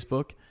me on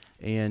Facebook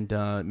and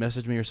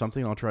message me or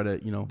something. I'll try to,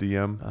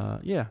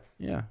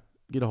 DM.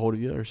 Get a hold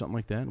of you or something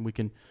like that, and we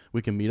can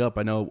meet up.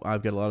 I know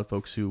I've got a lot of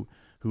folks who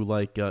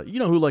like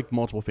who like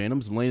multiple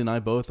fandoms. Lane and I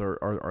both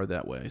are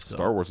that way. So.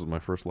 Star Wars was my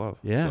first love.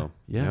 Yeah, so,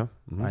 yeah.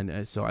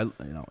 Mm-hmm. So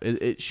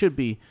it should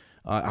be.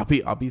 I'll be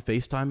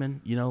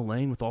FaceTiming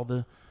Lane with all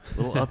the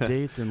little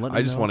updates and letting.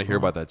 I just want to hear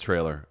about that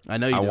trailer. I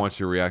know you. I do. want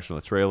your reaction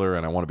to the trailer,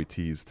 and I want to be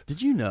teased.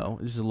 Did you know?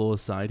 This is a little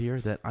aside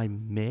here that I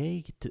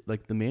may get to,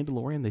 like, The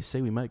Mandalorian. They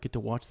say we might get to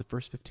watch the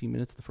first 15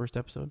 minutes of the first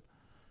episode,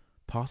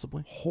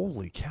 possibly.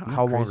 Holy cow! Isn't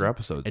How that long crazy? are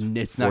episodes? And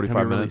it's not going to be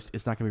 45 released. minutes.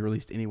 It's not going to be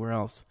released anywhere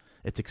else.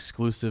 It's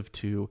exclusive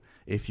to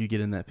if you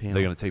get in that panel.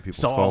 They're going to take people's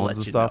So I'll phones let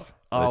and you stuff.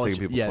 know. I'll They let take you-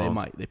 people's yeah, phones? they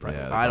might. They probably.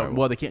 Yeah, they I don't. probably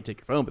Well, they can't take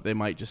your phone, but they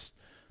might just.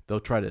 They'll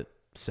try to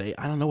say.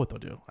 I don't know what they'll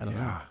do. I don't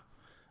know. Yeah.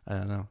 I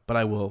don't know, but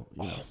I will.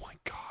 Oh my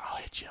god! I'll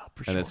hit you up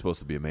for And sure. it's supposed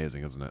to be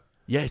amazing, isn't it?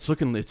 Yeah, it's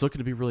looking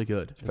to be really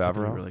good. It's looking to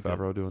be Favreau? really good.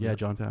 Favreau doing Yeah, that?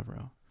 Jon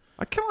Favreau.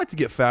 I kind of like to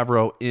get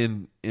Favreau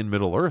in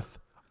Middle Earth.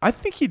 I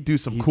think he'd do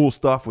some cool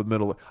stuff with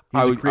Middle Earth.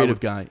 He's a creative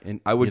guy, and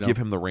I would give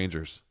him the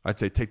Rangers. I'd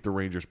say take the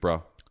Rangers,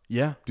 bro.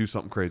 Yeah, Do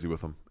something crazy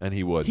with them, and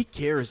he would. he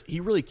cares. He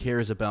really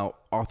cares about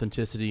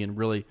authenticity and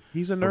really.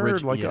 He's a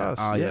nerd like us.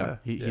 Yeah,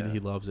 Yeah. he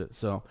loves it.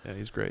 So. Yeah,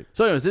 he's great.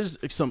 So, anyways, there's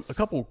a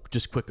couple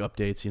just quick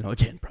updates.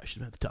 Again, probably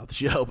should have been at the top of the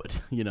show, but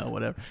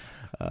whatever.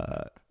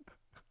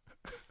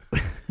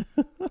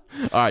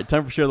 All right,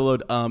 time for Share the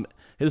Load.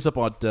 Hit us up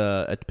at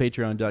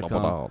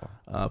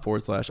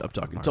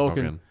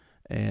patreon.com/UpTalking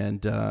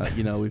and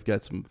we've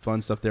got some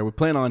fun stuff there. We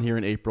plan on here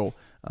in April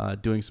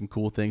doing some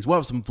cool things. We'll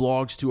have some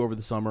vlogs too over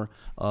the summer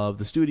of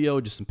the studio,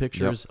 just some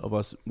pictures of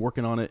us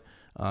working on it,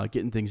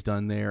 getting things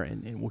done there,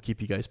 and we'll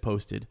keep you guys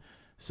posted.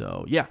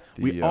 So yeah,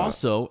 we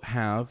also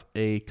have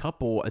a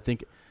couple. I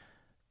think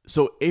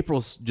so.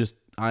 April's just.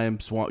 I am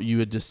swamped. You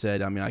had just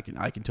said. I mean, I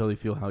can totally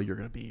feel how you're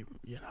going to be.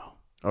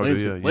 Oh, Lane's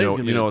do you? gonna- Lane's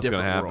gonna be You know a what's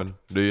going to different happen? world.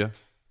 Do you?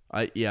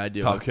 I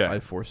do. Okay. I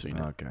foreseen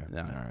it. Okay.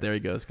 Yeah, All right. There he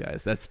goes,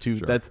 guys. That's two.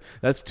 Sure.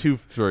 That's two.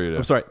 Sure you do.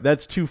 I'm sorry.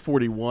 That's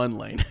 241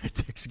 Lane.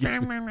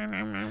 Excuse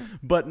me.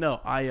 But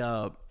no,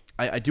 I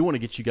do want to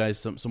get you guys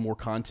some more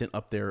content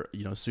up there,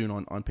 soon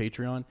on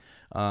Patreon.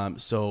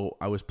 So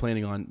I was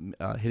planning on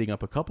hitting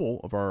up a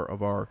couple of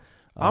our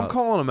I'm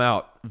calling him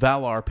out.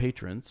 Valar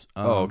patrons.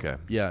 Okay.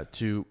 Yeah,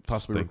 to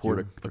possibly Thank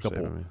record you for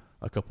saving me.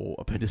 a couple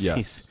appendices.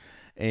 Yes.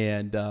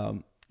 And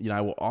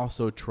I will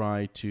also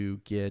try to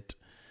get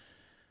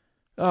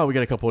we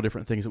got a couple of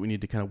different things that we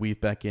need to kind of weave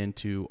back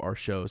into our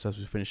shows as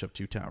we finish up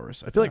Two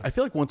Towers. I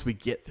feel like once we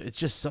get, it's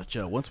just such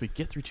a, once we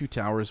get through Two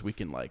Towers, we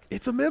can like.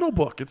 It's a middle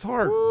book. It's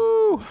hard.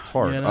 Woo, it's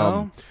hard. You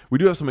know? We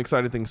do have some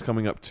exciting things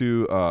coming up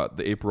too.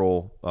 The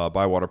April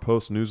Bywater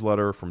Post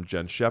newsletter from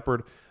Jen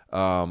Shepard.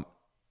 A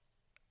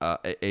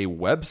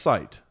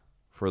website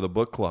for the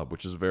book club,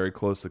 which is very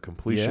close to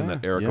completion,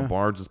 that Erica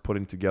Barnes is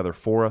putting together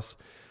for us.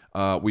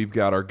 We've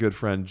got our good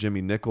friend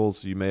Jimmy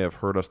Nichols. You may have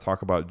heard us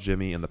talk about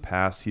Jimmy in the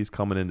past. He's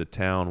coming into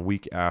town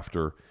week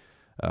after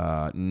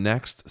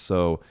next.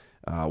 So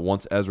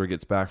once Ezra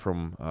gets back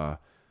from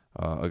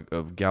a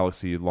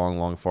galaxy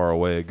long far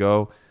away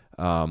ago,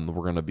 we're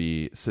going to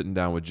be sitting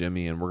down with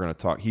Jimmy and we're going to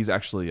talk. He's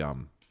actually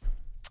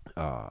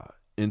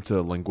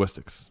into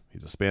linguistics.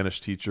 He's a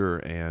Spanish teacher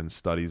and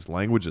studies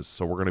languages.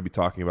 So we're going to be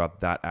talking about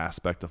that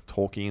aspect of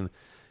Tolkien.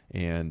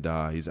 And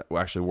he's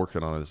actually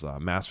working on his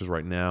master's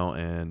right now,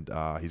 and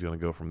he's going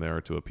to go from there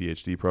to a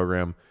PhD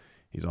program.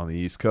 He's on the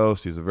East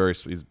Coast. He's a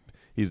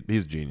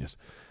genius.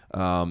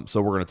 So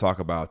we're going to talk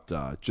about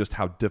just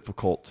how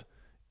difficult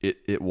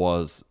it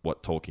was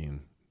what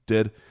Tolkien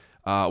did.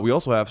 We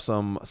also have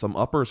some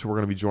uppers who are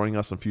going to be joining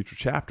us in future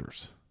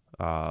chapters.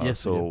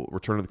 So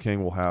Return of the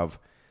King will have,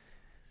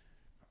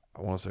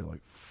 I want to say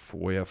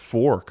we have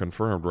 4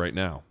 confirmed right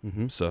now.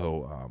 Mm-hmm.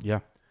 So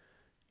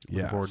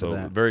Looking so to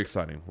that. Very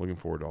exciting. Looking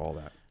forward to all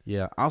that.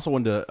 Yeah, I also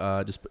wanted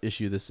to just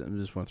issue this. I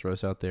just want to throw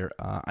this out there.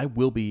 I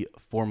will be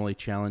formally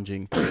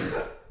challenging.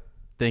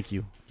 Thank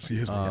you.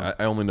 Excuse me.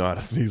 I only know how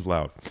to sneeze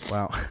loud.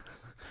 Wow.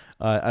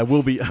 I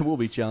will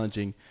be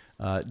challenging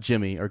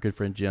Jimmy, our good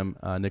friend Jim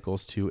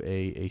Nichols, to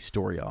a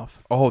story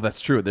off. Oh,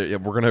 that's true. We're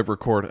going to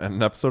record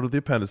an episode of the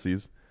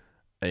Appendices,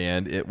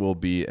 and it will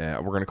be.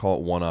 We're going to call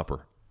it One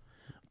Upper.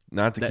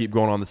 Not to keep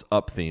going on this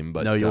up theme,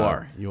 but no, you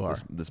are.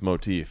 This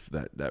motif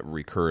that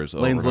recurs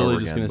over Lane's and over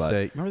literally just again. going to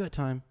say, "Remember that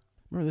time?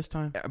 Remember this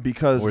time?"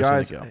 Because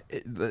guys, go?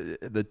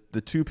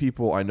 the 2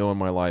 people I know in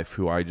my life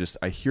who I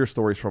hear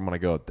stories from and I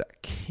go,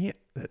 that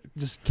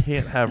just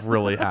can't have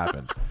really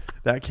happened.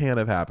 That can't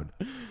have happened.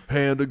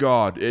 Hand of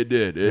God, it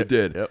did. It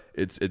did. Yep.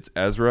 It's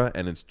Ezra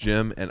and it's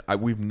Jim, and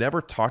we've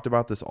never talked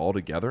about this all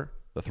together.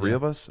 The 3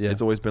 of us. Yeah.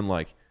 It's always been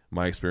like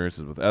my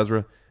experiences with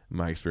Ezra,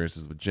 my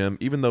experiences with Jim,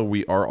 even though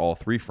we are all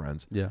 3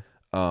 friends. Yeah.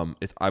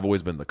 I've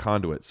always been the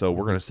conduit. So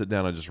we're going to sit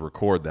down and just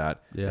record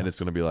that. Yeah. And it's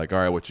going to be like, all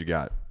right, what you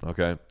got?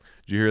 Okay.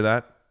 Did you hear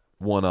that?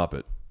 One up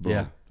it. Boom.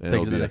 Yeah. And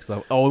Take it to the next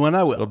level. Oh, and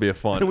I will. It'll be a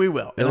fun. And we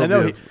will. And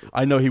It'll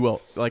I know he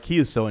will. Like, he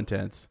is so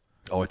intense.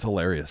 Oh, it's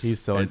hilarious. He's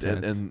so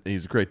intense. And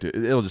he's great too.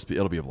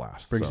 It'll be a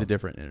blast. Brings a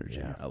different energy.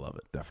 Yeah. I love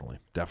it. Definitely.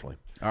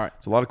 All right.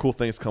 So a lot of cool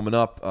things coming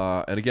up.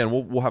 And again,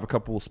 we'll have a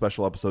couple of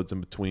special episodes in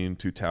between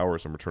Two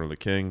Towers and Return of the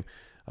King,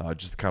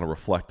 just to kind of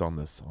reflect on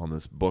this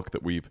book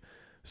that we've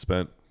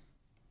spent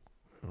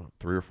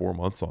 3 or 4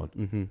 months on.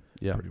 Mm-hmm.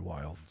 Yeah. Pretty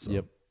wild. So.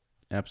 Yep.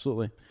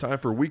 Absolutely. Time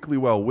for weekly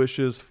well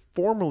wishes,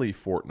 formerly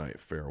fortnight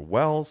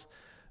farewells.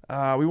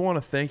 We want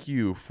to thank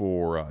you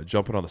for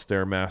jumping on the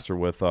Stairmaster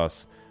with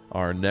us.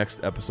 Our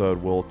next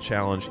episode will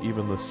challenge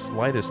even the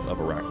slightest of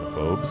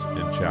arachnophobes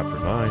in Chapter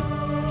 9.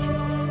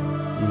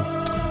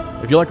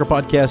 If you like our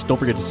podcast, don't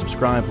forget to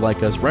subscribe,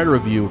 like us, write a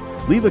review,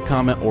 leave a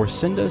comment, or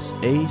send us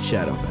a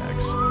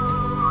Shadowfax.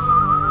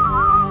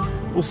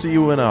 We'll see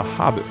you in a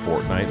Hobbit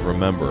fortnight.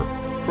 Remember,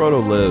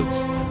 Frodo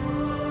lives.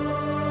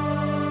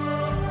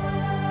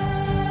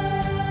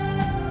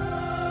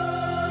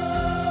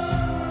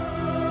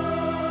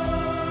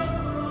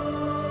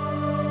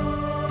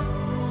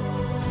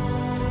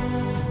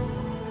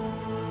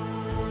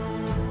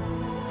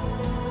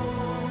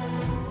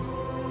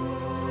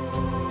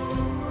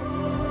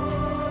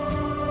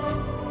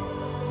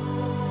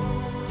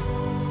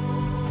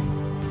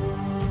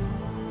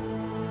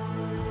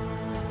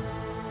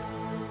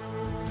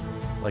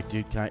 Like,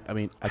 dude, I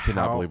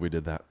cannot believe we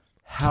did that.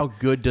 How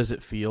good does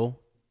it feel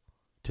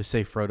to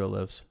say Frodo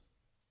lives?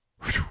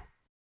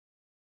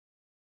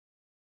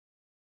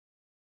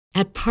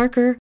 At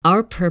Parker,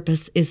 our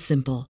purpose is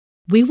simple.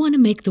 We want to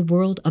make the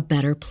world a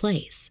better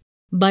place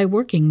by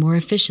working more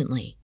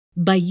efficiently,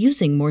 by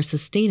using more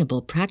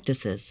sustainable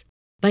practices,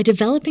 by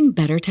developing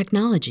better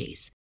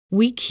technologies.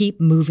 We keep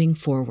moving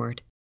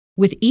forward.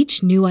 With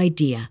each new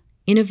idea,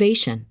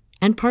 innovation,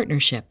 and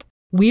partnership,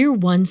 we're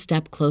one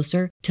step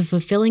closer to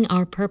fulfilling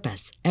our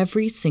purpose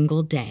every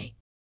single day.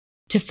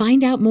 To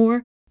find out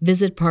more,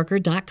 visit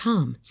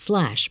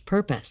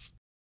parker.com/purpose.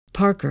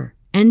 Parker,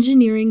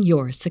 engineering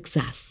your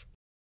success.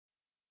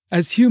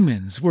 As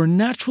humans, we're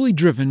naturally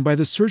driven by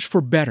the search for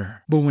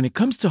better. But when it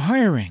comes to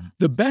hiring,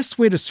 the best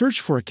way to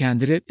search for a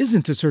candidate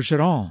isn't to search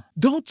at all.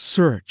 Don't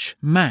search,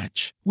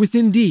 match with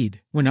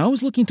Indeed. When I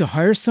was looking to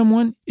hire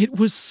someone, it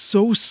was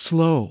so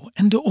slow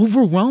and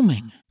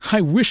overwhelming.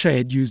 I wish I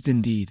had used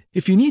Indeed.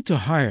 If you need to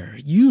hire,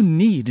 you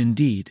need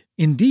Indeed.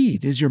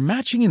 Indeed is your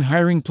matching and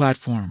hiring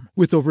platform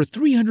with over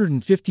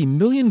 350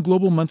 million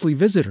global monthly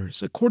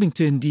visitors, according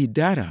to Indeed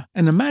data,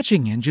 and a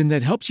matching engine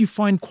that helps you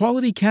find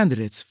quality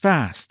candidates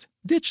fast.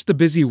 Ditch the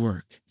busy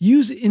work.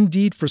 Use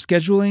Indeed for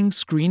scheduling,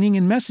 screening,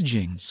 and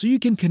messaging so you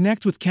can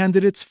connect with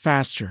candidates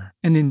faster.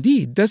 And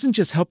Indeed doesn't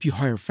just help you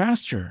hire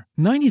faster.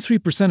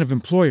 93% of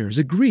employers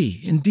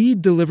agree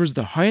Indeed delivers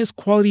the highest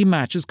quality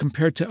matches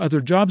compared to other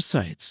job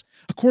sites,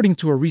 according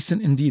to a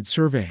recent Indeed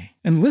survey.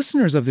 And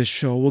listeners of this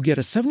show will get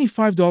a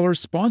 $75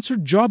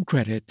 sponsored job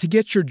credit to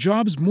get your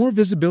jobs more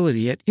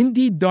visibility at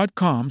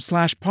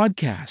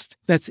Indeed.com/podcast.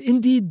 That's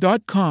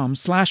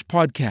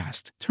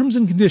Indeed.com/podcast. Terms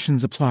and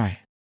conditions apply.